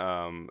then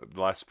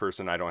the last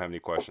person, I don't have any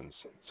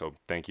questions. So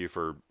thank you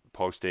for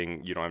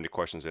posting. You don't have any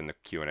questions in the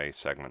Q&A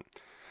segment.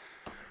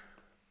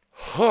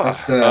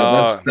 That's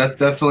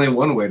definitely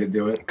one way to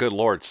do it. Good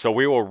Lord. So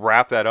we will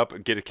wrap that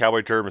up, get a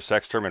cowboy term, a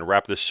sex term, and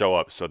wrap this show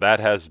up. So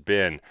that has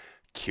been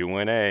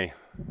Q&A.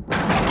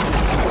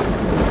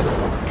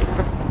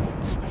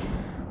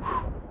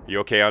 You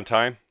okay on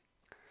time?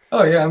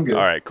 Oh, yeah, I'm good.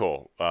 All right,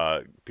 cool.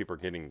 People are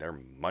getting their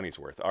money's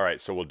worth. All right,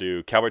 so we'll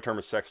do cowboy term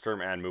or sex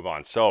term and move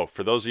on. So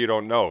for those of you who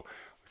don't know,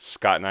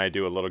 Scott and I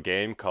do a little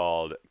game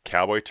called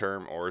cowboy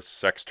term or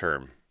sex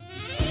term.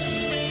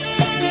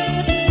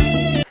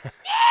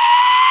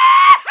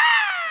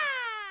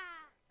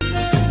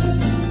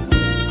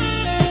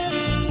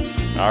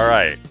 All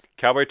right,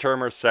 cowboy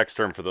term or sex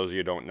term, for those of you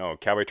who don't know,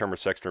 cowboy term or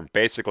sex term,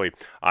 basically,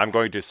 I'm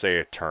going to say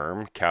a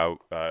term,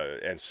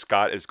 and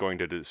Scott is going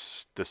to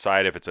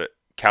decide if it's a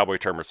cowboy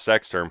term or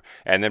sex term,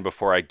 and then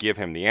before I give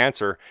him the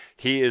answer,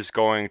 he is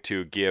going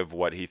to give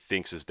what he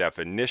thinks his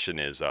definition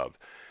is of.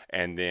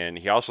 And then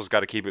he also has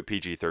got to keep it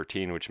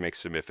PG-13, which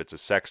makes him, if it's a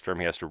sex term,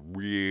 he has to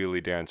really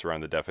dance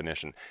around the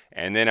definition.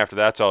 And then after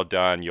that's all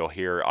done, you'll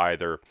hear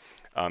either...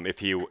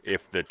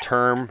 if the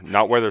term,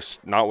 not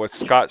what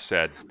Scott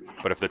said,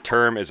 but if the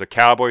term is a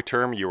cowboy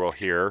term, you will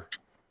hear.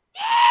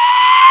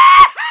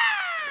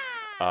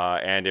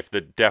 And if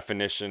the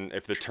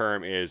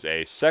term is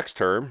a sex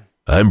term,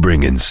 I'm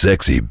bringing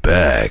sexy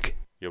back.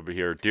 You'll be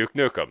here Duke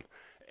Nukem.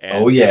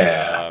 And, oh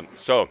yeah.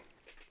 So,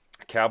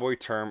 cowboy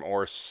term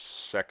or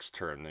sex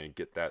term. Let me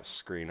get that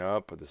screen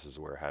up. This is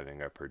where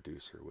having a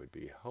producer would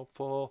be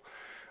helpful.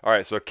 All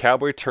right. So,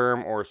 cowboy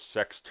term or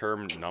sex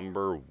term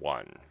number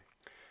 1.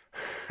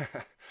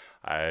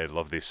 I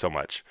love these so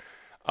much.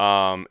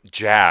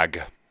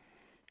 JAG.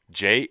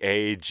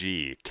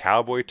 J-A-G.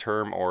 Cowboy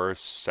term or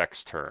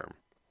sex term?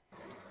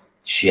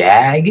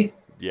 Jag?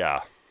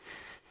 Yeah.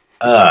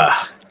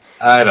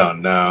 I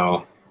don't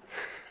know.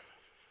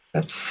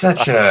 That's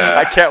such a...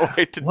 I can't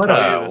wait to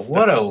tell you this.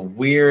 What a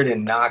weird,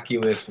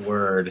 innocuous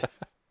word.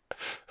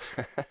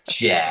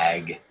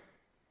 Jag.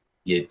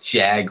 You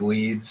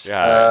jagweeds.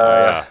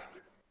 Yeah.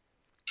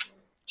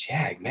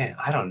 Jag, man,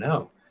 I don't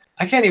know.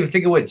 I can't even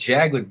think of what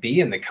jag would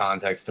be in the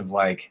context of,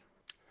 like,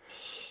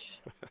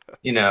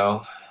 you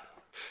know,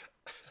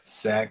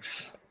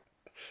 sex.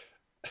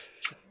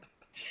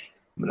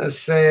 I'm gonna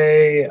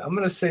say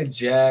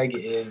jag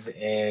is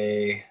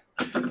a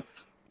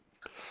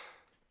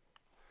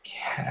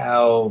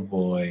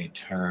cowboy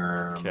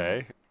term.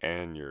 Okay,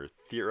 and your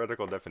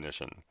theoretical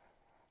definition.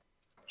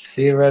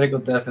 Theoretical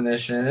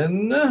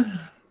definition.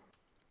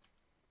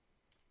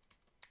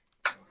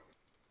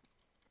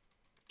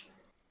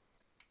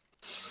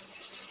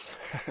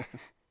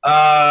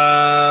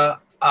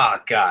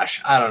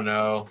 Gosh, I don't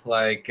know.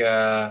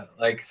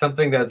 Like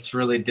something that's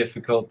really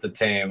difficult to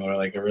tame, or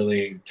like a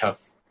really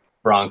tough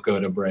bronco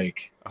to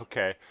break.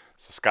 Okay.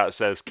 So Scott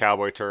says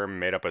cowboy term,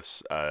 made up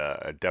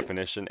a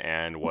definition,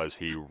 and was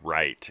he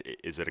right?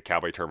 Is it a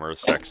cowboy term or a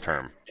sex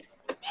term?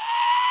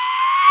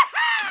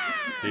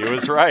 He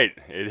was right.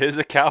 It is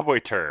a cowboy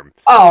term.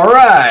 All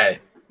right.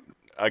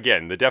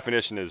 Again, the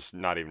definition is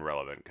not even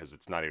relevant because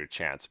it's not even a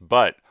chance.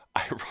 But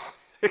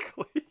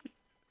ironically,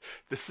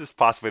 this is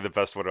possibly the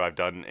best one I've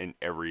done in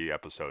every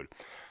episode.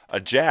 A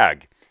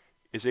jag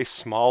is a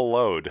small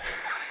load.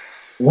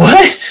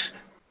 What?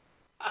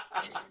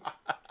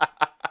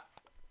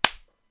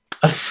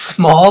 A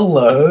small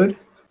load?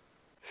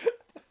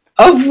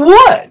 Of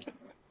what?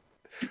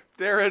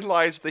 Therein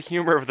lies the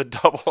humor of the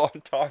double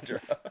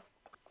entendre.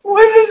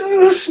 What is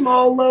this a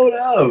small load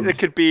of? It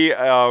could be,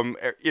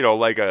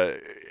 like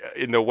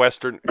in the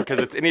Western, because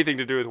it's anything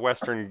to do with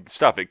Western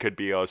stuff. It could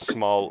be a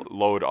small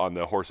load on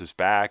the horse's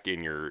back,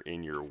 in your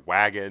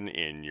wagon,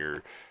 in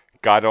your,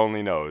 God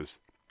only knows.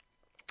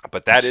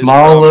 But that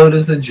small load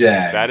is a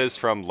jag. That is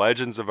from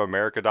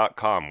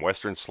legendsofamerica.com,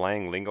 Western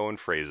slang, lingo, and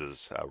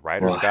phrases.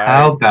 Writer's Guide.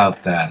 How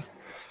about that?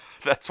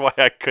 That's why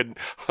I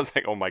was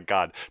like, oh my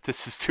God,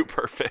 this is too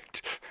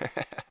perfect.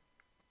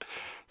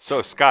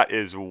 So Scott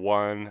is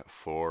 1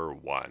 for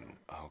 1.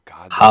 Oh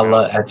God.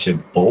 Holla at your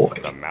boy.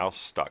 The mouse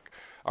stuck.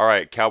 All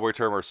right, cowboy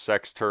term or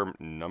sex term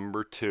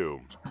number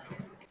 2.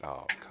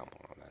 Oh, come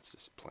on. That's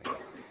just plain.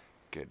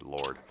 Good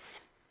Lord.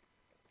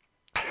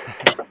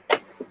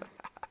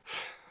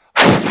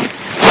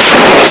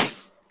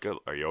 Good.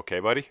 Are you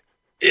okay, buddy?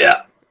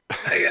 Yeah.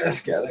 I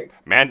just gotta.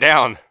 Man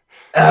down.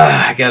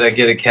 I gotta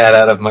get a cat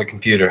out of my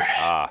computer.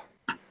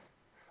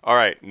 All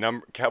right.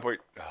 Cowboy.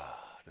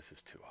 This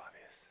is too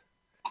obvious.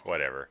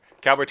 Whatever.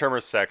 Cowboy term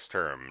or sex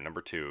term.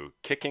 Number 2.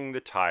 Kicking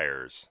the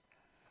tires.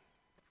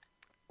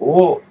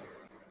 Oh,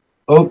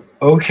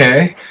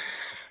 okay.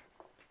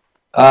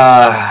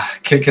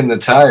 Kicking the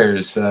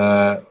tires.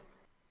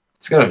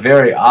 It's got a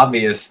very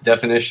obvious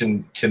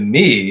definition to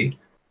me,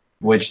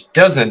 which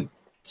doesn't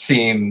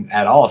seem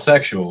at all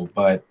sexual,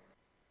 but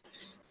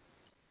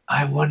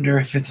I wonder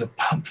if it's a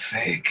pump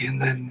fake and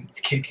then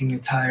kicking the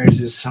tires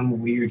is some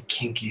weird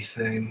kinky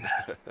thing.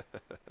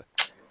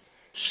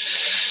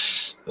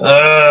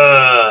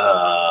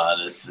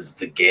 This is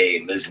the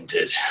game, isn't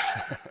it?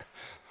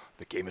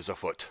 The game is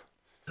afoot.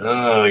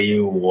 Oh,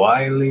 you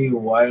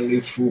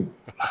wily fool.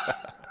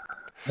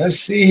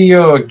 Let's see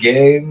your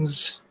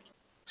games.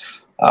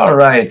 All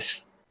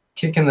right.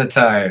 Kicking the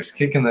tires.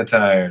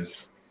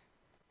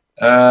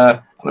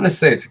 I'm going to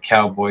say it's a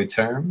cowboy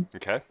term.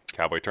 Okay,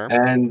 cowboy term.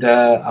 And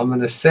I'm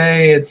going to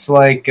say it's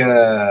like,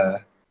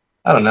 I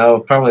don't know,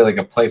 probably like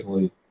a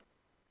playful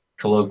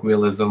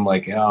colloquialism,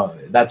 like, oh,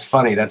 that's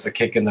funny, that's a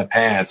kick in the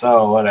pants.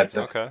 Oh, what, that's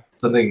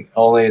something,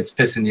 only it's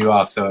pissing you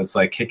off, so it's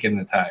like kicking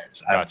the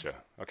tires. Gotcha.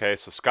 Okay,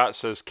 so Scott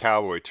says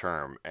cowboy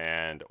term,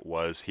 and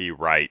was he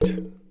right?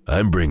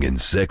 I'm bringing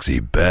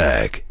sexy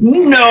back.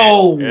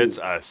 No! It's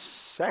a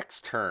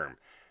sex term,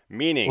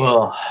 meaning,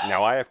 well,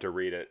 now I have to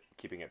read it,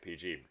 keeping it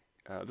PG.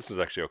 This is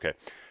actually okay.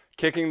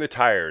 Kicking the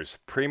tires,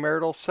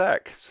 premarital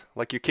sex.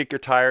 Like you kick your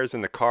tires in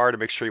the car to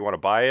make sure you want to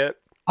buy it.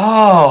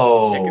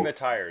 Oh, kicking the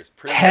tires.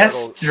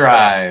 Test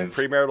drive.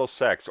 Premarital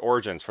sex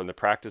origins from the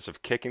practice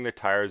of kicking the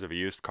tires of a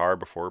used car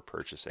before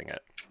purchasing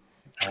it.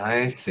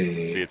 I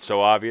see. See, it's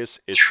so obvious.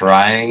 It's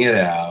trying it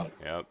out.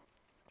 Yep.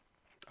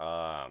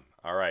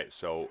 All right,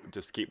 so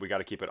we got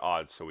to keep it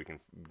odd so we can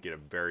get a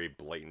very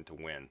blatant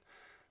win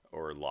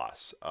or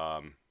loss.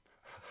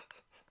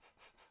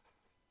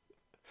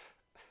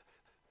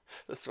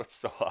 This one's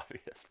so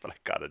obvious, but I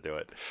gotta do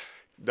it.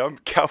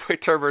 Cowboy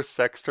term or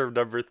sex term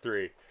number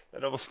 3.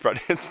 That almost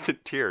brought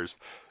instant tears.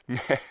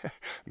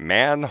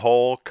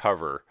 Manhole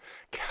cover.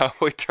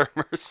 Cowboy term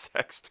or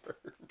sex term?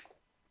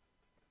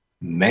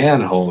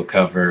 Manhole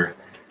cover.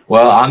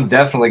 Well, I'm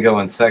definitely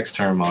going sex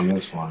term on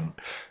this one.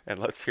 And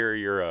let's hear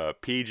your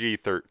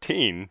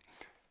PG-13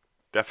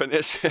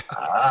 definition.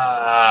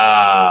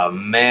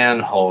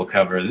 Manhole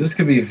cover. This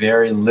could be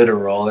very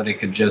literal, and it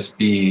could just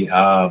be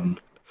a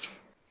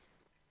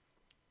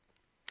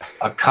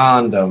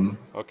condom.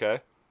 Okay.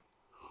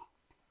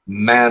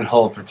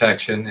 Manhole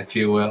protection, if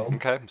you will.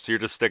 Okay, so you're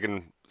just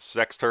sticking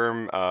sex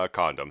term,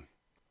 condom.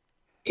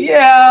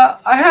 Yeah,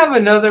 I have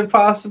another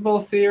possible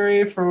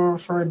theory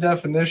for a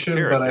definition,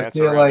 but I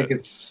feel like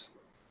it's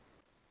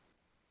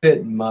a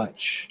bit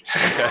much.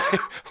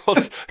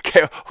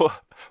 Okay.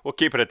 We'll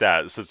keep it at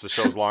that since the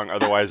show's long.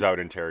 Otherwise, I would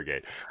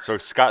interrogate. So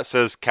Scott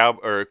says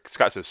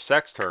Scott says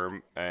sex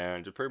term,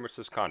 and it pretty much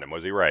says condom.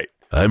 Was he right?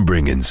 I'm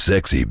bringing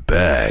sexy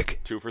back.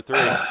 2 for 3.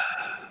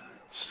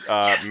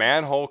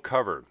 Manhole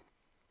cover.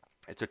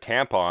 It's a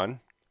tampon,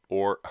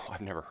 or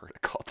I've never heard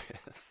it called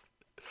this.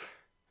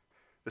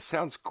 This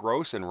sounds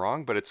gross and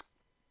wrong, but it's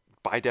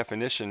by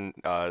definition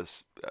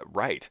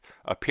right.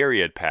 A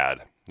period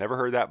pad. Never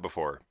heard that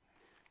before.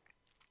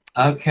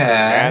 Okay.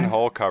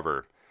 Manhole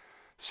cover.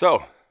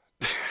 So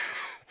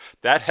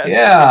that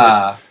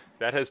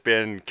has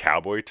been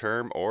cowboy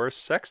term or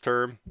sex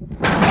term.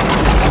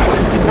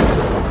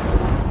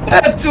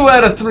 2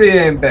 out of 3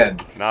 ain't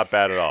bad. Not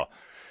bad at all.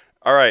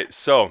 All right,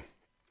 so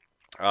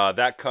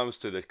that comes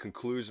to the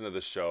conclusion of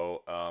the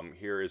show.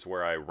 Here is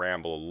where I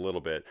ramble a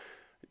little bit.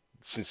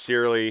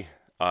 Sincerely,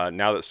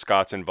 now that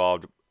Scott's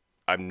involved,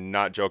 I'm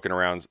not joking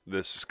around.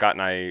 Scott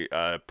and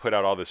I put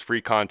out all this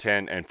free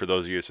content, and for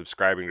those of you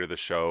subscribing to the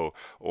show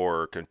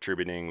or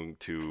contributing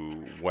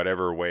to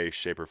whatever way,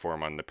 shape, or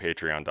form on the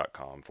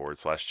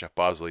patreon.com/Jeff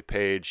Bosley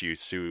page, you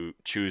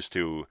choose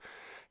to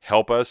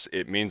help us.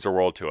 It means the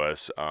world to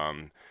us.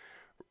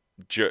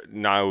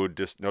 No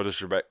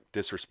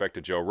disrespect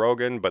to Joe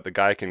Rogan, but the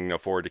guy can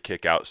afford to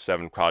kick out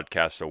 7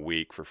 podcasts a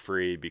week for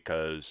free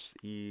because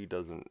he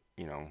doesn't,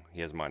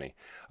 he has money.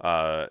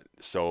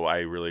 So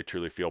I really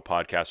truly feel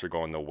podcasts are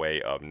going the way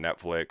of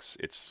Netflix.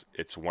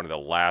 It's one of the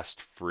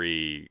last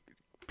free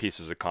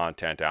pieces of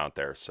content out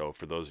there. So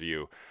for those of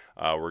you,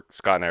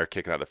 Scott and I are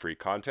kicking out the free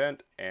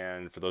content,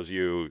 and for those of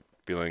you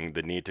feeling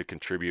the need to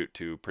contribute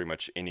to pretty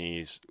much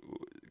any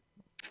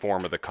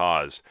form of the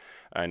cause.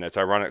 And it's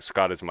ironic,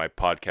 Scott is my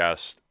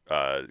podcast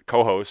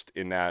co-host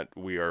in that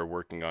we are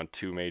working on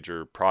 2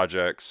 major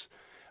projects.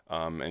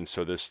 And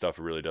so this stuff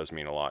really does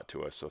mean a lot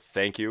to us. So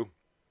thank you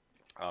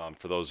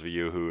for those of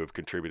you who have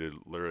contributed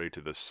literally to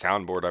the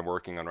soundboard I'm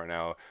working on right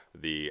now,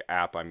 the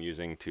app I'm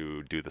using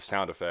to do the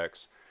sound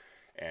effects.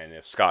 And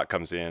if Scott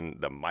comes in,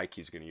 the mic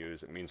he's going to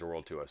use, it means the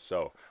world to us.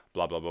 So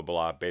blah, blah, blah,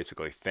 blah.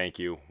 Basically, thank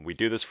you. We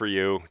do this for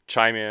you.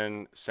 Chime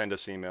in, send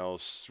us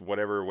emails,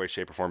 whatever way,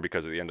 shape, or form,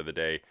 because at the end of the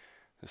day,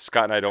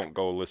 Scott and I don't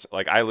go listen.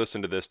 Like, I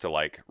listen to this to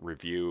like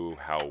review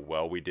how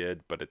well we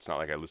did, but it's not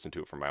like I listen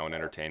to it for my own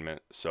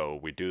entertainment. So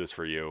we do this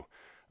for you.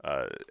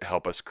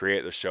 Help us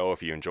create the show.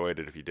 If you enjoyed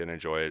it, if you didn't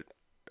enjoy it,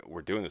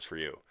 we're doing this for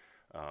you.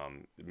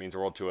 It means the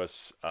world to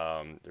us.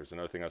 There's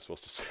another thing I was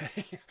supposed to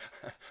say.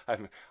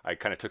 I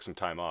kind of took some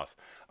time off.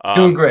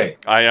 Doing great.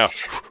 I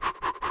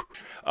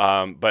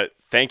know. But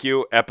thank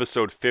you.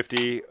 Episode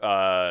 50,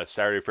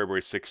 Saturday,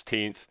 February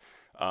 16th.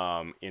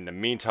 In the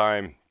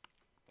meantime,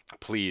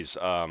 please,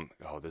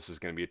 this is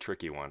going to be a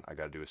tricky one. I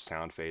got to do a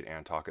sound fade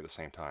and talk at the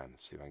same time.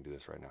 Let's see if I can do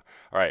this right now.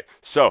 All right.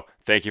 So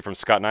thank you from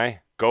Scott and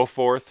I. Go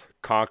forth,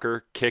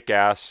 conquer, kick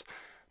ass,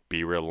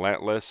 be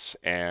relentless,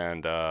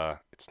 and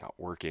it's not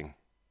working.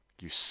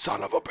 You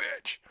son of a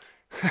bitch.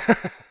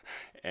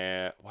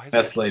 And why is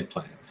Best laid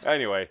plans.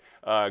 Anyway,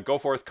 go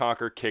forth,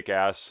 conquer, kick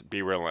ass,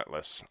 be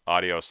relentless.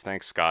 Adios.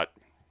 Thanks, Scott.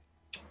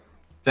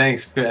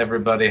 Thanks,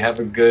 everybody. Have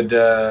a good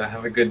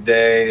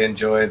day.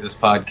 Enjoy this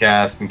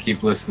podcast and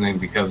keep listening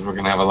because we're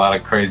gonna have a lot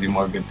of crazy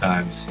more good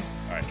times.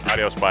 All right.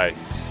 Adios. Bye.